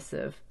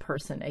submissive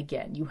person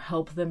again. You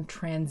help them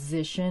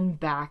transition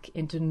back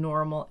into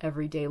normal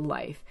everyday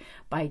life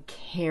by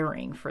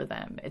caring for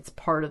them. It's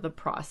part of the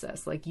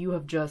process. Like, you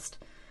have just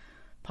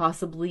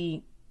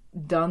possibly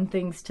done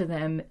things to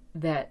them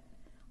that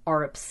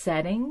are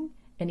upsetting,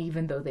 and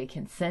even though they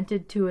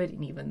consented to it,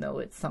 and even though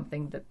it's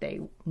something that they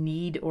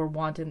need or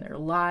want in their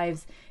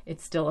lives,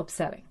 it's still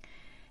upsetting.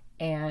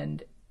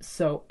 And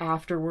so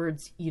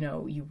afterwards, you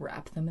know, you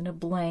wrap them in a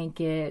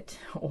blanket,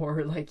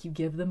 or like you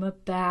give them a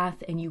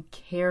bath, and you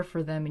care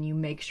for them, and you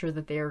make sure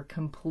that they are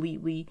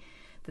completely,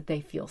 that they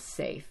feel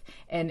safe.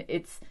 And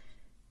it's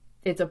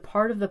a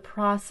part of the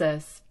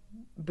process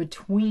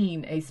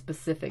between a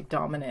specific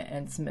dominant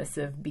and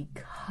submissive,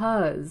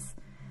 because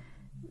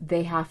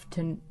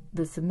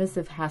the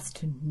submissive has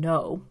to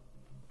know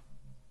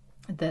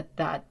that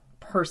that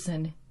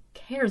person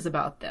cares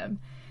about them.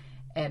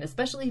 And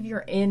especially if you're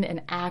in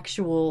an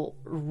actual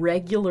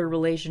regular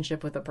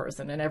relationship with a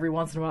person, and every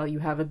once in a while you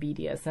have a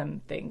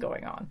BDSM thing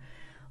going on,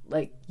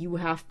 like, you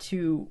have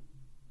to,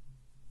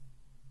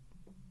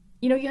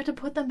 you know, you have to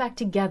put them back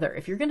together.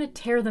 If you're going to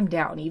tear them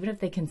down, even if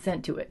they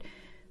consent to it,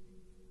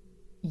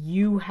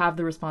 you have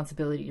the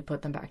responsibility to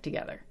put them back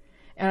together.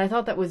 And I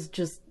thought that was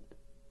just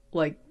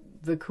like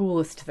the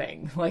coolest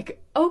thing. Like,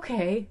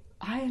 okay,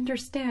 I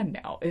understand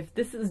now. If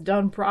this is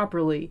done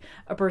properly,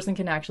 a person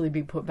can actually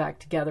be put back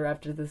together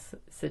after this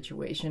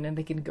situation, and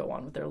they can go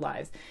on with their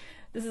lives.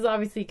 This is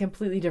obviously a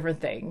completely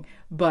different thing,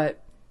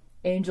 but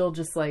Angel,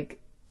 just like,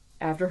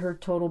 after her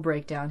total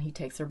breakdown, he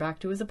takes her back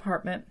to his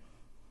apartment.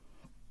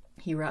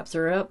 He wraps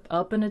her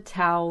up in a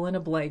towel and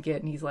a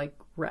blanket, and he's like,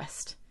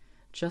 rest.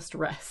 Just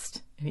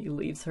rest. And he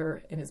leaves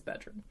her in his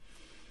bedroom.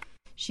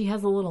 She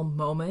has a little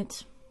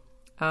moment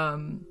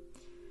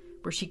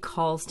where she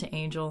calls to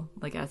Angel,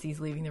 like, as he's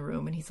leaving the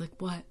room, and he's like,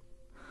 what?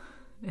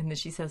 And then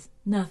she says,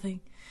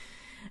 nothing.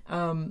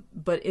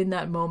 But in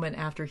that moment,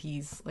 after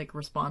he's like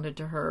responded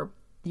to her,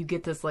 you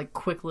get this like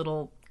quick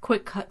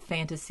cut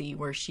fantasy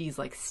where she's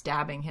like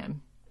stabbing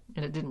him,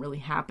 and it didn't really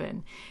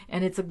happen.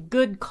 And it's a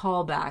good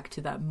callback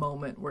to that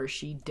moment where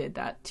she did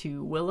that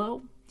to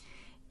Willow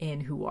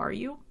in Who Are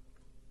You?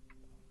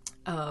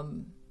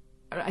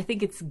 I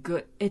think it's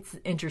good. It's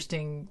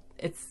interesting.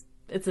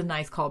 It's a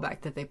nice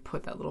callback that they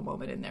put that little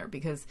moment in there,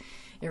 because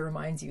it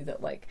reminds you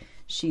that, like,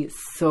 she is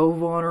so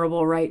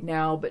vulnerable right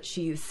now, but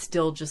she is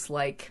still just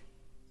like,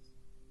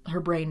 her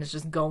brain is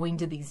just going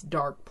to these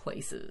dark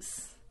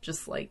places,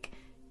 just like,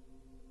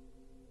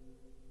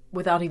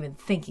 without even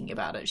thinking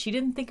about it. She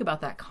didn't think about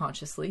that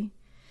consciously,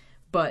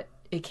 but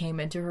it came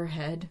into her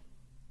head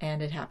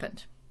and it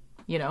happened,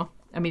 you know?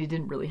 I mean, it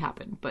didn't really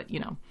happen, but, you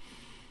know,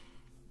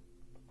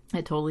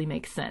 it totally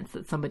makes sense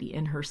that somebody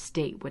in her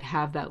state would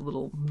have that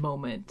little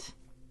moment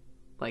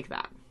like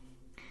that.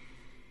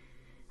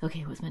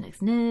 Okay, what's my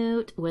next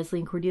note? Wesley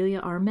and Cordelia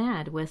are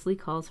mad. Wesley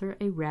calls her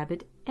a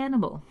rabid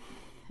animal.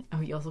 Oh,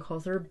 he also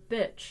calls her a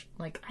bitch.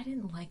 Like, I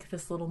didn't like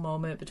this little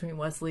moment between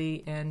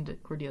Wesley and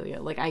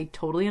Cordelia. Like, I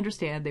totally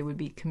understand they would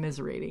be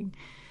commiserating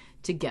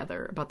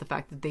together about the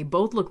fact that they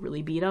both look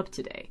really beat up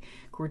today.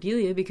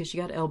 Cordelia because she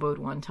got elbowed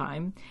one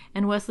time,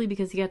 and Wesley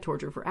because he got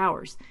tortured for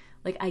hours.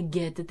 Like, I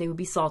get that they would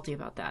be salty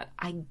about that.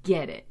 I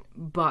get it.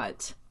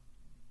 But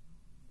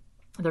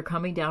they're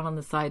coming down on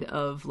the side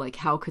of, like,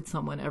 how could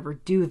someone ever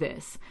do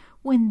this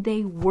when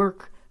they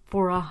work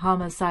for a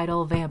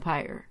homicidal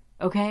vampire?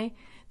 Okay?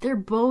 They're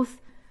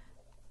both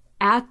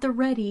at the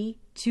ready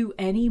to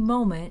any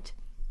moment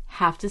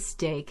have to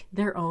stake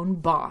their own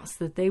boss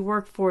that they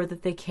work for,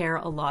 that they care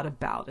a lot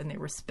about and they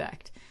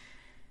respect.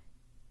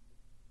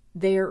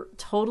 They're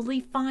totally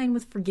fine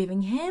with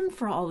forgiving him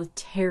for all the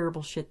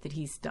terrible shit that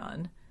he's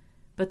done,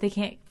 but they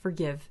can't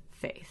forgive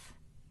Faith.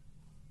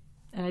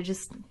 And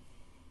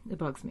it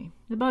bugs me.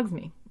 It bugs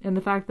me. And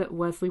the fact that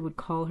Wesley would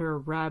call her a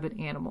rabid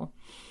animal.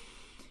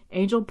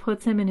 Angel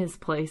puts him in his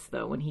place,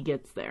 though, when he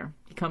gets there.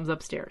 He comes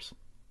upstairs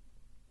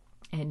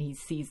and he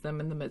sees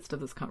them in the midst of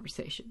this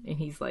conversation. And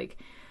he's like,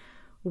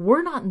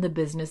 we're not in the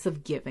business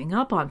of giving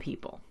up on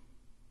people.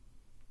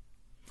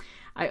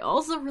 I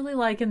also really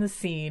like in the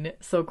scene,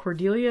 so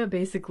Cordelia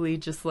basically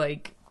just,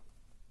 like,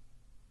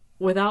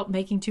 without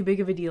making too big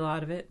of a deal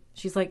out of it,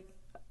 she's like,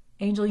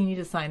 Angel, you need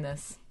to sign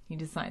this. You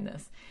need to sign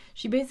this.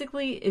 She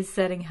basically is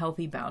setting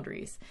healthy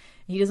boundaries.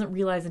 He doesn't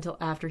realize until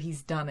after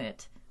he's done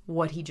it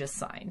what he just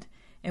signed.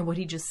 And what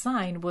he just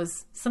signed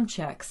was some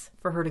checks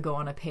for her to go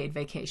on a paid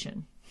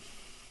vacation.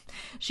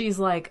 She's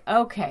like,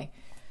 okay.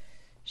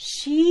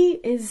 She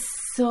is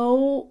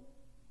so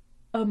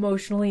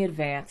emotionally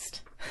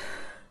advanced.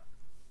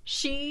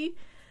 She's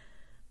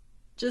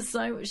just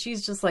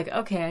like,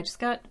 okay, I just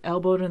got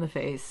elbowed in the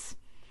face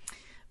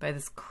by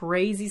this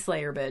crazy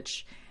Slayer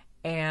bitch,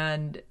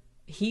 and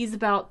he's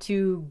about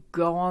to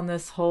go on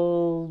this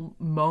whole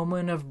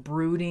moment of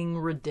brooding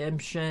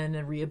redemption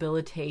and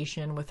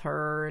rehabilitation with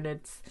her, and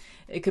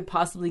it could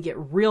possibly get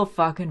real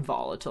fucking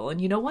volatile. And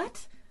you know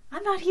what?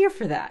 I'm not here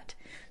for that.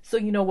 So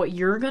you know what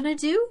you're gonna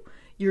do?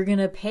 You're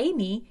gonna pay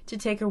me to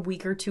take a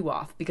week or two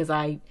off, because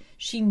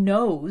she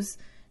knows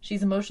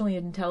She's emotionally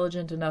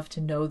intelligent enough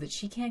to know that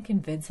she can't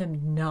convince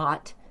him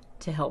not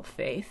to help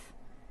Faith.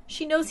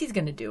 She knows he's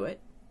going to do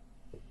it.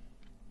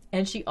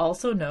 And she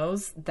also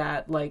knows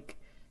that, like,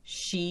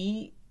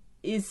 she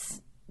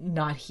is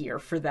not here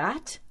for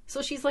that.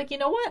 So she's like, you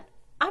know what?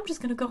 I'm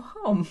just going to go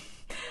home.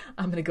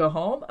 I'm going to go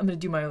home. I'm going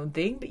to do my own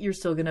thing, but you're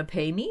still going to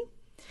pay me.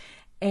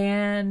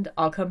 And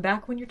I'll come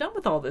back when you're done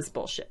with all this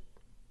bullshit.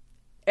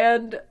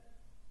 And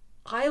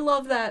I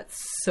love that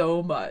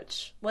so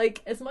much.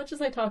 Like, as much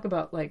as I talk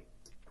about, like,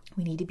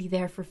 we need to be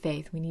there for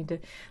Faith. We need to,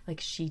 like,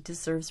 she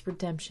deserves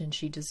redemption.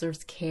 She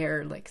deserves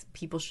care. Like,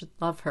 people should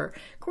love her.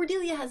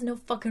 Cordelia has no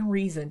fucking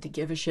reason to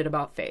give a shit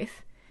about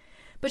Faith.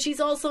 But she's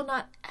also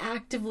not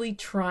actively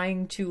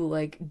trying to,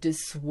 like,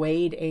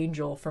 dissuade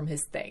Angel from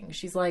his thing.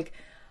 She's like,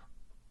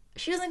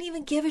 she doesn't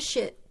even give a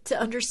shit to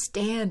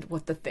understand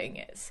what the thing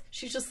is.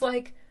 She's just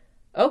like,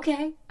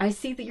 okay, I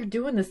see that you're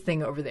doing this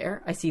thing over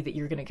there. I see that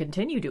you're going to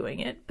continue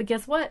doing it. But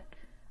guess what?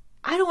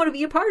 I don't want to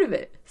be a part of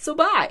it. So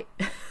bye.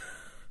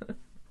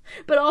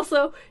 But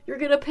also, you're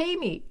going to pay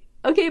me.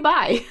 Okay,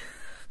 bye.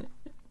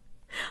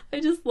 I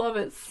just love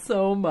it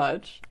so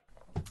much.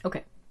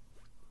 Okay.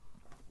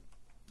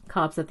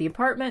 Cops at the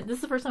apartment. This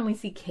is the first time we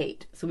see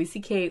Kate. So we see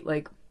Kate,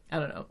 like, I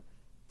don't know,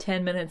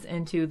 10 minutes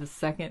into the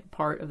second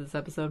part of this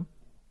episode.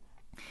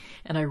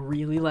 And I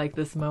really like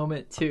this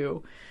moment,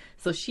 too.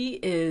 So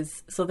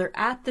they're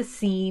at the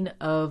scene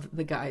of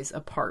the guy's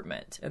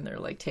apartment. And they're,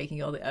 like,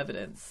 taking all the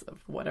evidence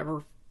of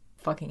whatever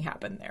fucking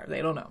happened there.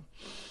 They don't know.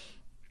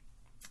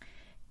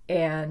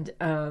 And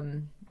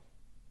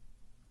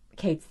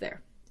Kate's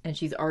there, and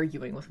she's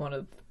arguing with one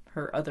of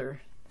her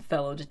other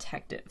fellow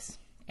detectives.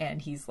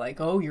 And he's like,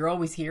 oh, you're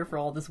always here for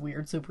all this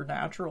weird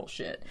supernatural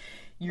shit.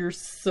 You're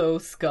so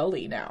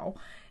Scully now.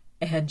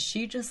 And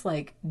she just,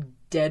 like,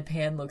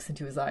 deadpan looks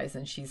into his eyes,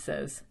 and she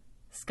says,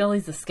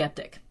 Scully's a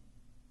skeptic.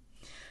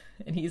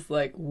 And he's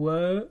like,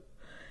 what?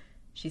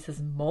 She says,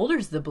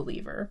 Mulder's the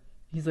believer.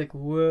 He's like,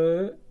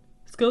 what?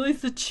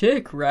 Scully's the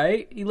chick,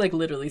 right? He, like,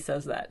 literally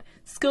says that.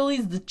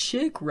 Scully's the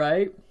chick,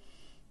 right?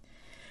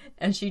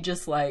 And she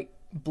just, like,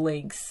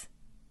 blinks.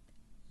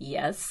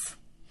 Yes.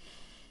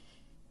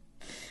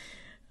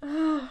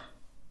 I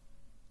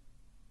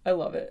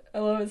love it. I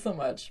love it so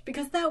much.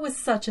 Because that was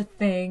such a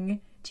thing.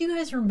 Do you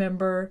guys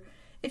remember?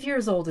 If you're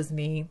as old as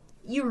me,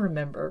 you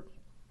remember.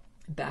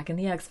 Back in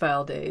the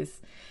X-File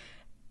days,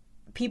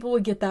 people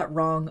would get that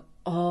wrong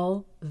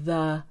all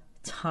the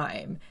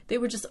time. They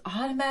would just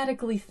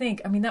automatically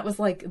think, I mean, that was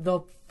like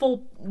the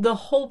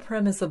whole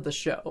premise of the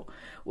show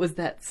was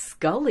that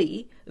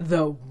Scully,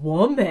 the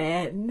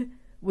woman,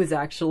 was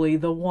actually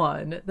the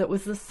one that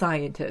was the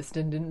scientist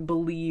and didn't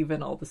believe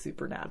in all the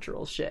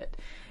supernatural shit.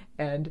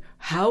 And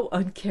how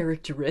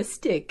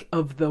uncharacteristic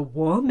of the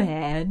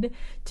woman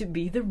to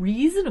be the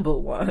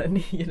reasonable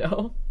one, you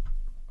know?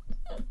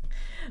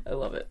 I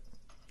love it.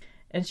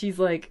 And she's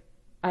like,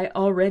 I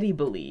already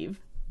believe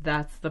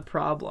that's the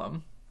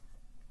problem.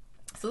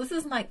 So this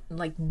is like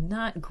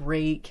not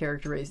great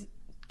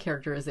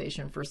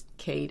characterization for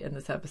Kate in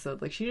this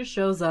episode. Like, she just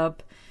shows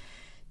up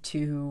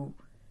to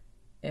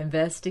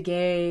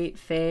investigate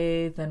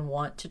Faith and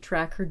want to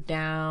track her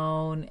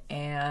down,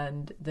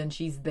 and then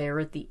she's there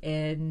at the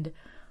end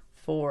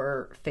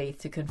for Faith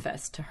to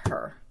confess to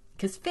her.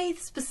 Because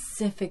Faith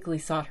specifically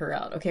sought her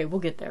out. Okay, we'll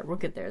get there.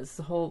 This is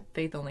the whole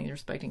Faith only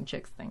respecting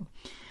chicks thing.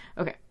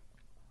 Okay.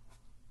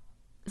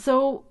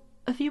 So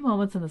a few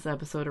moments in this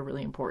episode are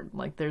really important.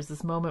 Like, there's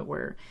this moment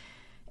where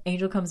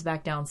Angel comes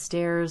back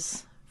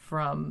downstairs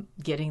from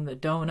getting the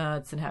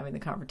donuts and having the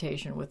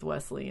confrontation with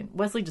Wesley. And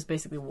Wesley just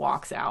basically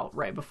walks out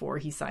right before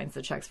he signs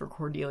the checks for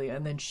Cordelia,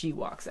 and then she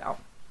walks out.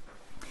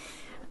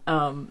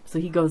 So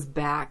he goes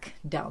back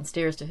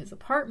downstairs to his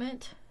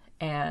apartment,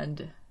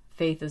 and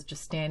Faith is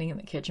just standing in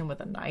the kitchen with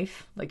a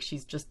knife. Like,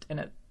 she's just in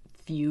a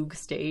fugue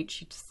state.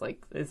 She just,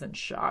 like, is in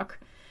shock.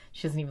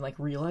 She doesn't even, like,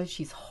 realize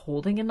she's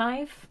holding a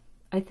knife,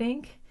 I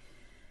think.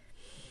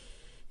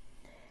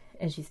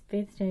 And she's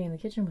Faith standing in the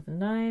kitchen with a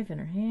knife in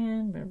her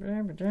hand. Blah,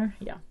 blah, blah, blah.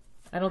 Yeah.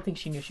 I don't think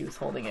she knew she was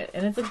holding it.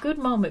 And it's a good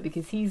moment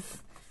because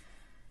he's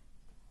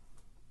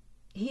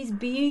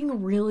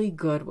being really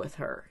good with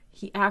her.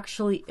 He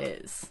actually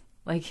is.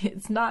 Like,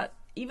 it's not,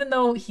 even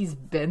though he's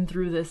been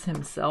through this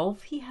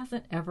himself, he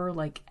hasn't ever,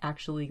 like,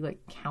 actually, like,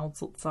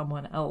 counseled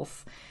someone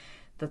else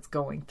that's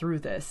going through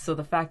this. So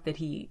the fact that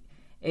he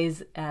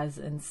is as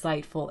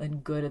insightful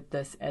and good at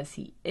this as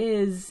he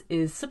is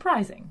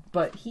surprising.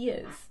 But he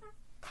is.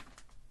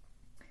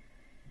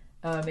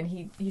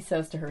 And he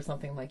says to her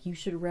something like, you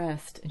should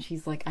rest. And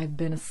she's like, I've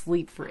been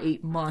asleep for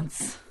 8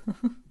 months.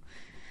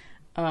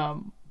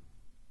 And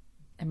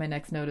my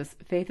next note is,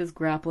 Faith is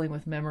grappling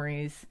with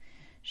memories.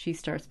 She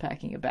starts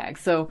packing a bag.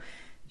 So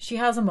she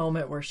has a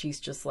moment where she's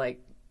just like,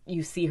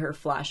 you see her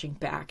flashing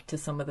back to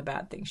some of the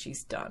bad things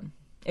she's done.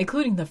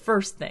 Including the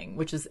first thing,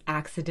 which is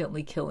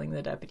accidentally killing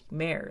the deputy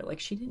mayor. Like,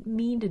 she didn't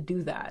mean to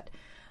do that.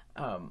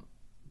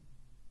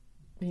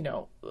 You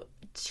know,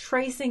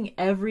 tracing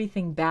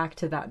everything back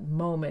to that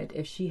moment,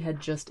 if she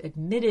had just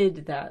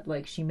admitted that,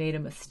 like, she made a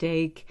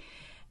mistake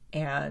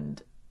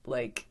and,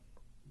 like,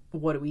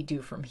 what do we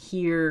do from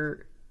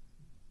here?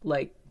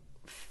 Like,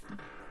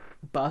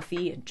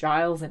 Buffy and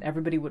Giles and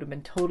everybody would have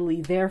been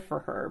totally there for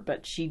her,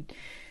 but she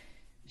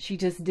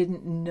just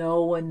didn't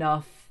know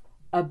enough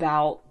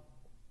about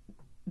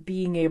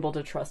being able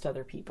to trust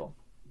other people.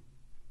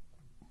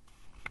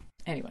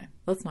 Anyway,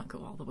 let's not go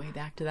all the way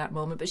back to that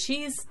moment, but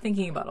she's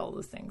thinking about all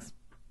those things.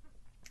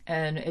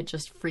 And it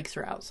just freaks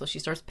her out. So she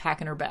starts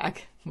packing her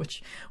bag,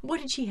 which, what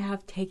did she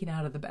have taken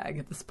out of the bag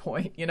at this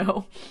point? You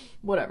know,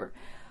 whatever.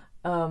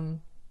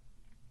 And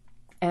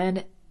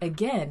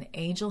again,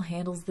 Angel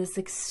handles this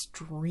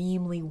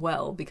extremely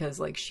well because,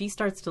 like, she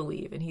starts to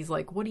leave and he's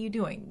like, what are you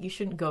doing? You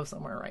shouldn't go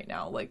somewhere right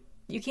now. Like,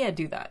 you can't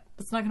do that.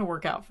 It's not going to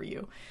work out for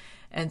you.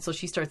 And so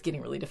she starts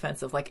getting really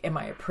defensive. Like, am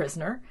I a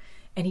prisoner?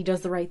 And he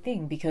does the right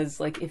thing because,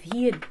 like, if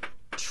he had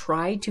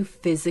tried to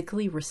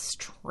physically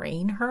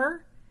restrain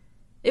her,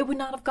 it would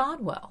not have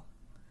gone well.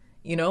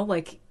 You know,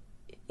 like,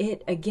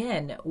 it,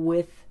 again,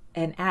 with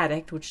an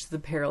addict, which is the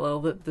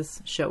parallel that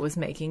this show is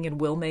making and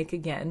will make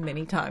again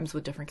many times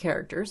with different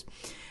characters.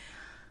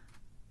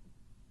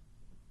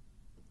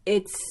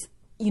 It's,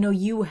 you know,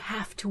 you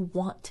have to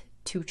want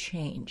to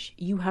change.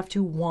 You have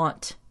to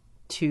want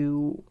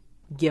to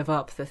give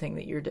up the thing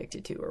that you're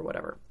addicted to or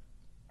whatever.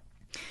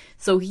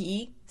 So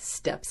he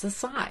steps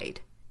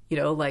aside, you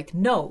know, like,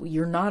 no,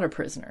 you're not a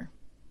prisoner.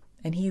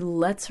 And he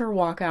lets her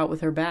walk out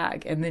with her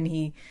bag. And then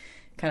he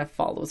kind of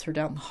follows her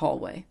down the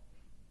hallway.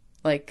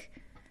 Like,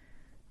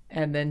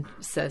 and then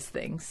says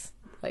things.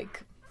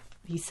 Like,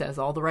 he says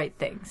all the right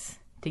things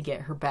to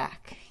get her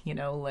back. You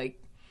know, like,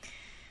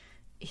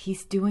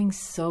 he's doing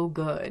so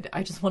good.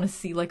 I just want to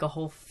see, like, a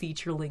whole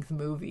feature-length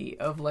movie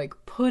of, like,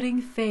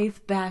 putting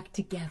Faith back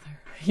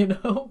together, you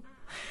know?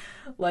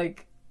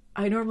 Like,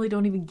 I normally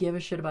don't even give a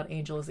shit about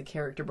Angel as a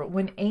character. But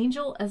when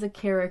Angel as a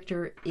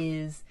character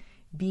is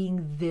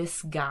being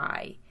this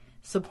guy,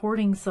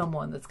 supporting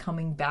someone that's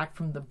coming back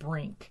from the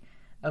brink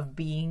of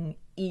being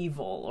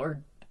evil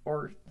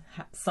or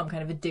some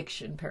kind of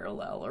addiction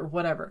parallel or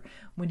whatever,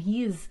 when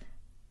he is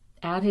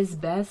at his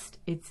best,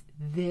 it's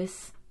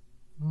this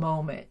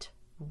moment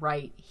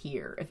right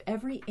here. If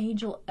every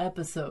Angel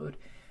episode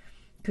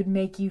could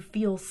make you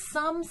feel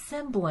some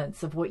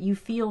semblance of what you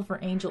feel for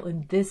Angel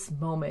in this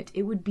moment,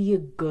 it would be a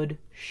good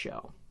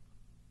show.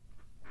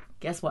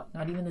 Guess what?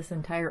 Not even this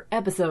entire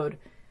episode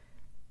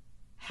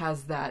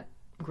has that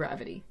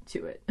gravity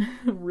to it.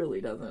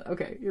 Really doesn't.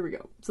 Okay, here we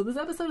go. So this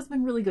episode has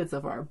been really good so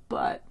far,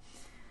 but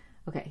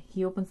okay,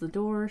 he opens the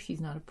door.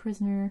 She's not a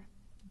prisoner.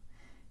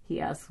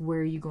 He asks, where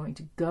are you going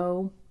to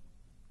go?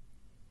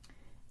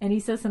 And he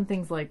says some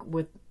things like,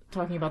 with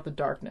talking about the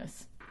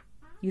darkness,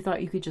 you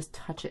thought you could just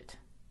touch it,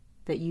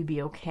 that you'd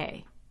be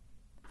okay.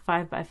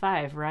 5 by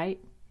 5, right?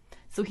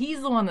 So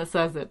he's the one that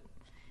says it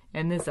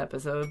in this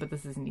episode, but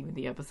this isn't even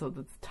the episode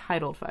that's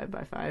titled 5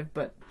 by 5,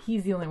 but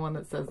he's the only one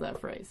that says that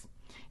phrase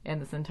in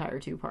this entire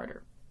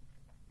two-parter.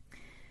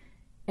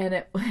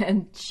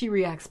 And she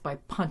reacts by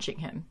punching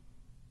him.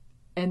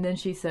 And then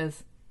she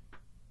says,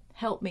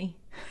 help me.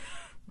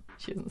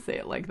 She doesn't say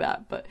it like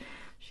that, but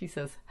she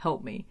says,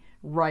 help me,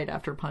 right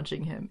after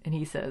punching him. And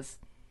he says,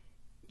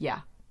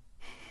 yeah.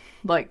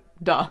 Like,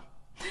 duh.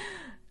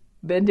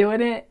 Been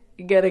doing it,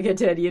 gonna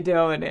continue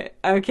doing it,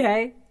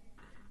 okay?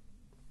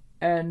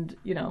 And,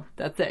 you know,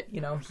 that's it.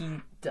 You know, he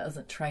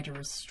doesn't try to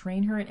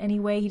restrain her in any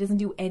way. He doesn't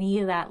do any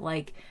of that,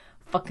 like,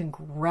 fucking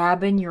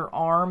grabbing your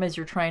arm as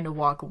you're trying to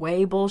walk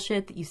away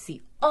bullshit that you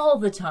see all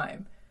the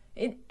time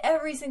in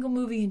every single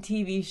movie and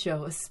TV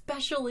show,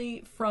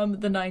 especially from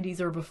the 90s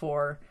or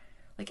before.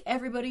 Like,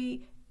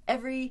 every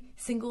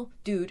single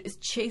dude is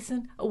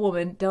chasing a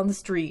woman down the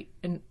street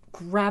and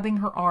grabbing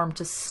her arm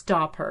to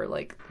stop her.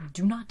 Like,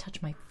 do not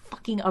touch my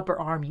fucking upper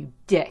arm, you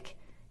dick.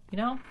 You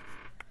know?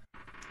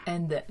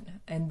 And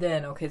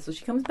then, okay, so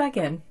she comes back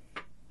in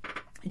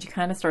and she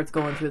kind of starts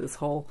going through this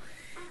whole,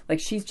 like,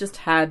 she's just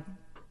had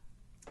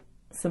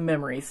some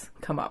memories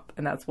come up,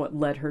 and that's what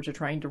led her to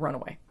trying to run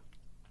away.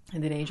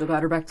 And then Angel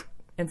got her back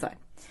inside.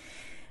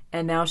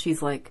 And now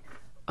she's like,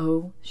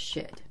 oh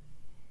shit,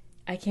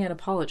 I can't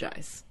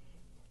apologize.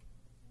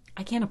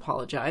 I can't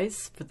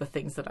apologize for the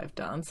things that I've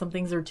done. Some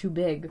things are too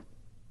big.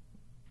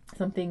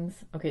 Some things,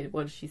 okay,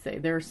 what does she say?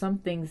 There are some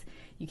things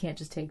you can't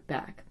just take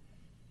back.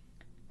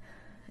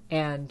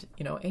 And,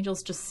 you know,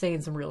 Angel's just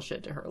saying some real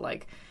shit to her.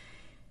 Like,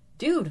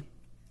 dude,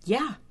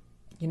 yeah,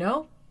 you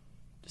know,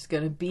 just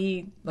gonna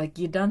be, like,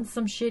 you done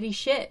some shitty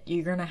shit.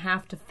 You're gonna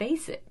have to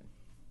face it.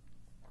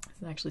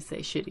 Doesn't actually say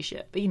shitty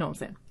shit, but you know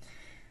what I'm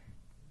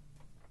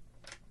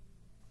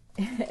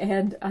saying.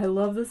 And I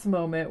love this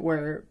moment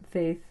where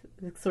Faith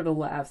sort of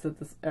laughs at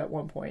this at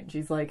one point.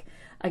 She's like,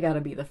 I gotta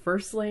be the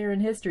first Slayer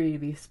in history to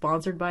be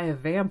sponsored by a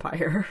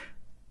vampire.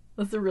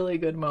 That's a really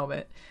good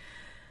moment.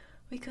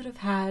 We could have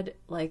had,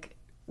 like,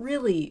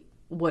 really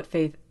what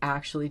Faith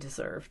actually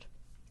deserved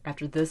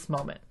after this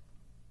moment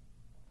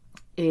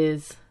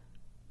is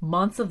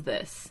months of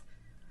this.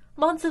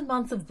 Months and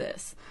months of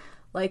this.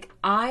 Like,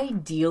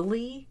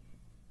 ideally,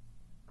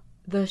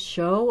 the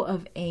show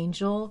of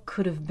Angel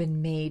could have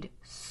been made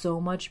so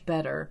much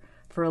better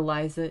for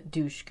Eliza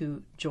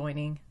Dushku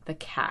joining the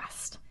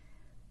cast.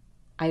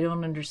 I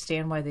don't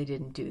understand why they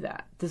didn't do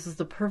that. This is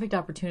the perfect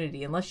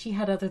opportunity, unless she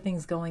had other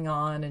things going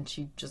on and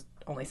she just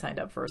only signed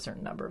up for a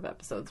certain number of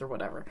episodes or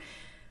whatever.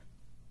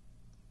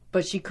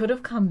 But she could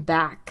have come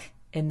back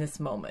in this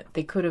moment.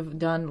 They could have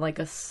done like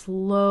a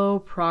slow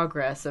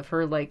progress of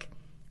her like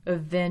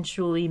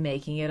eventually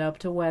making it up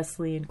to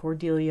Wesley and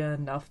Cordelia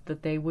enough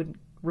that they would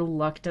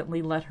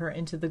reluctantly let her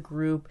into the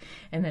group,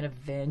 and then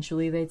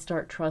eventually they'd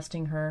start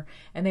trusting her,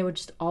 and they would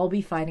just all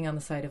be fighting on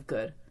the side of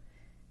good.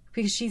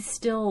 Because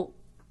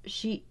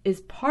she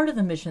is part of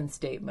the mission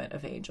statement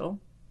of Angel,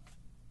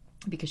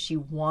 because she's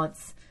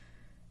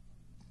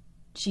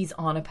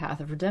on a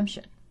path of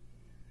redemption.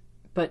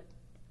 But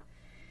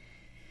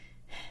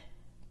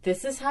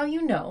this is how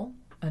you know,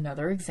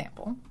 another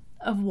example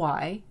of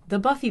why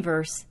the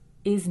Buffyverse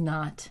is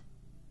not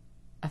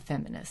a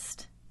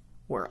feminist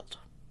world.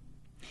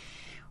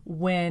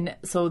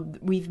 So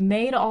we've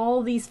made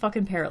all these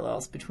fucking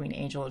parallels between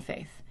Angel and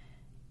Faith.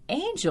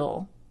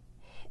 Angel,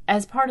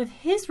 as part of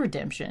his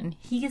redemption,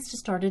 he gets to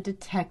start a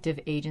detective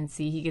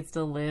agency. He gets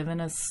to live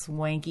in a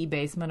swanky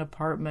basement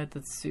apartment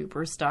that's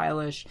super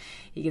stylish.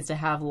 He gets to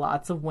have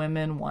lots of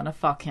women want to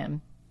fuck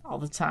him all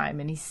the time,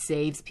 and he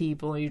saves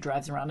people, and he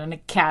drives around in a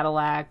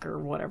Cadillac or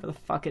whatever the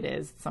fuck it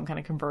is, some kind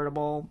of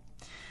convertible.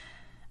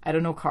 I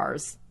don't know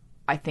cars.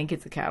 I think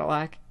it's a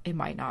Cadillac. It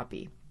might not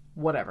be.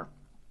 Whatever.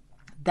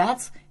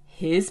 That's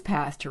his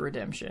path to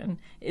redemption,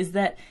 is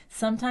that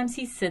sometimes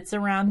he sits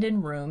around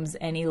in rooms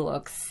and he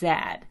looks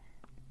sad.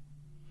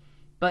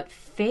 But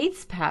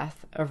Faith's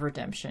path of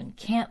redemption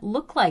can't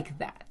look like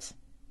that.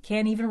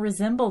 Can't even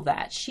resemble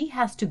that. She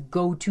has to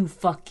go to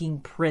fucking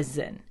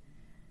prison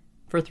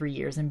for 3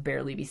 years and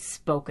barely be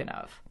spoken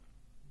of.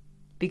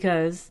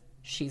 Because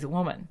she's a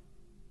woman.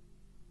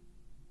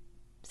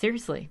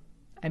 Seriously.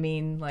 I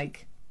mean,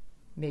 like,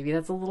 maybe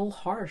that's a little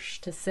harsh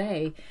to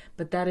say,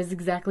 but that is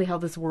exactly how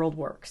this world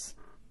works.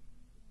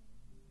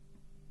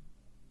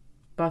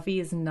 Buffy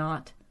is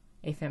not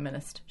a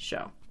feminist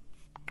show.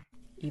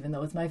 Even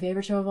though it's my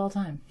favorite show of all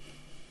time.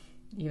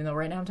 Even though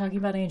right now I'm talking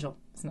about Angel.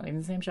 It's not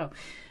even the same show.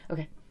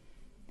 Okay.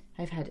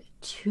 I've had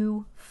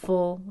 2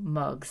 full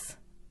mugs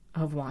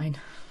of wine.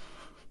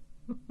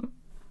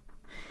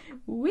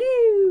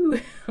 Woo!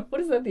 What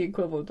is that the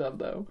equivalent of,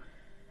 though?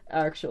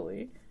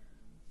 Actually.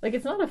 Like,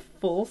 it's not a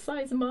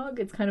full-size mug.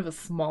 It's kind of a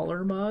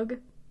smaller mug.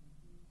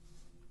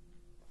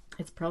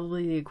 It's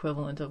probably the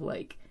equivalent of,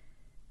 like,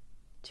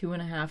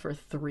 2.5 or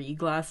 3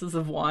 glasses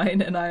of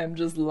wine. And I am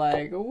just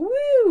like,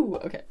 woo!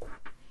 Okay.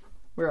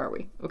 Where are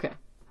we? Okay.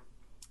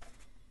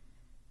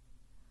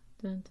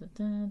 Dun, dun,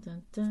 dun,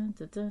 dun, dun,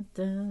 dun, dun,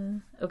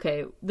 dun.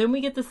 Okay, then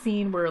we get the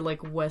scene where,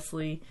 like,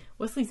 Wesley's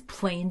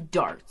playing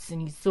darts,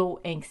 and he's so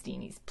angsty,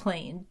 and he's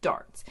playing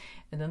darts.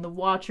 And then the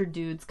Watcher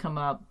dudes come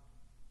up,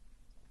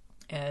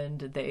 and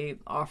they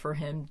offer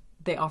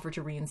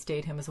to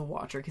reinstate him as a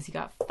Watcher, because he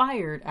got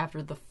fired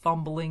after the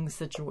fumbling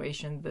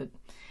situation that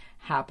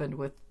happened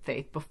with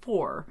Faith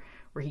before,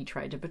 where he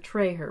tried to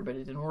betray her, but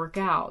it didn't work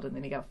out, and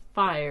then he got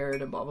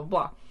fired, and blah, blah,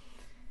 blah.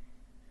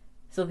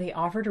 So they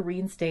offer to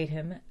reinstate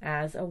him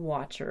as a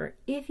Watcher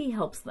if he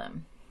helps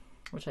them,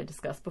 which I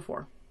discussed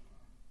before.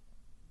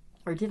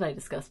 Or did I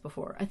discuss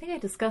before? I think I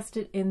discussed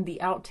it in the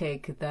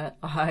outtake that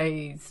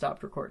I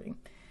stopped recording.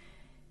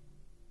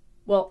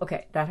 Well,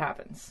 okay, that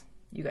happens.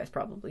 You guys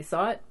probably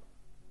saw it.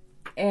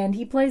 And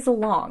he plays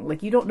along.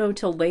 Like, you don't know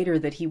till later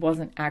that he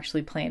wasn't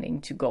actually planning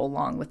to go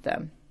along with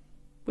them.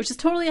 Which is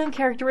totally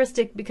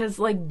uncharacteristic because,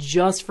 like,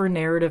 just for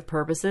narrative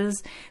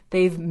purposes,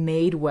 they've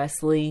made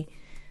Wesley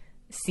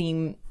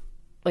seem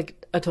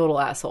like a total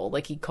asshole.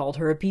 Like, he called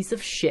her a piece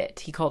of shit.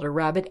 He called her a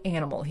rabid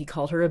animal. He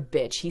called her a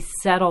bitch. He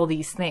said all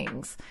these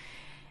things.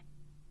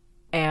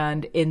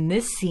 And in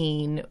this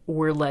scene,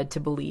 we're led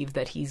to believe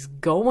that he's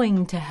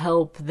going to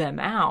help them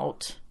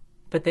out,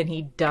 but then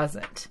he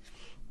doesn't.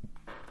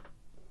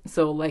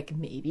 So, like,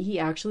 maybe he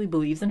actually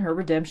believes in her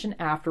redemption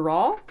after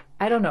all?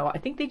 I don't know. I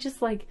think they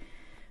just, like,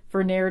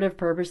 for narrative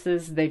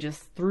purposes, they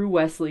just threw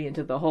Wesley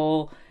into the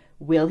whole,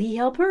 will he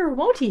help her or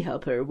won't he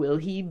help her? Will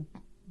he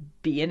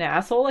be an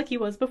asshole like he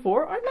was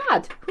before or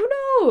not? Who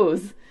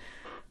knows?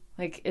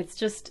 Like, it's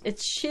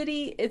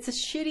shitty. It's a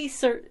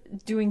shitty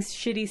doing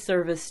shitty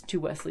service to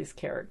Wesley's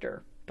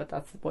character, but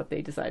that's what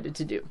they decided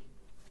to do.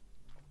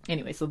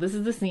 Anyway, so this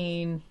is the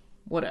scene.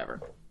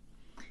 Whatever.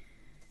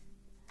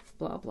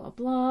 Blah, blah,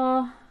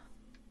 blah.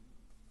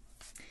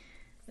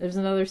 There's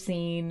another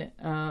scene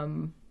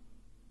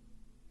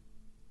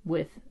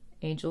with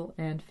Angel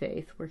and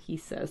Faith where he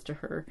says to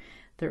her,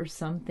 there are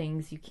some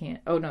things you can't...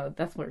 Oh, no,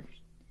 that's where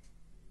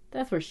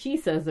she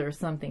says there are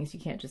some things you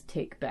can't just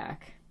take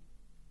back.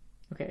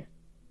 Okay.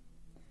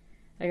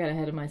 I got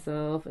ahead of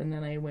myself, and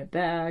then I went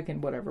back,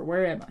 and whatever.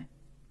 Where am I?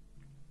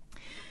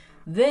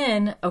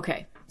 Then,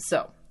 okay,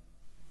 so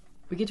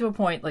we get to a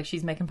point, like,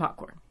 she's making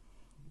popcorn.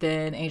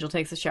 Then Angel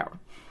takes a shower.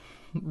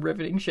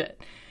 Riveting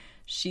shit.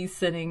 She's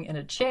sitting in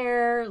a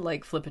chair,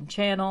 like, flipping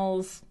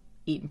channels,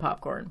 eating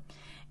popcorn.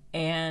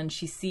 And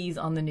she sees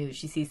on the news,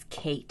 she sees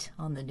Kate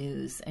on the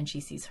news, and she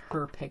sees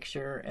her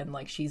picture, and,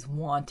 like, she's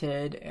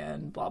wanted,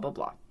 and blah, blah,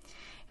 blah.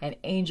 And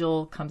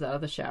Angel comes out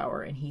of the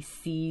shower and he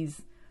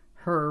sees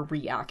her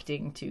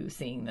reacting to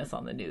seeing this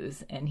on the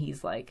news. And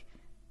he's like,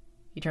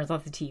 he turns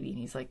off the TV and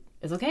he's like,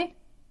 it's okay.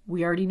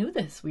 We already knew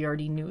this. We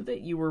already knew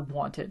that you were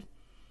wanted.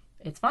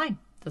 It's fine.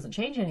 Doesn't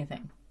change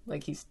anything.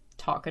 Like, he's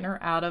talking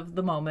her out of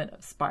the moment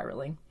of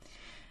spiraling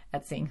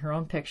at seeing her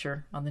own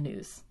picture on the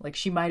news. Like,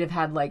 she might have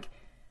had like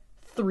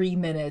 3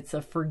 minutes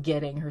of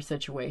forgetting her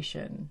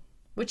situation,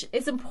 which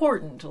is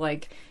important.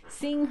 Like,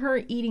 seeing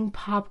her eating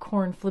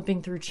popcorn,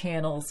 flipping through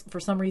channels, for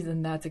some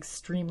reason that's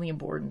extremely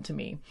important to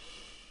me,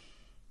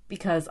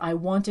 because I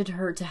wanted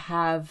her to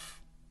have,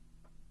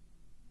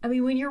 I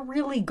mean, when you're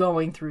really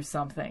going through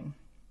something,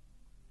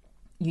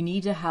 you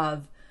need to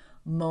have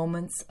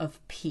moments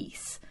of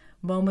peace,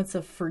 moments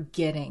of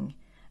forgetting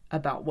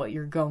about what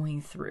you're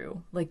going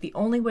through. Like, the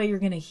only way you're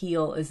going to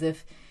heal is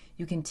if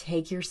you can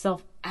take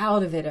yourself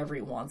out of it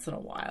every once in a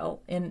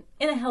while in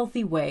a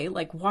healthy way.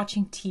 Like,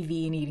 watching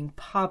TV and eating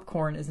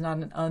popcorn is not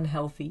an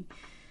unhealthy,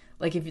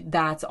 like, if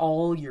that's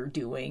all you're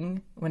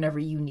doing whenever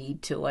you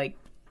need to, like,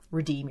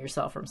 redeem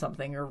yourself from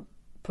something or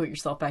put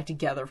yourself back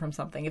together from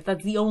something. If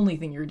that's the only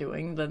thing you're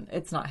doing, then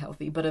it's not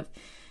healthy. But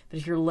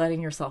if you're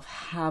letting yourself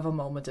have a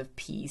moment of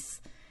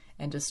peace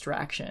and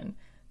distraction,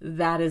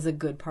 that is a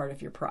good part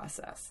of your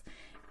process.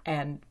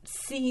 And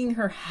seeing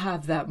her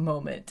have that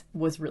moment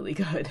was really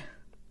good.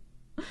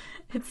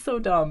 It's so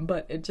dumb,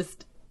 but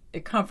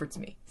it comforts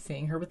me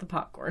seeing her with the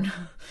popcorn.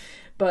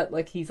 But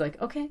like, he's like,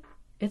 okay,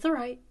 it's all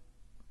right.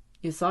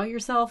 You saw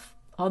yourself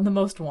on The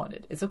Most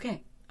Wanted. It's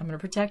okay. I'm going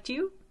to protect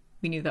you.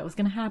 We knew that was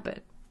going to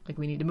happen. Like,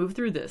 we need to move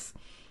through this.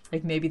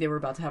 Like, maybe they were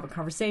about to have a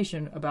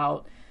conversation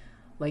about,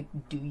 like,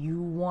 do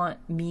you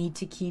want me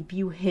to keep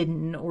you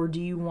hidden, or do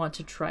you want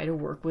to try to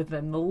work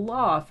within the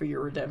law for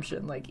your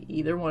redemption? Like,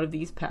 either one of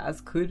these paths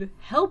could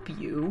help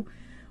you.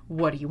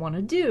 What do you want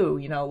to do?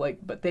 You know, like,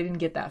 but they didn't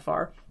get that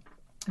far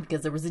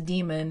because there was a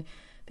demon,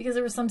 because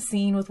there was some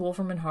scene with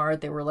Wolfram and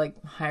Hart. They were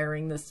like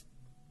hiring this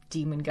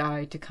demon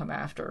guy to come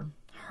after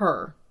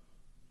her,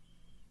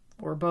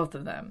 or both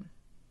of them,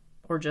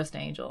 or just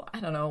Angel. I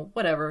don't know,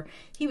 whatever.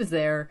 He was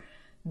there.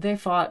 They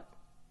fought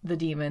the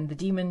demon. The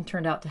demon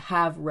turned out to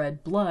have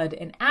red blood,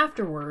 and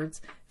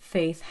afterwards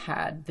Faith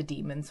had the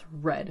demon's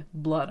red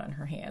blood on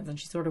her hands, and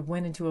she sort of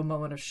went into a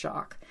moment of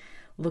shock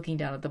looking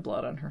down at the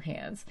blood on her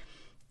hands.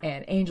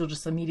 And Angel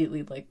just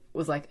immediately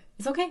was like,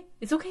 it's okay,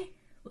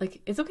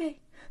 like, it's okay.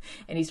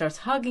 And he starts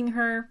hugging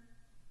her,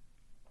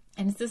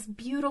 and it's this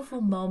beautiful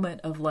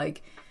moment of,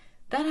 like,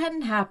 that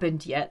hadn't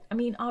happened yet. I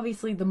mean,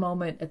 obviously the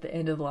moment at the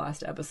end of the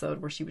last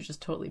episode where she was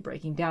just totally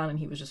breaking down and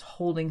he was just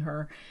holding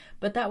her,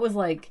 but that was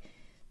like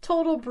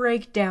total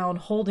breakdown,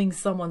 holding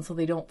someone so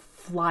they don't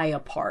fly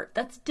apart.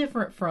 That's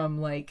different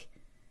from, like,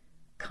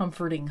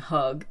 comforting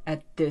hug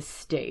at this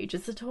stage.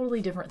 It's a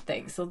totally different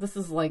thing. So this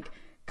is like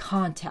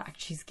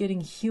contact. She's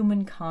getting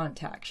human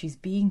contact. She's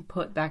being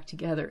put back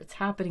together. It's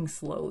happening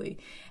slowly.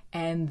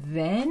 And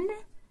then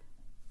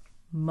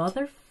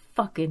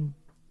motherfucking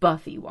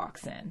Buffy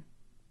walks in.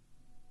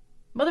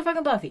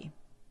 Motherfucking Buffy.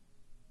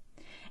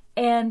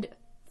 And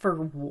for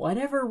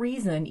whatever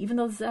reason, even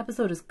though this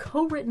episode is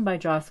co-written by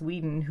Joss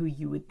Whedon, who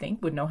you would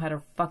think would know how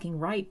to fucking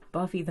write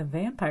Buffy the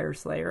Vampire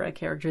Slayer, a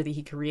character that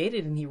he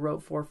created and he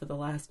wrote for the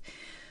last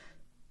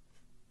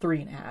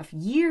 3.5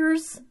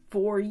 years,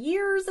 4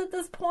 years at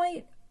this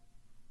point,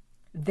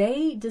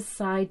 they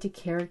decide to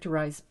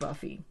characterize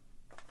Buffy.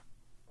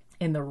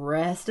 In the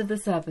rest of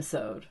this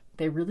episode,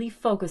 they really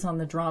focus on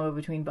the drama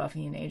between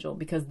Buffy and Angel,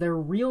 because their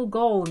real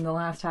goal in the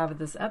last half of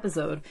this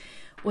episode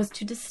was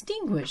to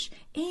distinguish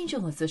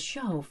Angel as a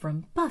show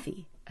from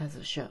Buffy as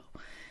a show.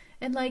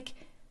 And like,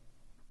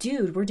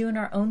 dude, we're doing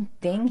our own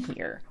thing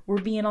here.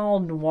 We're being all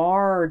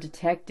noir,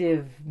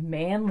 detective,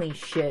 manly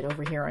shit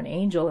over here on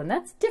Angel, and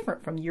that's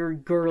different from your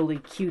girly,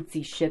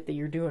 cutesy shit that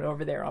you're doing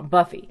over there on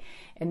Buffy.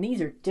 And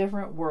these are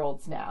different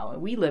worlds now,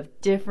 and we live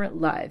different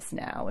lives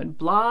now, and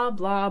blah,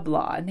 blah,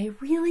 blah. And they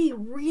really,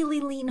 really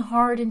lean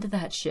hard into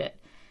that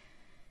shit.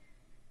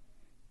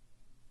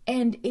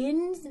 And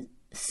in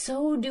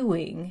so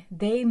doing,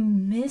 they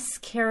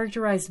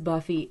mischaracterized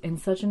Buffy in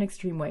such an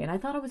extreme way. And I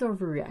thought I was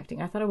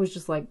overreacting. I thought I was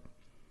just like,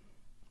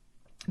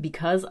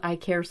 because I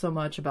care so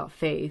much about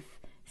Faith,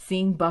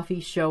 seeing Buffy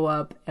show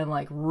up and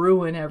like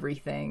ruin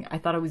everything, I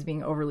thought I was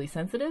being overly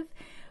sensitive.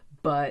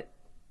 But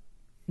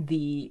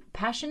the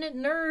passionate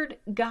nerd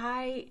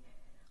guy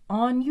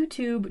on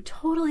YouTube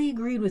totally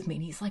agreed with me.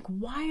 And he's like,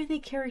 why are they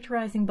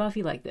characterizing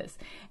Buffy like this?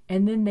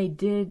 And then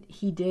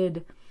he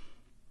did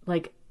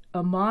like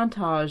a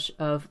montage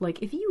of,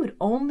 like, if you had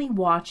only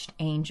watched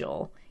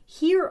Angel,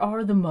 here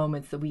are the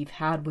moments that we've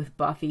had with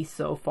Buffy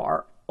so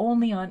far,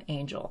 only on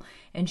Angel.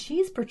 And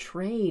she's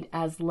portrayed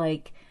as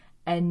like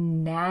a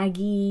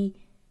naggy,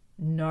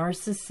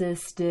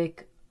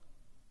 narcissistic,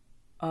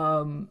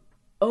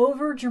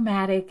 over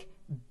dramatic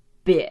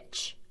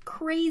bitch.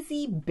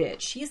 Crazy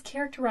bitch. She is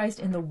characterized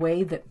in the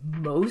way that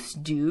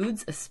most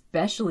dudes,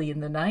 especially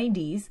in the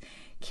 90s,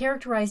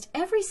 characterized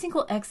every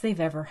single ex they've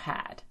ever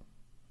had.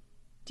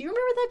 Do you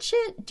remember that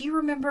shit? Do you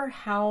remember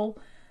how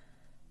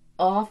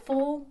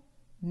awful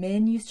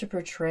men used to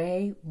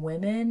portray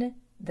women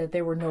that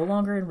they were no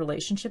longer in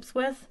relationships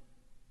with,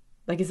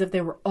 like as if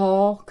they were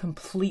all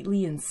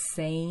completely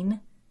insane.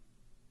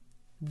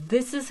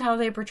 This is how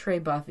they portray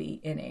Buffy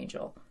in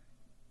Angel.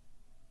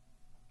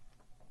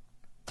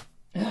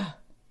 Ugh.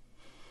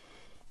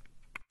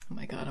 Oh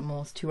my god, I'm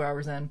almost 2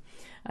 hours in.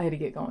 I had to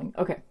get going.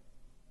 Okay.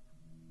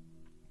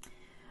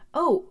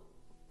 Oh,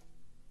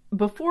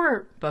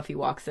 before Buffy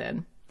walks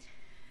in,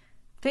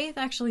 Faith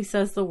actually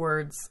says the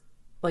words,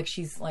 like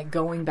she's like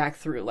going back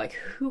through, like,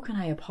 who can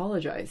I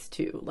apologize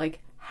to?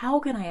 Like, how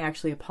can I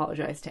actually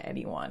apologize to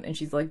anyone? And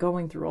she's like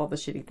going through all the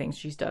shitty things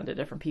she's done to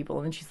different people.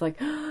 And then she's like,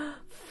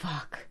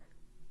 fuck,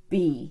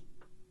 B,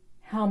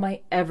 how am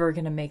I ever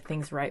going to make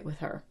things right with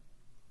her?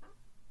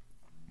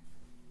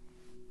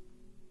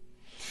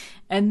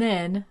 And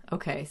then,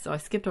 okay, so I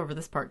skipped over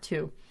this part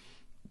too.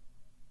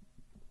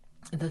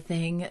 The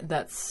thing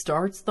that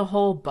starts the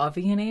whole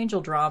Buffy and Angel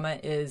drama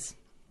is,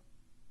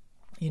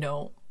 you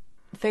know,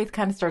 Faith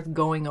kind of starts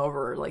going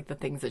over like the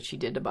things that she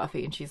did to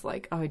Buffy, and she's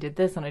like, oh, I did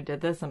this and I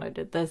did this and I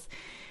did this,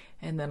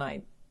 and then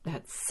I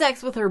had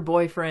sex with her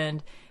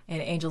boyfriend.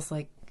 And Angel's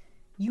like,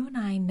 you and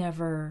I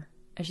never,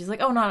 and she's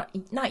like, oh,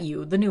 not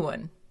you, the new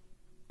one.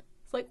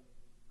 It's like,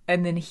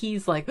 and then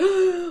he's like,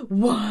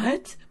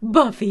 what?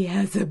 Buffy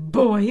has a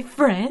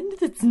boyfriend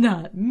that's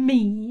not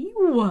me?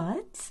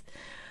 What?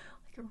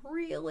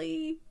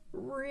 Like,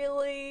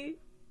 really?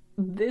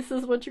 This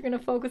is what you're going to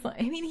focus on?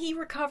 I mean, he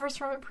recovers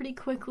from it pretty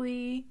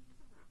quickly.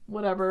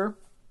 Whatever.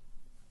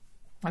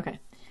 Okay.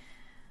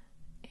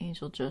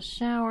 Angel just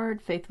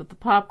showered. Faith with the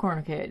popcorn.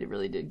 Okay, I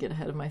really did get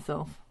ahead of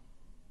myself.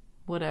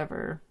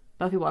 Whatever.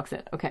 Buffy walks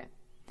in. Okay.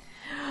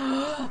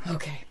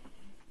 Okay.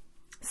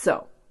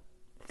 So,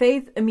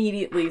 Faith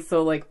immediately,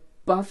 so like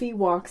Buffy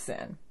walks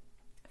in.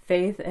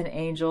 Faith and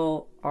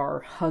Angel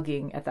are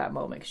hugging at that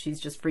moment. She's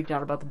just freaked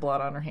out about the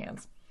blood on her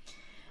hands.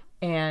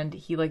 And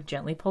he like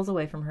gently pulls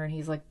away from her and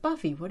he's like,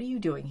 Buffy, what are you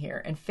doing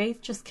here? And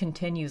Faith just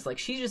continues, like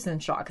she's just in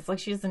shock. It's like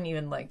she doesn't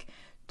even like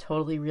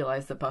totally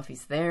realize that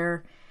Buffy's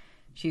there.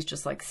 She's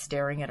just like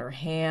staring at her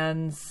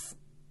hands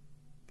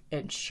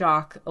in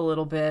shock a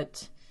little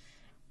bit.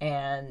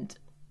 And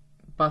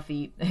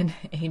Buffy and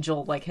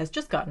Angel like has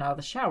just gotten out of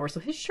the shower,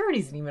 so his shirt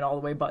isn't even all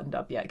the way buttoned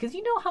up yet. Because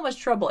you know how much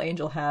trouble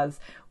Angel has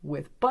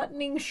with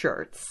buttoning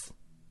shirts.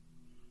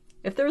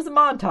 If there was a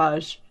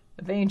montage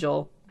of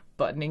Angel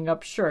buttoning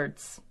up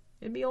shirts,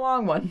 it'd be a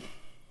long one.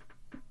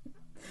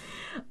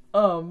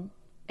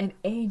 And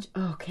Angel,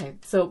 okay,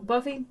 so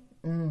Buffy,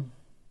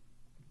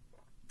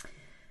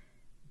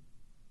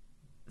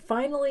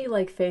 finally,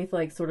 like, Faith,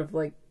 like, sort of,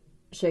 like,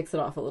 shakes it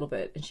off a little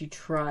bit, and she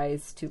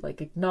tries to, like,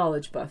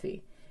 acknowledge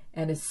Buffy.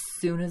 And as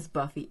soon as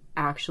Buffy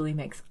actually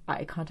makes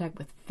eye contact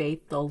with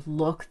Faith, the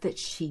look that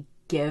she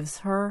gives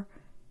her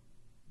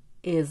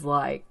is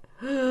like,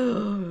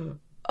 oh,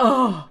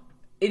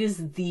 it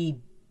is the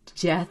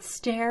death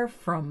stare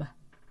from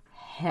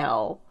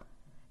hell.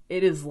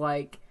 It is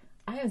like,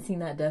 I haven't seen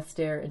that death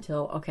stare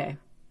until, okay,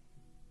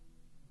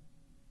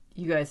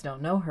 you guys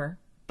don't know her,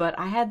 but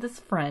I had this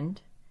friend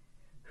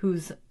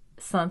whose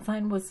sun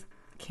sign was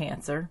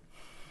Cancer,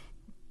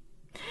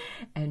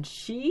 and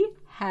she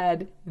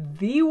had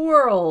the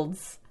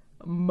world's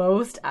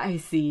most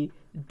icy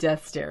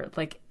death stare.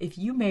 Like, if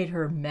you made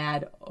her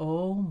mad,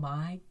 oh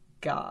my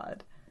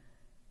god,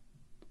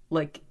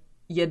 like,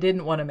 you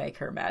didn't want to make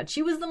her mad.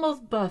 She was the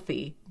most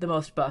Buffy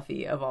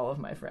of all of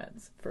my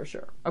friends, for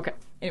sure. Okay,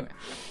 anyway.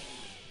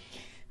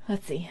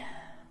 Let's see.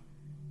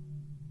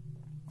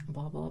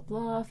 Blah, blah,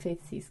 blah.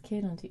 Faith sees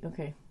kid on TV.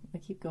 Okay, I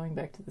keep going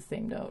back to the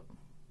same note.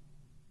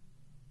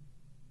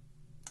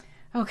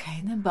 Okay,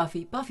 and then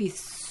Buffy. Buffy's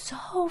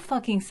so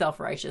fucking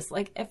self-righteous.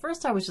 Like, at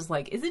first I was just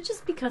like, is it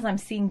just because I'm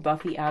seeing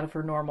Buffy out of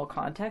her normal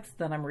context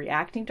that I'm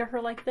reacting to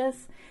her like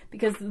this?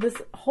 Because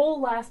this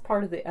whole last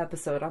part of the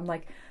episode, I'm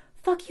like,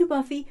 fuck you,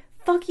 Buffy.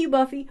 Fuck you,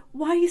 Buffy.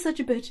 Why are you such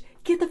a bitch?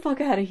 Get the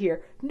fuck out of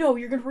here. No,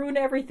 you're gonna ruin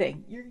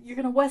everything. You're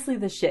gonna Wesley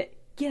this shit.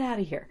 Get out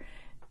of here.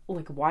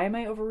 Like, why am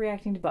I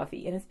overreacting to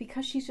Buffy? And it's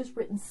because she's just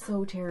written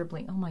so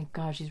terribly. Oh my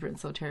god, she's written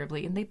so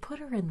terribly. And they put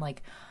her in,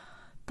 like,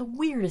 the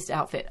weirdest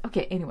outfit.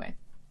 Okay, anyway.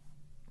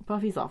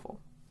 Buffy's awful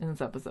in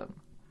this episode.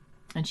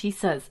 And she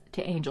says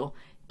to Angel,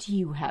 do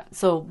you have...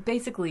 So,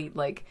 basically,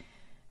 like,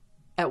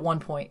 at one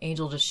point,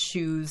 Angel just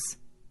shoos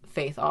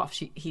Faith off.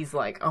 He's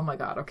like, oh my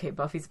god, okay,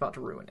 Buffy's about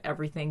to ruin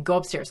everything. Go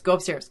upstairs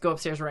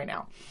right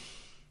now.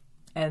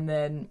 And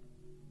then,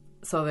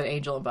 so that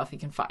Angel and Buffy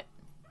can fight.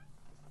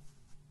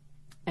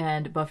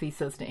 And Buffy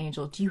says to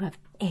Angel, do you have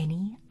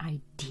any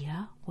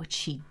idea what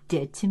she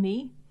did to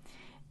me?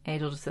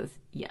 Angel just says,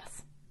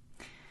 yes.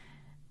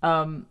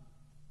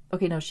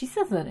 Okay, no, she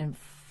says that in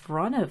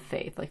front of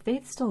Faith. Like,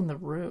 Faith's still in the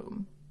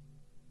room.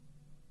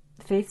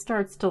 Faith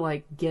starts to,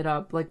 like, get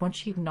up. Like, once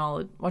she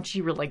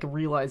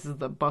realizes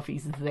that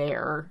Buffy's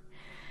there.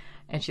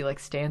 And she, like,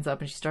 stands up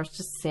and she starts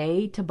to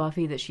say to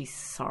Buffy that she's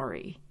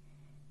sorry.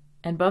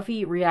 And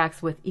Buffy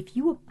reacts with, if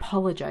you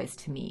apologize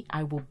to me,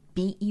 I will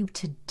beat you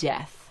to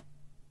death.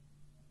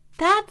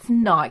 That's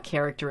not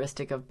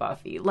characteristic of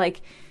Buffy.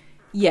 Like,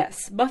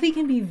 Yes, Buffy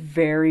can be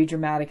very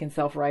dramatic and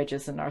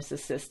self-righteous and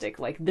narcissistic.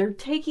 Like, they're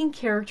taking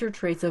character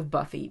traits of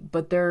Buffy,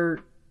 but they're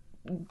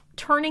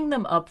turning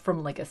them up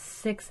from like a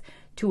 6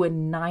 to a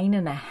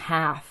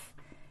 9.5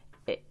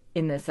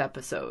 in this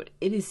episode.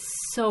 It is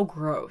so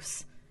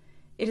gross.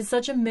 It is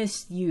such a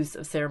misuse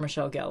of Sarah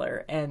Michelle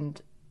Gellar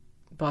and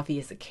Buffy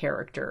as a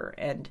character,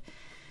 and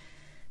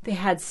they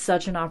had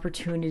such an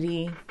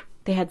opportunity.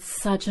 They had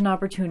such an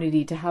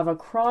opportunity to have a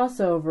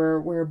crossover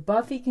where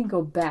Buffy can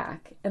go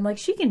back and, like,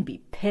 she can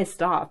be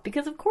pissed off,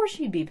 because of course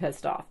she'd be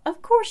pissed off.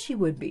 Of course she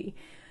would be.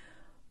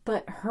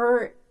 But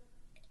her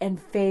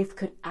and Faith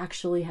could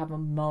actually have a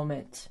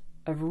moment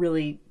of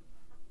really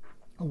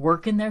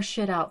working their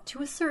shit out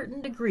to a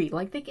certain degree.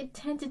 Like, they could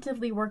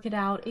tentatively work it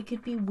out. It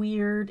could be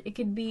weird. It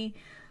could be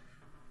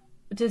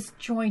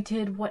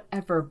disjointed,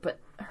 whatever. But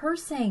her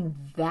saying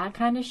that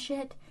kind of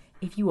shit,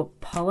 if you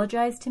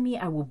apologize to me,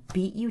 I will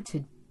beat you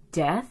to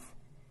death,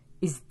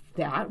 is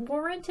that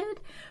warranted?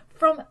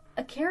 From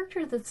a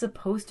character that's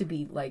supposed to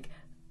be like,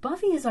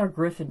 Buffy is our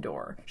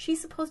Gryffindor.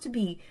 She's supposed to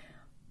be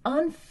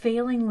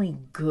unfailingly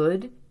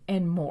good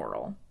and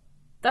moral.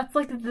 That's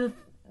like the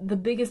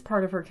biggest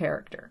part of her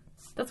character.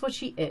 That's what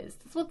she is.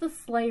 That's what the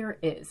Slayer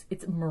is.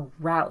 It's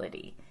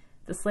morality.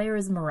 The Slayer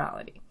is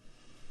morality.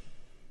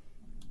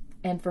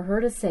 And for her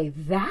to say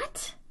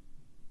that,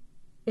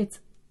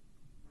 it's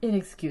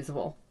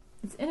inexcusable.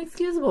 It's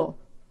inexcusable.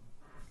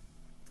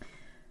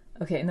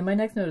 Okay, and then my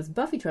next note is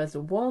Buffy tries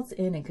to waltz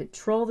in and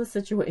control the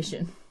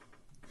situation.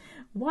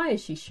 Why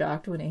is she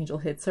shocked when Angel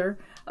hits her?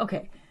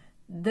 Okay,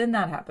 then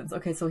that happens.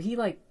 Okay, so he,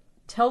 like,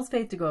 tells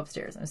Faith to go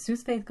upstairs. And as soon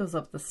as Faith goes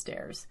up the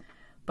stairs,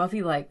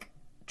 Buffy, like,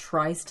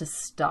 tries to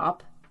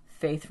stop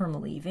Faith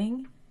from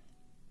leaving.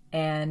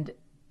 And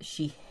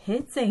she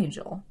hits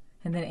Angel.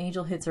 And then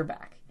Angel hits her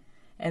back.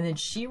 And then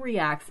she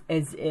reacts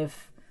as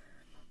if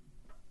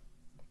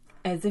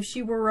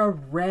she were a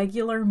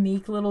regular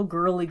meek little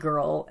girly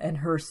girl and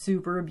her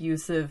super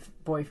abusive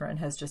boyfriend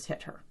has just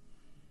hit her.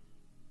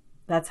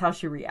 That's how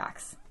she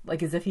reacts.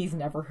 Like, as if he's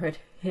never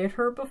hit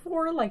her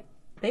before. Like,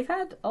 they've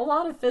had a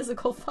lot of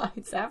physical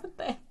fights, haven't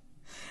they?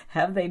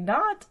 Have they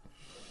not?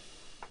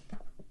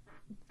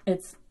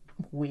 It's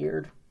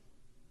weird.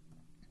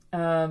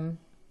 And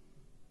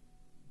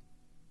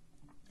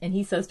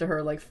he says to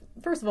her, like,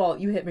 first of all,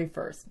 you hit me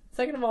first.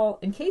 Second of all,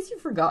 in case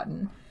you've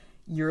forgotten,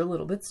 you're a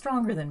little bit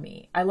stronger than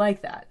me. I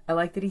like that. I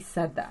like that he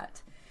said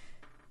that.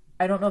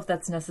 I don't know if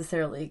that's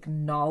necessarily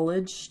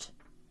acknowledged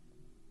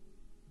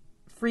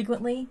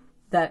frequently.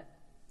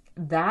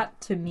 That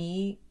to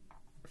me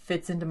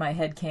fits into my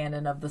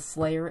headcanon of the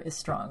Slayer is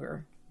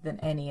stronger than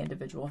any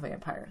individual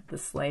vampire. The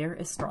Slayer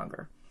is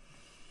stronger.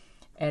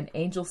 And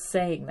Angel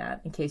saying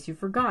that, in case you've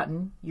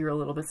forgotten, you're a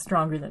little bit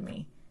stronger than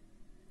me.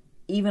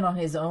 Even on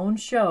his own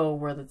show,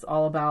 where it's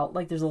all about,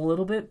 like, there's a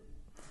little bit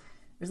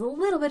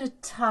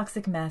of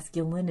toxic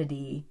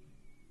masculinity.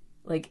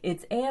 Like,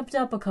 it's amped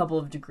up a couple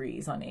of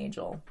degrees on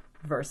Angel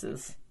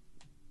versus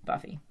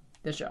Buffy,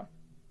 the show.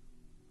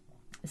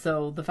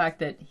 So the fact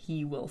that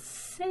he will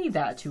say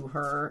that to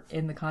her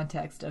in the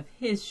context of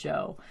his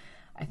show,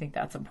 I think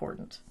that's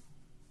important.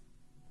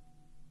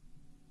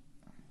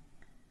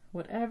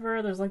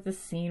 Whatever, there's like this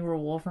scene where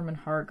Wolfram and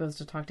Hart goes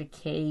to talk to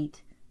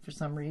Kate for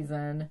some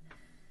reason.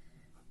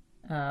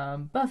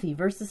 Buffy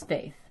versus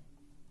Faith.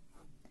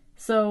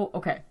 So,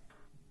 okay.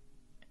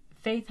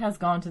 Faith has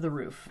gone to the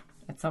roof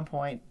at some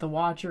point. The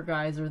Watcher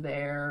guys are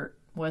there.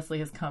 Wesley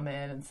has come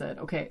in and said,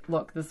 okay,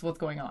 look, this is what's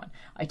going on.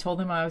 I told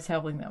them I was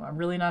helping them. I'm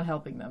really not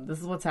helping them. This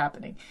is what's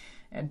happening.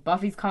 And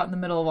Buffy's caught in the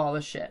middle of all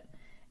this shit.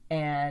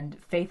 And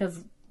Faith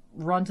has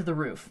run to the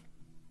roof.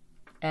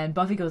 And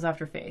Buffy goes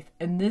after Faith.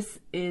 And this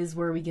is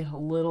where we get a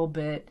little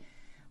bit,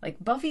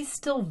 like, Buffy's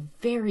still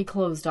very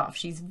closed off.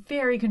 She's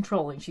very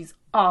controlling. She's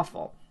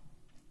awful.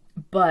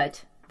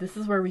 But this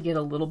is where we get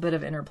a little bit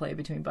of interplay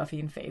between Buffy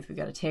and Faith. We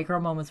got to take our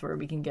moments where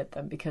we can get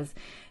them, because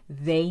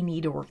they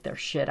need to work their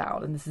shit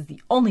out. And this is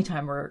the only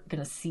time we're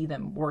going to see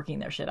them working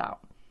their shit out.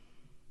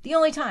 The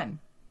only time.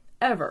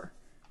 Ever.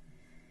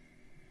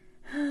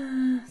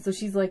 So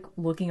she's, like,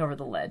 looking over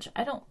the ledge.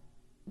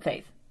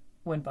 Faith,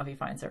 when Buffy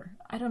finds her,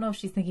 I don't know if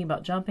she's thinking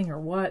about jumping or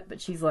what,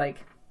 but she's like,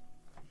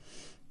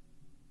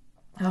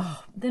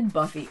 oh, then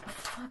Buffy,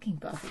 fucking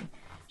Buffy,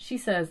 she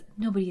says,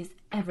 nobody has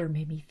ever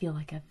made me feel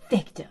like a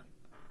victim.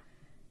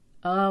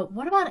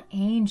 What about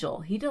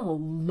Angel? He did a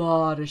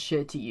lot of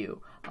shit to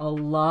you. A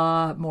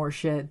lot more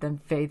shit than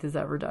Faith has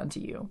ever done to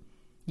you.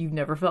 You've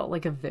never felt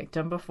like a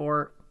victim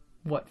before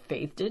what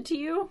Faith did to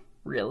you?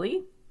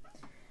 Really?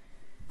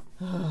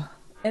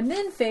 And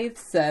then Faith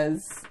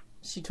says,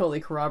 she totally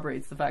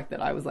corroborates the fact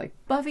that I was like,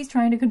 Buffy's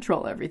trying to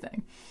control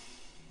everything.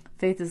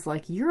 Faith is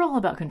like, you're all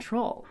about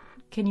control.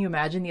 Can you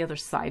imagine the other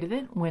side of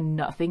it? When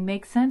nothing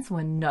makes sense,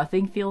 when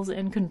nothing feels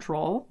in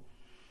control?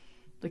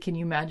 But can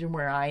you imagine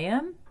where I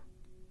am?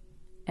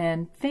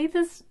 And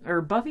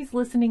Buffy's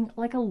listening,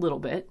 like, a little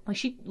bit. Like,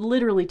 she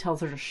literally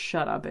tells her to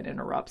shut up and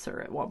interrupts her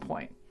at one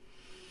point.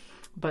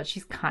 But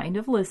she's kind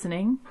of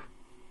listening.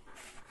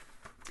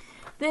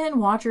 Then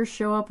Watchers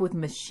show up with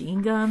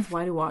machine guns.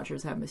 Why do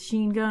Watchers have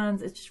machine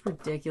guns? It's just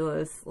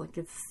ridiculous. Like,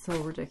 it's so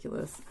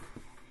ridiculous.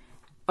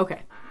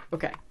 Okay.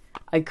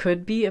 I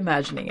could be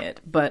imagining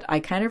it, but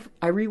I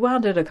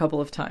rewound it a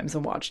couple of times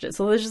and watched it.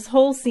 So there's this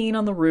whole scene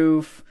on the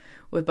roof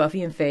with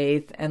Buffy and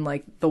Faith, and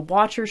like the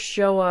Watchers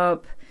show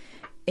up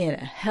in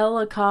a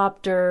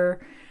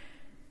helicopter.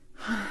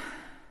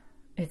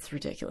 It's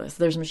ridiculous.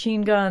 There's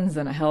machine guns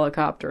and a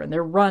helicopter, and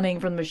they're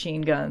running from the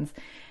machine guns.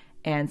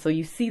 And so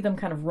you see them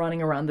kind of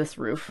running around this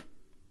roof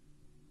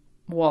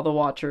while the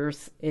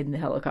Watchers in the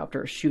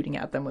helicopter are shooting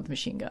at them with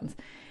machine guns.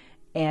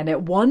 And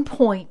at one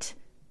point,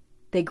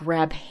 they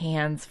grab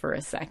hands for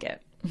a second.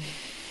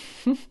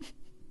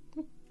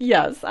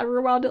 Yes, I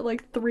rewound it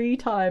like 3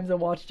 times and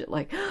watched it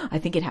like, I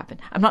think it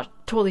happened. I'm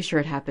not totally sure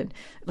it happened.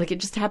 Like,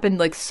 it just happened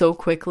like so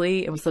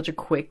quickly. It was such a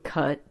quick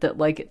cut that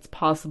like it's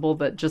possible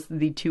that just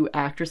the 2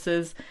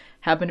 actresses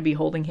happened to be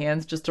holding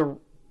hands just to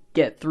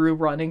get through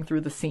running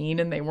through the scene,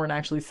 and they weren't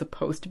actually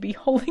supposed to be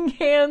holding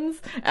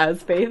hands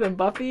as Faith and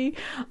Buffy.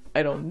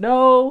 I don't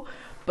know.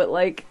 But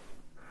like,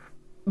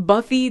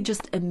 Buffy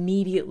just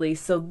immediately,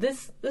 so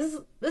this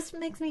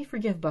makes me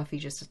forgive Buffy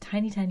just a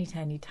tiny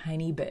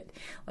bit.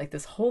 Like,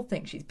 this whole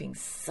thing, she's being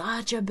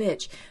such a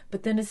bitch.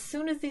 But then as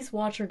soon as these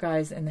Watcher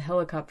guys in the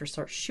helicopter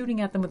start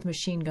shooting at them with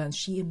machine guns,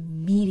 she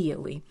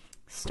immediately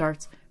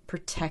starts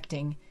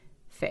protecting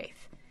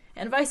Faith.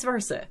 And vice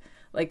versa.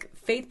 Like,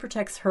 Faith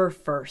protects her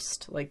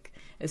first. Like,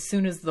 as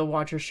soon as the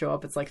Watchers show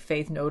up, it's like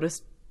Faith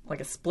noticed like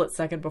a split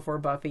second before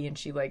Buffy, and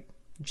she like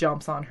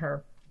jumps on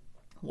her.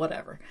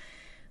 Whatever.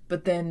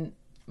 But then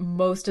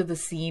most of the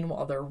scene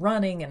while they're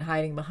running and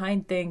hiding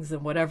behind things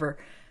and whatever,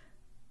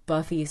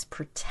 Buffy is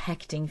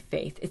protecting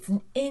Faith. It's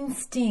an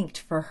instinct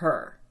for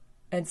her.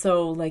 And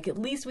so, like, at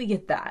least we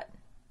get that.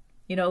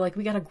 You know, like,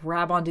 we gotta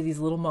grab onto these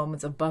little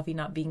moments of Buffy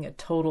not being a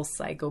total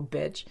psycho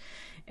bitch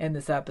in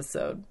this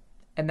episode.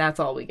 And that's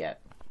all we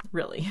get.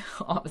 Really.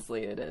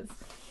 Honestly, it is.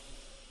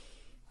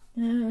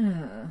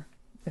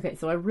 Okay,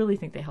 so I really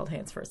think they held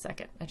hands for a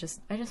second. I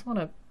just want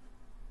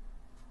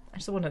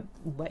to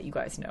let you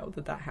guys know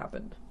that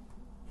happened.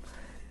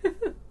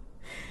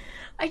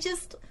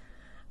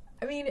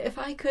 I mean, if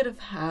I could have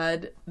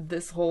had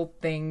this whole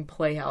thing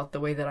play out the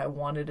way that I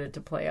wanted it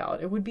to play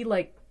out, it would be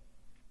like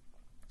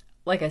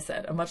I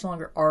said, a much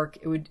longer arc.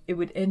 It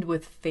would end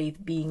with Faith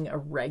being a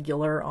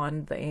regular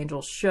on the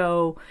Angel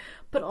show,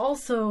 but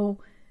also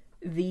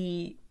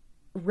the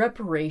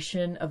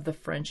reparation of the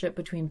friendship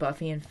between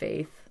Buffy and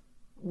Faith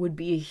would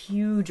be a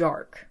huge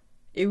arc.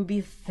 It would be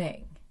a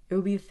thing. It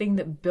would be a thing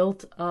that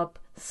built up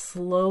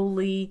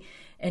slowly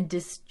and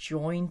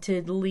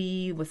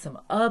disjointedly with some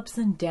ups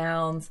and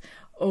downs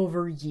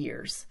over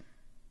years.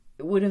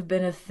 It would have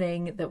been a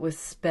thing that was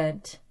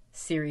spent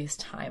serious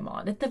time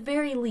on. At the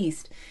very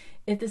least,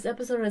 if this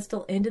episode had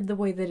still ended the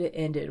way that it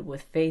ended,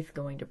 with Faith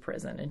going to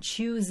prison and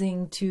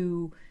choosing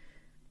to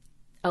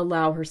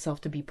allow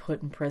herself to be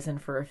put in prison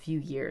for a few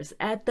years,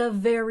 at the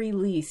very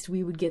least,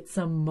 we would get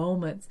some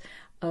moments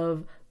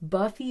of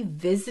Buffy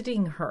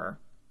visiting her,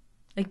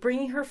 like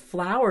bringing her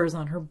flowers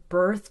on her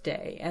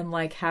birthday and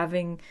like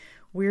having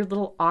weird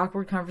little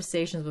awkward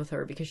conversations with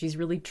her because she's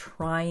really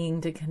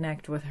trying to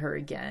connect with her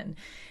again,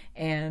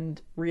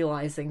 and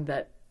realizing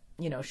that,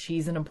 you know,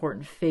 she's an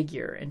important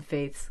figure in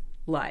Faith's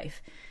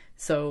life.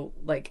 So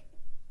like,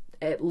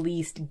 at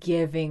least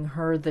giving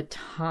her the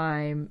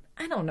time,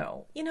 I don't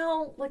know, you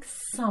know, like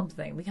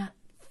something. We got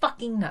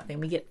fucking nothing.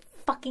 We get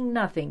fucking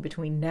nothing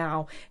between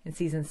now and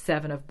season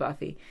 7 of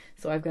Buffy.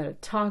 So I've got to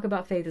talk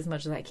about Faith as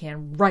much as I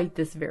can right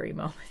this very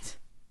moment,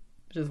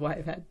 which is why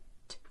I've had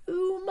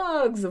 2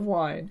 mugs of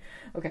wine.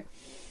 Okay,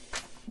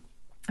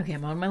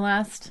 I'm on my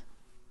last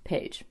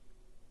page.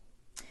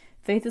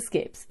 Faith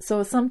escapes.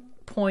 So at some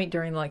point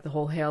during like the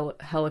whole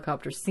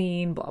helicopter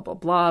scene, blah, blah,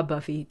 blah,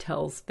 Buffy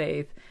tells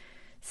Faith,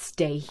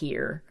 stay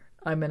here.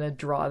 I'm going to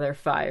draw their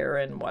fire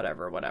and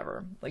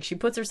whatever. Like, she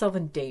puts herself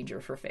in danger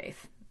for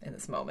Faith in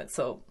this moment.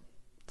 So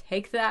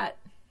take that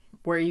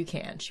where you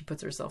can. She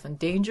puts herself in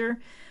danger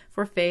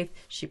for Faith.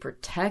 She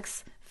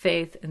protects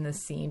Faith in this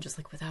scene, just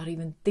like without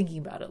even thinking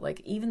about it.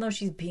 Like, even though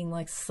she's being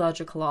like such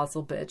a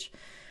colossal bitch,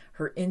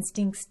 her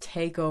instincts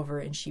take over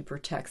and she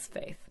protects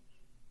Faith.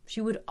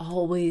 She would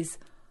always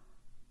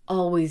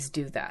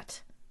do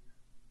that.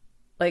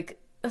 Like,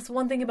 that's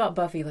one thing about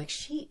Buffy. Like,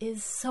 she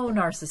is so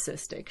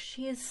narcissistic.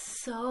 She is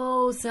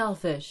so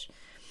selfish.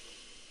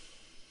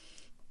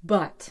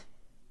 But,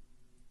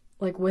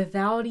 like,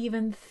 without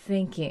even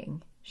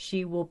thinking,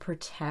 she will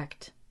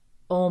protect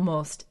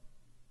almost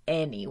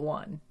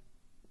anyone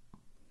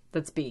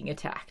that's being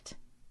attacked.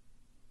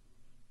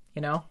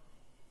 You know?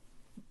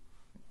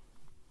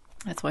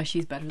 That's why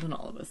she's better than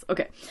all of us.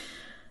 Okay.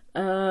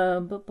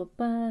 So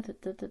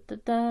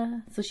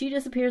she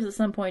disappears at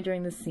some point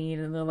during the scene,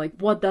 and they're like,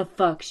 what the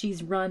fuck?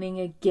 She's running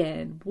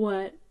again.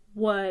 What?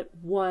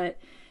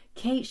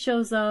 Kate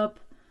shows up.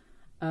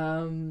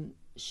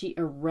 She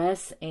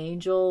arrests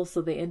Angel,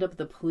 so they end up at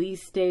the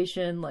police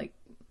station. Like,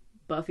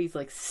 Buffy's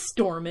like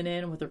storming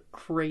in with her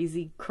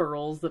crazy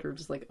curls that are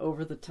just like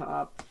over the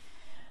top.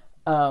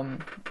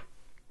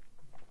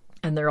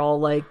 And they're all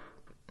like,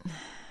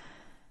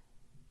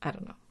 I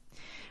don't know.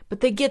 But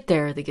they get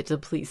there, they get to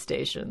the police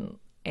station,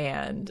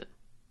 and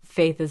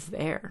Faith is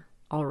there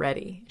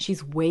already.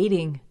 She's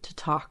waiting to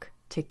talk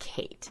to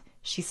Kate.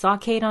 She saw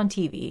Kate on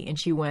TV and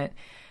she went,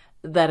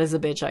 that is a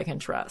bitch I can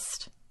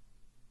trust.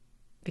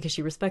 Because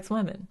she respects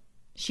women.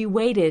 She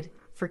waited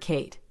for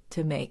Kate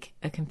to make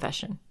a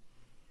confession.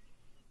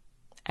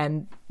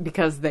 And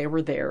because they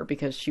were there,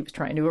 because she was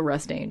trying to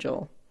arrest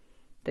Angel,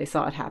 they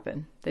saw it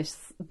happen.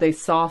 They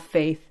saw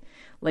Faith,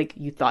 like,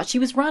 you thought she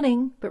was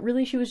running, but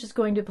really she was just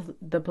going to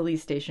the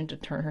police station to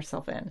turn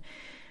herself in.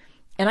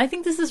 And I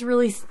think this is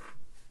really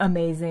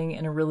amazing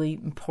and a really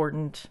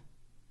important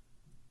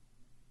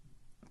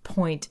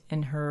point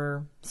in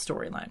her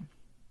storyline.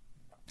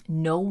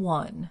 No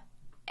one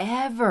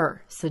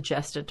ever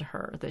suggested to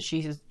her that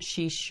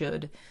she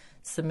should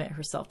submit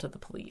herself to the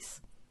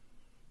police.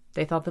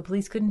 They thought the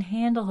police couldn't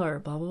handle her,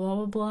 blah, blah, blah,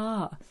 blah,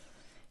 blah.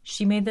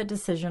 She made that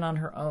decision on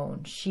her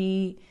own.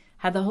 She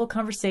had the whole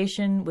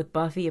conversation with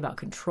Buffy about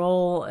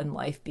control and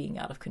life being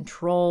out of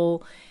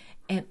control.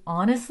 And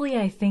honestly,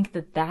 I think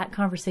that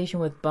conversation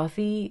with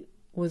Buffy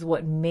was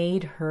what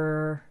made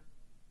her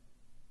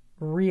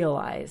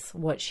realize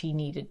what she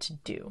needed to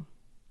do.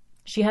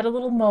 She had a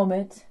little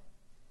moment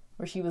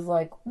where she was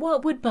like,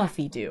 what would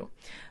Buffy do?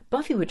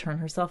 Buffy would turn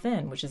herself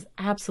in, which is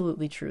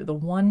absolutely true. The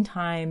one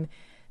time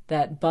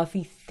that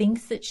Buffy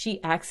thinks that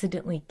she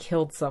accidentally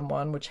killed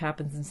someone, which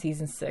happens in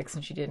season 6,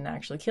 and she didn't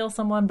actually kill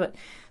someone, but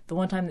the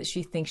one time that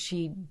she thinks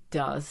she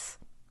does,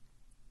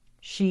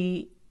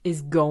 she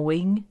is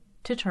going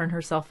to turn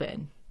herself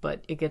in,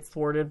 but it gets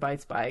thwarted by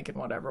Spike and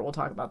whatever. We'll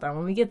talk about that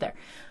when we get there.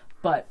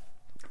 But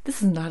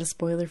this is not a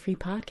spoiler-free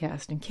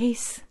podcast, in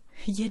case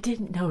you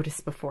didn't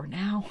notice before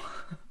now.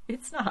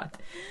 It's not.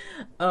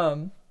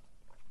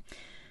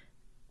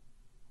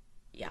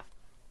 Yeah.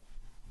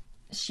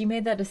 She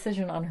made that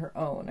decision on her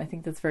own. I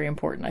think that's very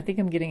important. I think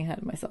I'm getting ahead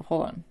of myself.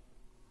 Hold on.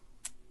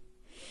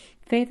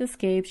 Faith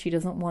escapes. She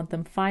doesn't want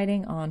them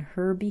fighting on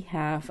her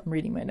behalf. I'm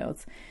reading my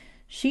notes.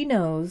 She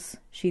knows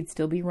she'd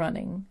still be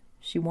running.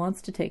 She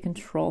wants to take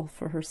control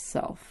for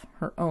herself,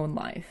 her own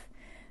life.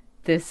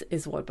 This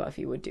is what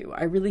Buffy would do.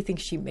 I really think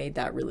she made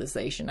that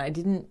realization. I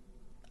didn't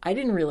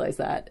realize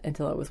that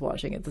until I was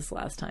watching it this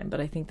last time, but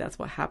I think that's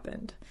what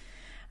happened.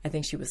 I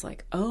think she was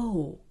like,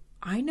 oh,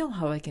 I know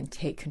how I can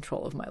take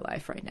control of my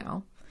life right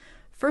now.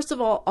 First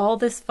of all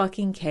this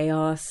fucking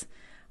chaos,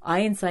 I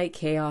incite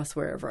chaos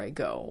wherever I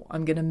go.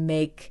 I'm going to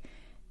make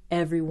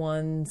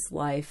everyone's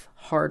life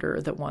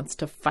harder that wants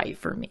to fight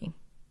for me.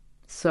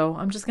 So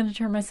I'm just going to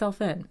turn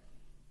myself in.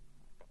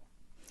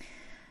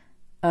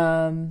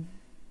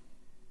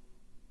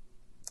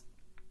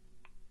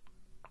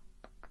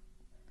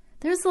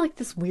 There's like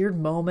this weird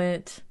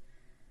moment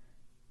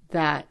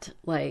that,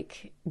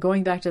 like,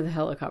 going back to the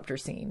helicopter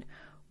scene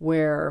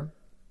where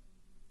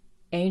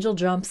Angel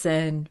jumps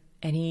in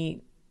and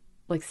he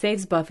like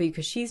saves Buffy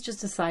because she's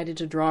just decided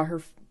to draw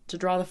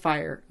the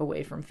fire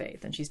away from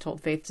Faith, and she's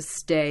told Faith to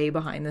stay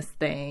behind this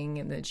thing,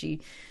 and then she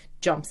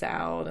jumps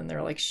out and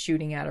they're like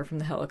shooting at her from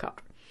the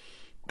helicopter.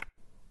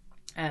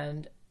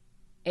 And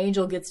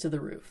Angel gets to the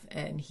roof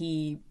and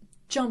he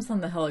jumps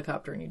on the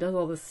helicopter and he does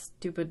all this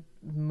stupid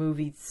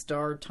movie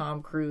star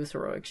Tom Cruise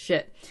heroic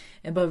shit.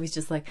 And Buffy's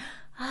just like,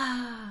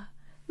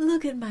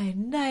 look at my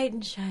knight in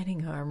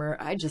shining armor.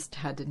 I just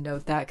had to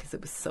note that because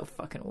it was so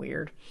fucking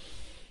weird.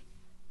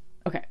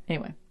 Okay,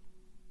 anyway.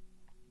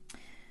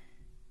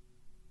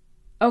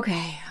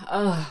 Okay,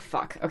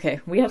 fuck. Okay,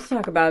 we have to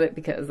talk about it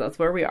because that's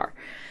where we are.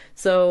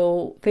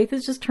 So Faith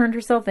has just turned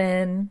herself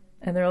in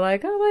and they're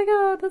like, oh my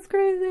god, that's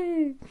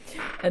crazy.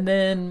 And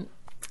then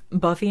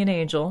Buffy and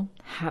Angel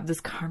have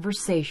this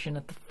conversation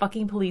at the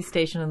fucking police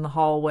station in the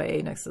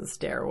hallway next to the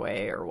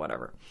stairway or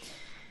whatever.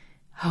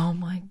 Oh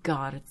my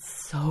god,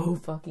 it's so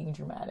fucking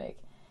dramatic.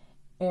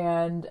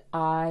 And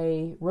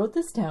I wrote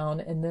this down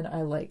and then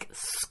I like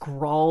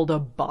scrawled a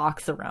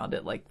box around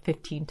it like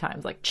 15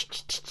 times, like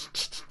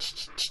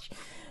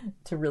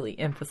to really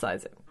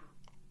emphasize it.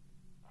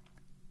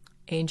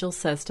 Angel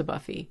says to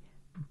Buffy,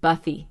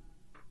 Buffy,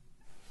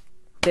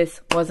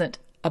 this wasn't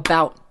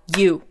about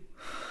you.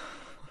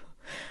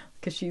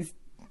 Because she's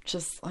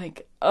just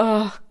like,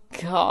 oh,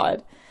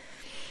 God.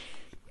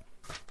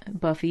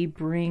 Buffy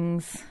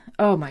brings...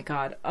 Oh, my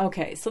God.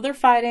 Okay, so they're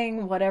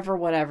fighting,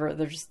 whatever.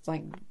 They're just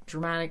like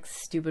dramatic,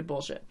 stupid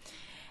bullshit.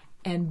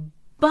 And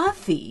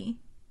Buffy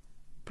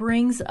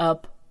brings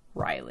up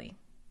Riley.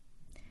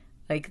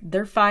 Like,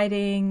 they're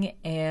fighting,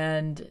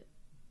 and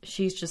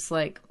she's just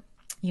like,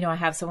 you know, I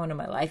have someone in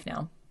my life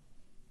now.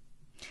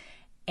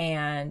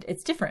 And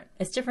it's different.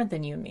 It's different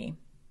than you and me.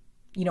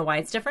 You know why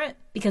it's different?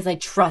 Because I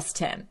trust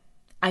him.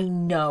 I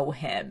know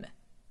him.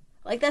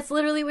 Like, that's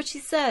literally what she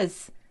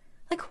says.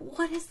 Like,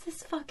 what is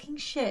this fucking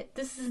shit?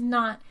 This is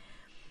not...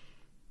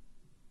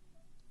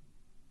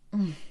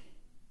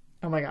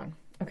 Oh my god.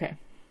 Okay.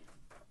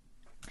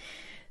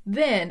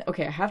 Then,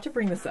 okay, I have to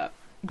bring this up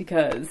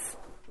because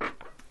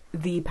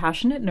the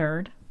Passionate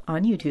Nerd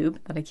on YouTube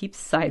that I keep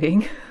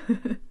citing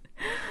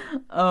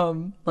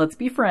Let's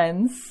be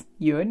friends,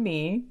 you and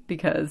me,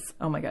 because,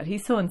 oh my God,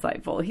 he's so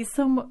insightful. He's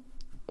so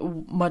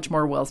much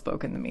more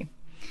well-spoken than me.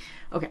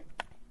 Okay.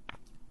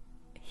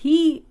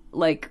 He,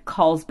 like,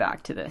 calls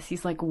back to this.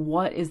 He's like,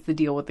 what is the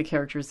deal with the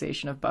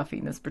characterization of Buffy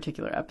in this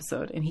particular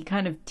episode? And he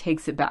kind of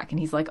takes it back and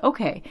he's like,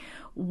 okay,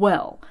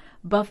 well,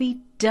 Buffy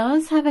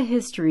does have a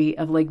history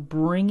of, like,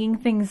 bringing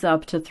things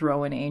up to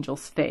throw in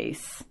Angel's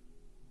face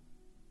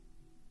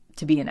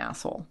to be an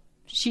asshole.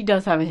 She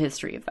does have a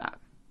history of that.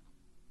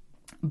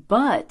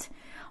 But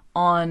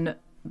on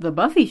the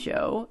Buffy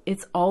show,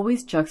 it's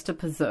always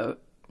juxtaposed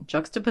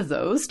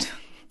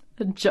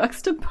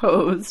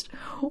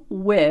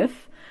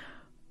with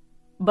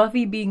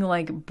Buffy being,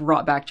 like,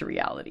 brought back to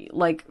reality.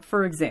 Like,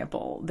 for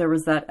example, there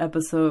was that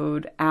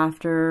episode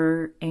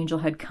after Angel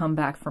had come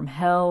back from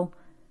hell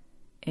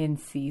in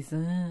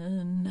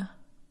season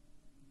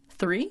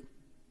 3.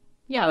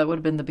 Yeah, that would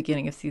have been the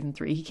beginning of season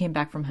 3. He came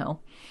back from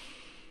hell.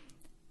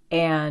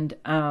 And,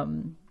 or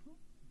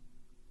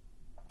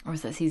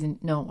was that season?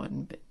 No, it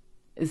wasn't.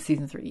 It was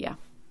season 3, yeah.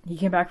 He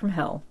came back from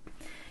hell.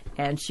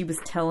 And she was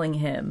telling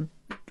him,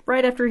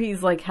 right after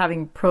he's, like,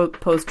 having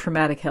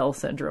post-traumatic hell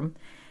syndrome,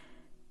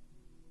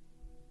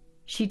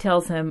 she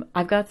tells him,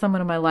 I've got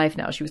someone in my life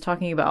now. She was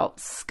talking about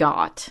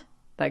Scott,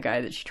 that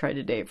guy that she tried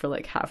to date for,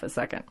 like, half a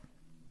second.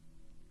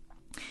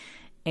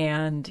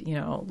 And, you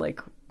know, like,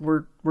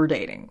 we're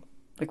dating.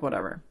 Like,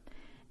 whatever.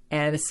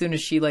 And as soon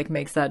as she, like,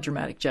 makes that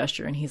dramatic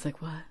gesture, and he's like,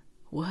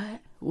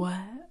 what?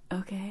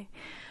 Okay.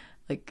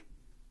 Like,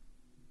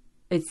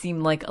 it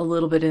seemed like a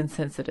little bit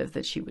insensitive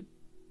that she would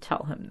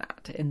tell him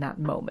that in that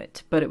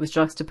moment. But it was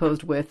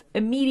juxtaposed with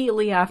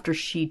immediately after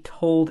she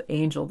told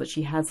Angel that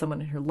she had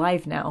someone in her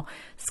life now,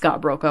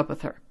 Scott broke up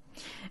with her.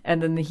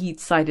 And then he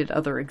cited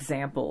other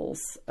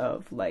examples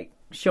of, like,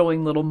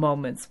 showing little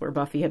moments where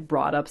Buffy had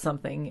brought up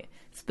something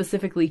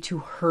specifically to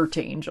hurt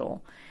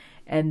Angel.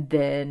 And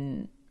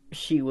then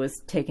she was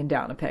taken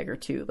down a peg or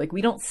two. Like,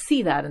 we don't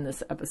see that in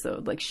this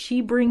episode. Like,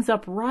 she brings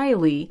up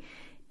Riley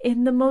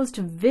in the most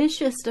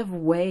vicious of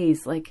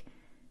ways. Like,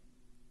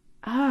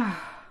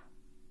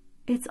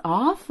 it's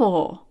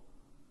awful.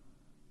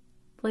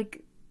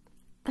 Like,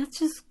 that's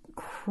just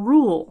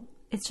cruel.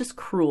 It's just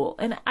cruel.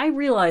 And I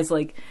realize,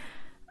 like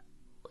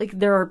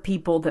there are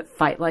people that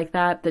fight like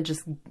that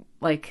just,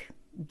 like,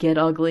 get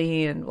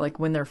ugly, and, like,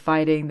 when they're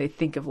fighting, they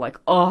think of, like,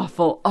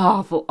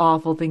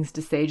 awful things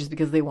to say just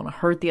because they want to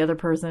hurt the other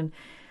person.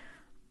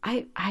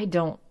 I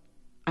don't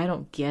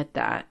get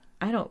that.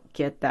 I don't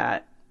get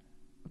that.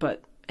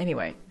 But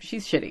anyway,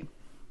 she's shitty.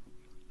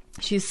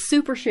 She's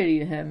super shitty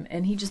to him,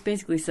 and he just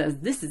basically says,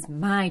 this is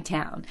my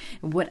town,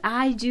 and what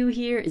I do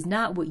here is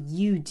not what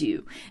you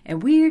do,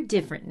 and we're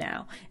different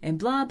now, and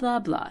blah, blah,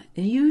 blah,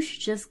 and you should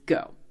just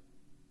go.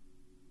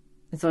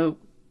 And so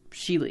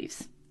she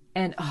leaves.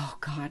 And, oh,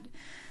 God,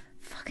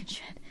 fucking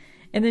shit.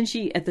 And then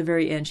she, at the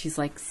very end, she's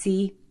like,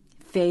 see,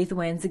 Faith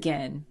wins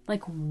again.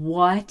 Like,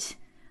 what?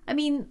 I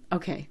mean,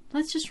 okay,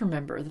 let's just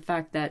remember the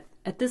fact that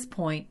at this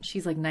point,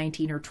 she's like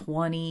 19 or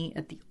 20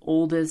 at the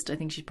oldest. I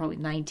think she's probably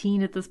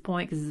 19 at this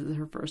point because this is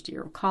her first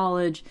year of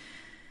college.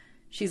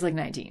 She's like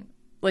 19.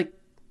 Like,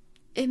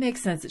 it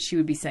makes sense that she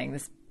would be saying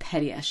this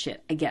petty ass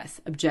shit, I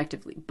guess,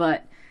 objectively.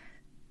 But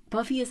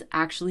Buffy has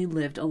actually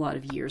lived a lot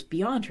of years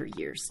beyond her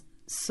years.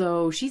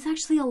 So she's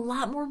actually a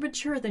lot more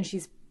mature than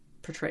she's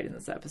portrayed in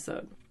this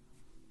episode.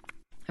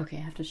 Okay,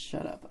 I have to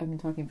shut up. I've been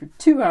talking for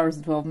 2 hours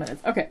and 12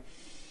 minutes. Okay.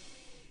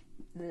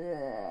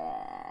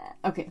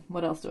 Okay,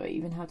 what else do I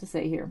even have to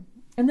say here?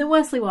 And then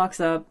Wesley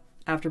walks up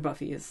after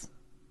Buffy is,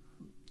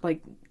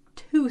 like,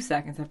 2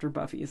 seconds after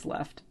Buffy has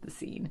left the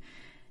scene.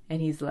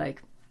 And he's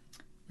like,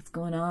 what's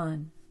going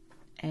on?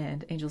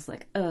 And Angel's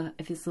like, I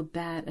feel so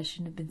bad. I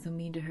shouldn't have been so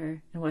mean to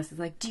her. And Wesley's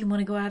like, do you want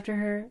to go after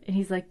her? And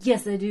he's like,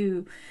 yes, I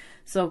do.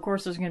 So, of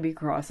course, there's going to be a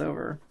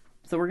crossover.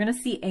 So we're going to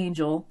see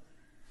Angel.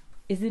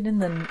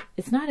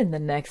 It's not in the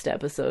next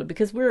episode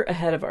because we're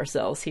ahead of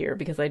ourselves here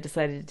because I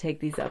decided to take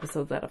these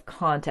episodes out of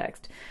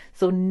context.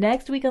 So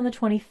next week on the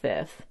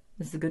 25th,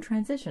 this is a good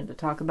transition to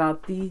talk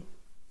about the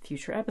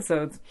future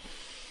episodes.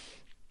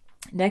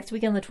 Next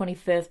week on the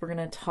 25th, we're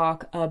going to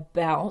talk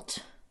about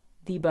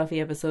the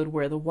Buffy episode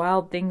Where the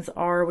Wild Things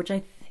Are, which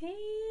I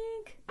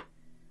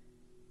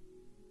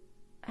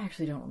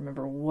actually don't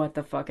remember what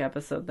the fuck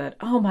episode that...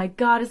 Oh my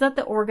God, is that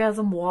the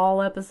Orgasm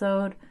Wall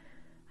episode?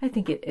 I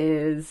think it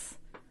is.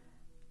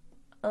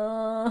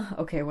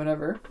 Okay,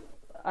 whatever.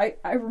 I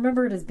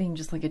remember it as being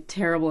just like a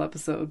terrible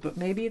episode, but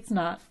maybe it's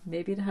not.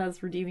 Maybe it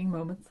has redeeming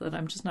moments that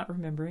I'm just not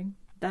remembering.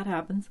 That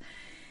happens.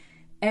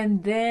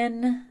 And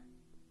then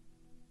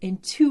in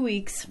 2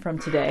 weeks from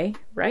today,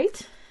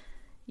 right?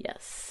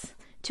 Yes.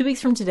 2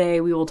 weeks from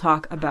today, we will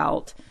talk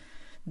about...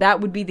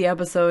 That would be the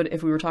episode.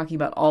 If we were talking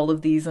about all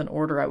of these in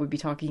order, I would be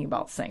talking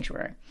about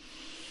Sanctuary.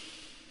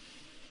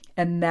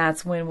 And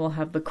that's when we'll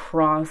have the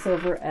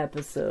crossover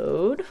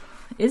episode.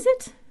 Is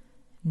it?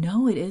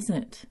 No, it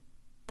isn't.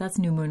 That's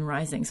New Moon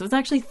Rising. So it's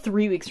actually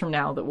 3 weeks from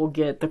now that we'll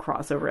get the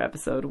crossover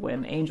episode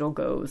when Angel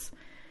goes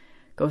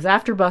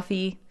after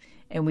Buffy,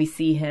 and we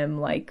see him,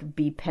 like,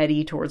 be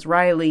petty towards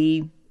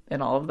Riley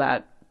and all of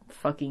that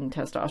fucking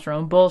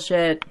testosterone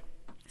bullshit.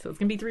 So it's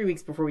going to be 3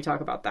 weeks before we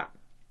talk about that.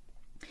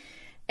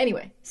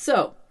 Anyway,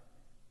 so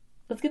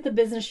let's get the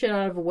business shit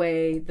out of the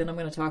way. Then I'm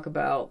going to talk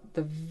about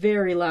the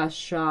very last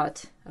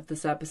shot of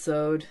this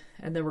episode.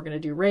 And then we're going to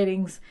do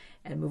ratings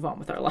and move on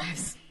with our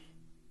lives.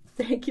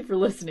 Thank you for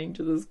listening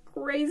to this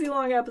crazy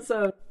long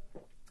episode.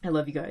 I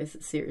love you guys.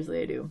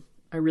 Seriously, I do.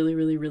 I really,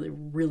 really, really,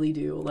 really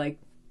do. Like,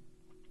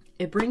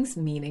 it brings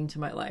meaning to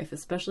my life,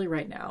 especially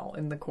right now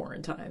in the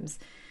quarantine times.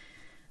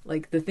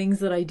 Like, the things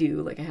that I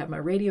do, like I have my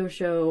radio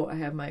show, I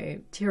have my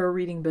tarot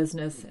reading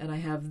business, and I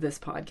have this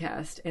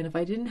podcast. And if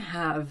I didn't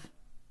have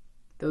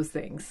those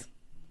things,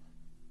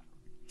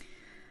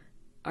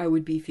 I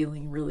would be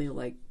feeling really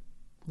like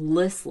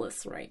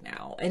listless right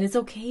now. And it's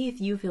okay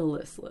if you feel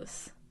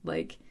listless.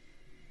 Like,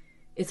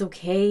 it's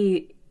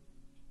okay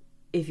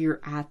if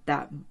you're at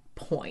that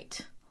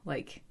point.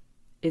 Like,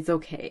 it's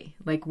okay.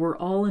 Like, we're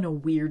all in a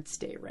weird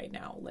state right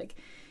now. Like,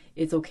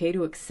 it's okay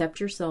to accept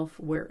yourself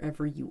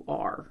wherever you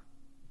are.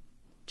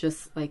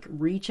 Just like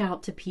reach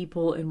out to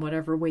people in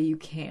whatever way you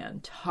can.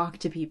 Talk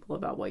to people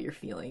about what you're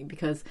feeling,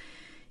 because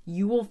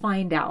you will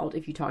find out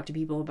if you talk to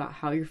people about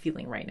how you're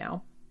feeling right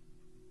now,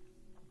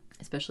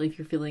 especially if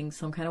you're feeling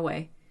some kind of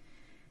way,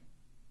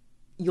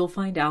 you'll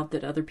find out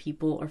that other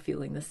people are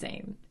feeling the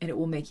same, and it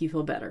will make you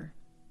feel better.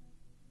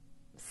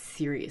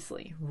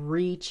 Seriously,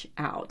 reach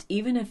out.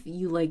 Even if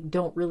you like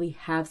don't really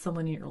have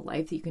someone in your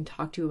life that you can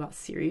talk to about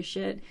serious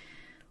shit.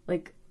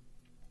 Like,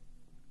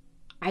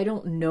 I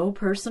don't know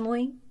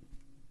personally,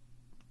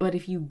 but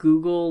if you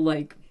Google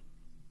like,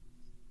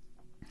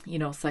 you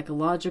know,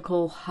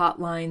 psychological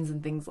hotlines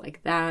and things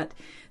like that,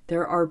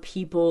 there are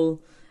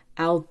people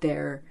out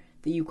there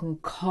that you can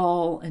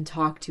call and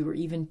talk to, or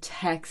even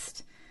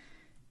text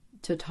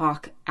to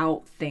talk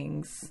out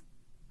things,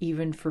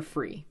 even for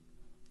free.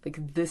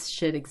 Like, this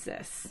shit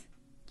exists.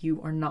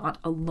 You are not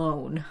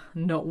alone.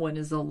 No one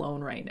is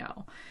alone right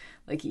now.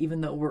 Like,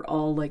 even though we're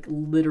all like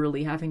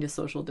literally having to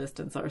social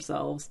distance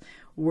ourselves,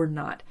 we're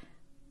not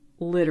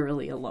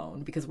literally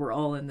alone, because we're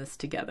all in this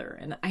together.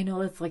 And I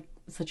know that's like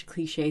such a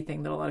cliche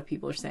thing that a lot of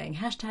people are saying,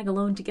 hashtag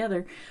alone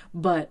together,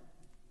 but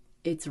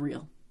it's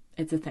real.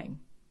 It's a thing.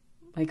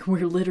 Like,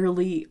 we're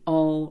literally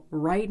all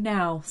right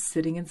now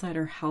sitting inside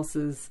our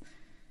houses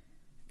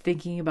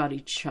thinking about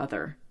each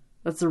other.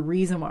 That's the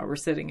reason why we're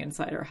sitting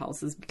inside our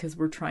houses, because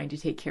we're trying to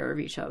take care of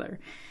each other.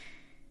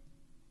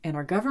 And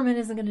our government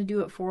isn't going to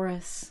do it for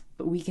us,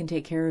 but we can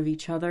take care of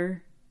each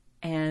other.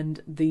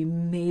 And the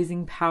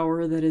amazing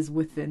power that is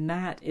within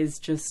that is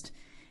just,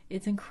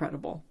 it's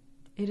incredible.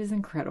 It is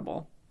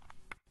incredible.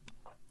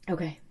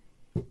 Okay.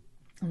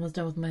 Almost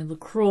done with my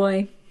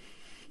LaCroix.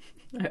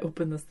 I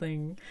opened this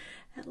thing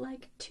at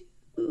like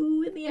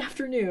 2 in the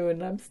afternoon,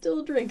 and I'm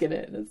still drinking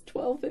it. And it's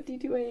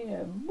 12:52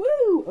 a.m.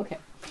 Woo! Okay.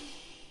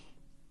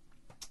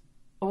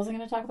 What was I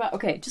going to talk about?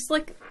 Okay, just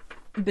like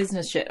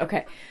business shit.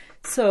 Okay.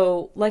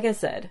 So, like I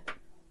said,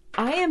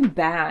 I am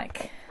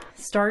back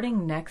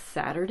starting next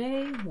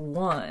Saturday.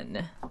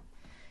 1,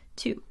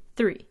 2,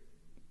 3,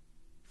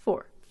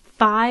 4,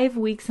 5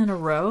 weeks in a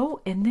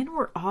row, and then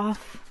we're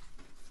off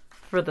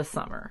for the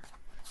summer.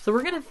 So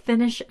we're going to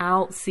finish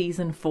out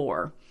season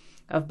 4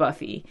 of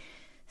Buffy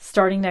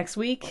starting next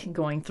week,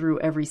 going through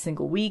every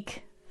single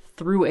week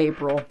through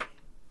April.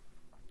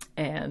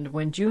 And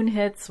when June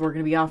hits, we're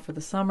going to be off for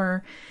the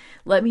summer.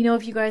 Let me know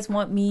if you guys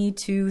want me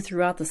to,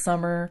 throughout the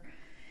summer,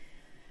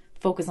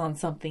 focus on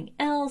something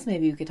else.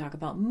 Maybe we could talk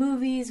about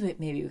movies.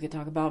 Maybe we could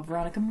talk about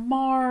Veronica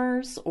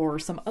Mars or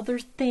some other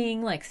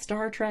thing like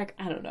Star Trek.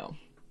 I don't know.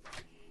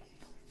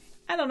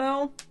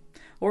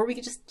 Or we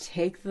could just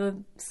take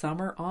the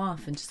summer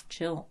off and just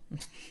chill.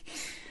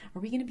 Are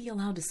we going to be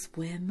allowed to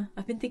swim?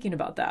 I've been thinking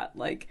about that.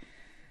 Like,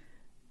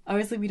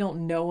 obviously we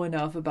don't know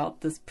enough about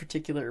this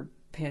particular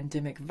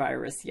pandemic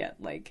virus yet.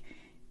 Like,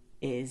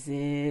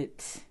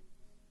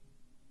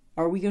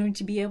 are we going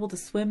to be able to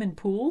swim in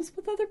pools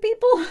with other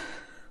people?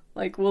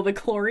 Like, will the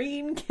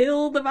chlorine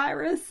kill the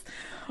virus?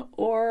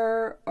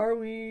 Or are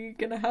we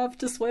going to have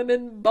to swim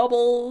in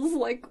bubbles?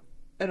 Like,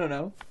 I don't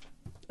know.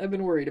 I've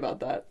been worried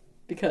about that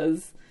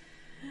because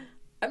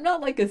I'm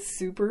not like a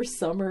super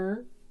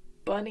summer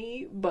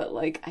bunny, but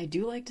like, I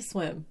do like to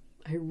swim.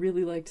 I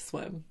really like to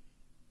swim.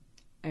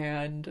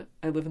 And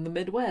I live in the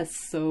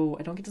Midwest, so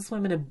I don't get to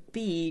swim in a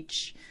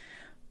beach.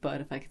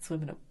 But if I could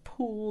swim in a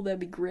pool, that'd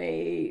be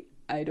great.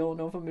 I don't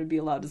know if I'm going to be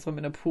allowed to swim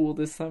in a pool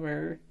this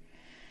summer.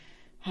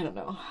 I don't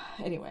know.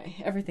 Anyway,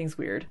 everything's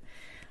weird.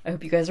 I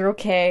hope you guys are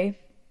okay.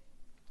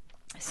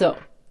 So,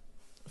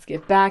 let's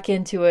get back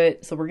into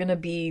it. So we're going to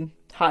be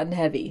hot and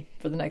heavy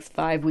for the next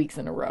 5 weeks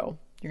in a row.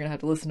 You're going to have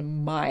to listen to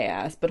my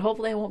ass. But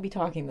hopefully I won't be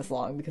talking this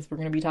long, because we're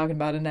going to be talking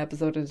about an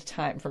episode at a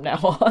time from now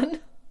on.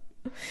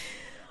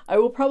 I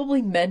will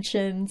probably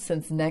mention,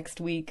 since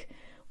next week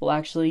will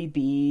actually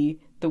be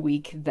the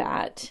week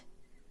that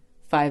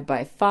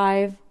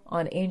 5x5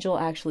 on Angel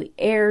actually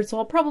aired, so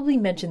I'll probably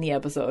mention the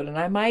episode, and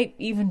I might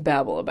even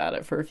babble about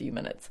it for a few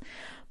minutes.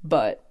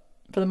 But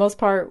for the most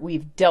part,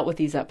 we've dealt with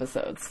these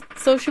episodes.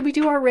 So should we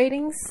do our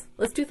ratings?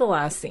 Let's do the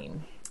last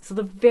scene. So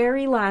the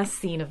very last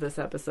scene of this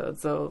episode.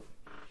 So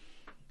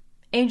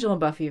Angel and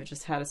Buffy have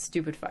just had a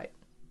stupid fight.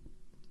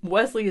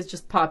 Wesley has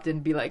just popped in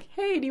and be like,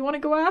 hey, do you want to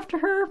go after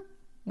her?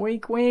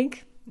 Wink,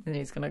 wink. And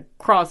he's going to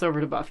cross over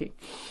to Buffy.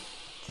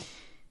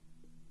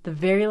 The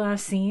very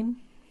last scene,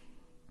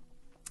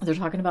 they're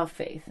talking about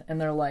Faith. And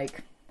they're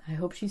like, I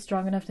hope she's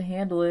strong enough to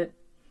handle it.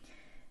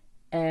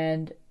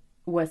 And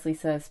Wesley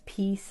says,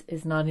 peace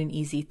is not an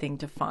easy thing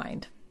to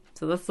find.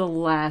 So that's the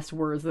last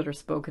words that are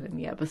spoken in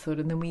the episode.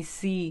 And then we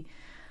see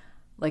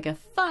like a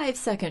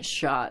 5-second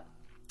shot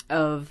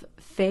of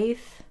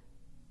Faith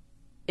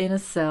in a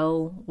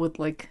cell with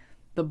like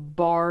the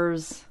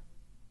bars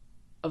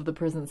of the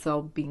prison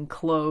cell being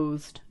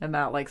closed and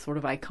that like sort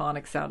of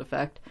iconic sound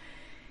effect.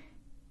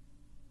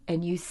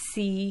 And you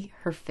see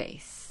her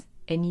face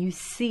and you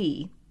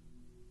see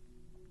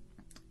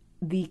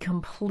the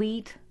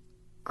complete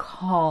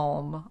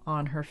calm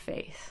on her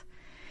face.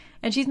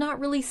 And she's not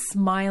really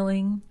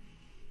smiling,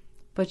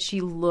 but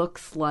she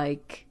looks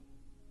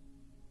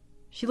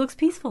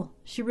peaceful.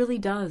 She really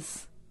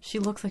does. She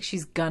looks like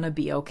she's gonna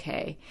be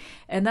okay.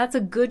 And that's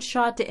a good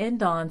shot to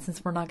end on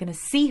since we're not gonna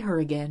see her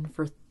again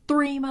for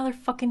 3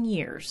 motherfucking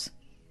years.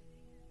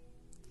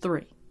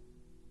 3.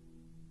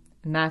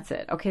 And that's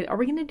it. Okay, are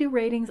we gonna do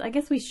ratings? I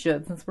guess we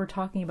should, since we're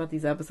talking about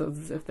these episodes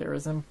as if they're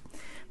as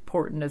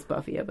important as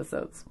Buffy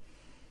episodes.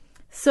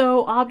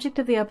 So, object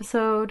of the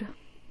episode.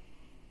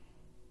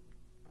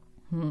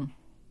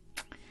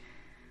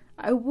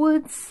 I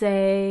would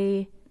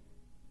say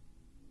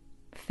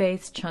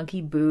Faith's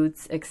chunky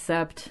boots,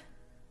 except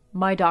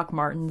my Doc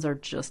Martens are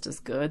just as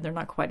good. They're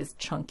not quite as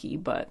chunky,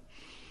 but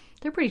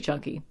they're pretty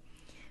chunky.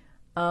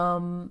 So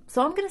I'm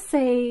going to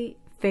say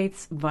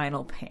Faith's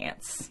vinyl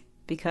pants,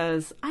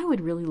 because I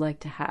would really like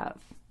to have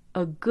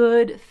a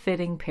good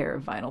fitting pair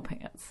of vinyl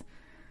pants.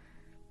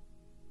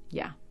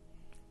 Yeah.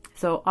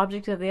 So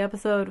object of the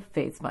episode,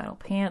 Faith's vinyl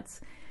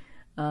pants.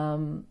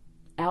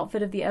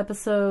 Outfit of the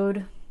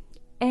episode,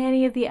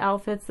 any of the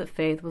outfits that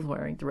Faith was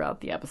wearing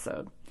throughout the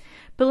episode.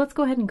 But let's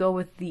go ahead and go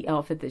with the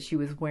outfit that she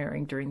was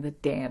wearing during the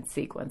dance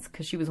sequence,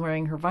 because she was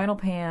wearing her vinyl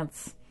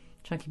pants,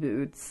 chunky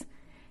boots,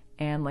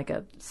 and like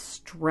a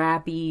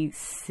strappy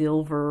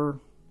silver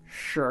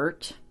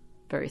shirt.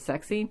 Very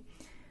sexy.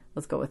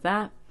 Let's go with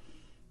that.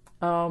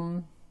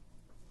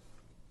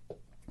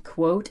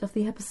 Quote of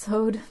the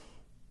episode,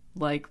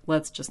 like,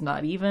 let's just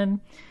not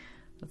even.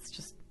 Let's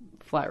just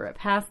fly right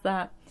past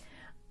that.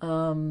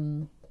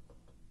 MVP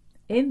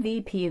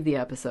of the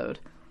episode.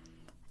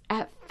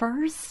 At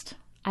first,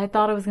 I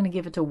thought I was going to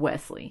give it to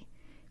Wesley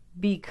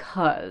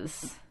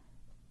because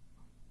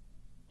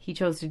he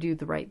chose to do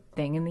the right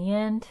thing in the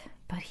end,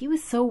 but he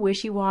was so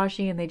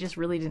wishy-washy and they just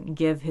really didn't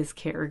give his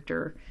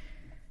character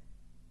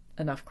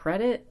enough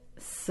credit.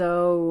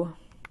 So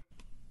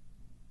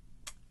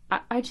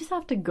I just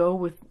have to go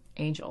with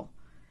Angel,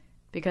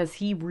 because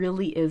he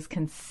really is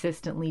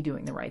consistently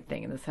doing the right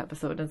thing in this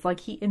episode. It's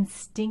like he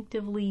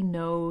instinctively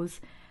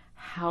knows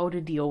how to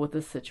deal with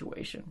this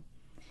situation.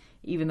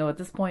 Even though at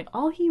this point,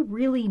 all he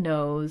really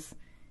knows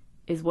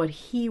is what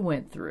he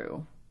went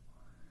through,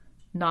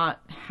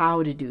 not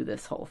how to do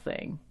this whole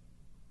thing.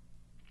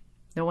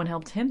 No one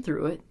helped him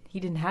through it. He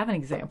didn't have an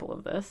example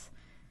of this.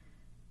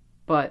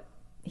 But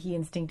he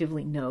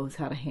instinctively knows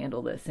how to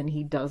handle this, and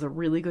he does a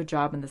really good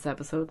job in this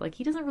episode. Like,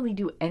 he doesn't really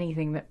do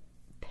anything that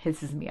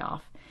pisses me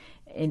off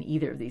in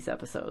either of these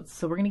episodes.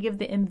 So we're going to give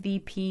the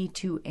MVP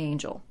to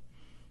Angel.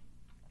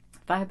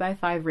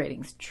 5x5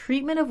 ratings.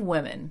 Treatment of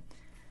women.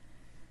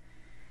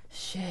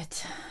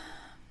 Shit.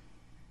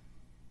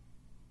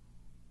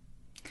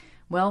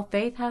 Well,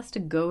 Faith has to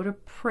go to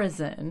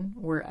prison,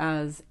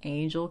 whereas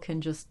Angel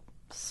can just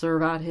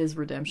serve out his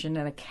redemption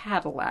in a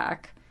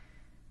Cadillac,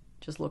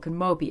 just looking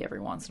mopey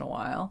every once in a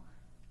while.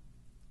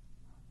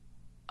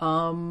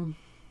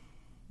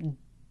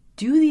 Do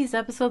these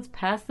episodes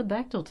pass the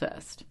Bechdel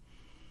test?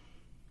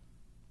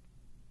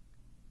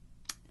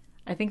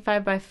 I think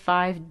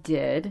 5x5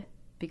 did,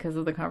 because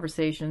of the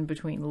conversation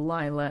between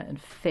Lila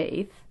and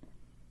Faith.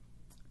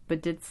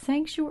 But did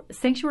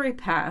Sanctuary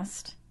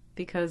passed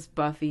because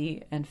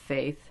Buffy and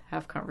Faith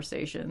have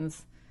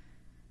conversations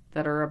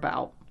that are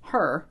about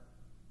her,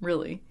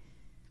 really.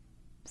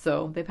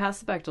 So they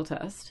passed the Bechdel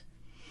test.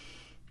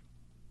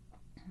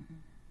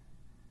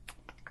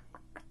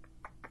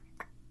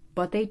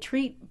 But they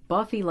treat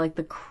Buffy like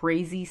the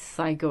crazy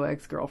psycho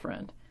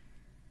ex-girlfriend.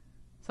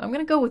 So I'm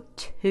going to go with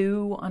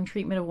 2 on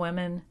treatment of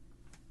women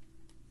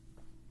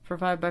for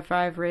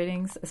 5x5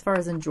 ratings. As far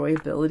as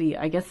enjoyability,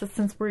 I guess that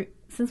since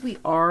we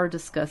are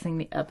discussing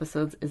the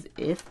episodes as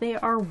if they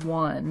are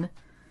one,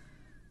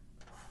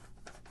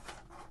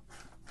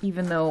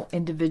 even though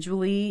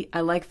individually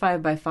I like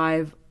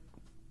 5x5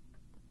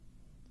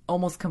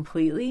 almost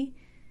completely,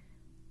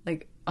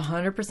 like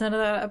 100% of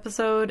that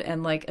episode,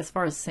 and like as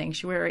far as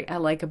Sanctuary, I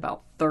like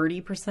about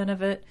 30%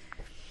 of it.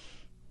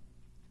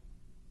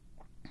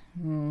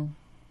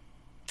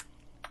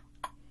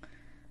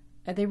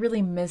 They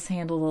really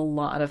mishandled a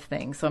lot of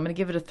things, so I'm going to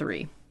give it a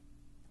 3.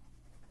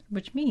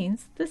 Which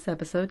means this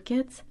episode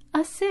gets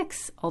a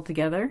 6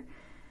 altogether.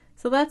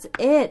 So that's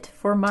it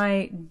for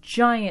my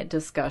giant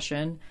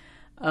discussion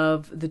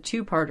of the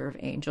two-parter of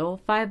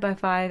Angel,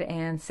 5x5,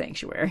 and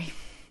Sanctuary.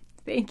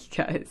 Thank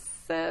you guys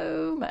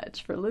so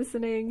much for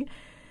listening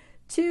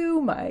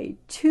to my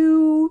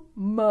 2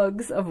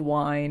 mugs of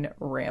wine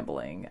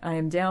rambling. I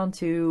am down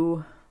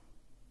to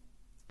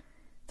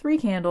 3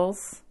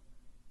 candles.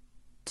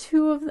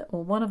 2 of them,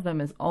 well, one of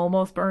them is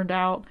almost burned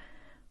out.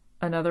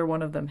 Another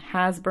one of them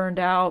has burned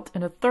out.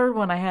 And a third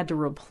one I had to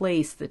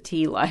replace the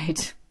tea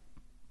light.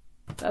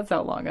 That's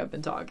how long I've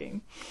been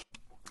talking.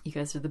 You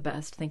guys are the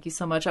best. Thank you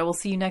so much. I will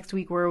see you next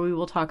week where we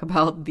will talk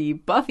about the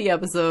Buffy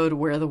episode,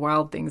 Where the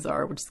Wild Things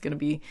Are, which is going to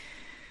be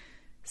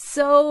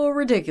so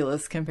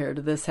ridiculous compared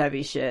to this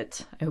heavy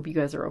shit. I hope you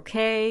guys are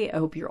okay. I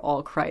hope you're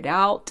all cried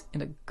out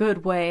in a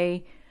good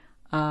way.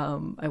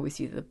 I wish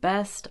you the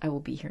best. I will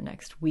be here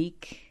next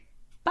week.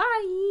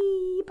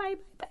 Bye. Bye,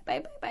 bye, bye, bye,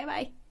 bye, bye,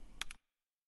 bye.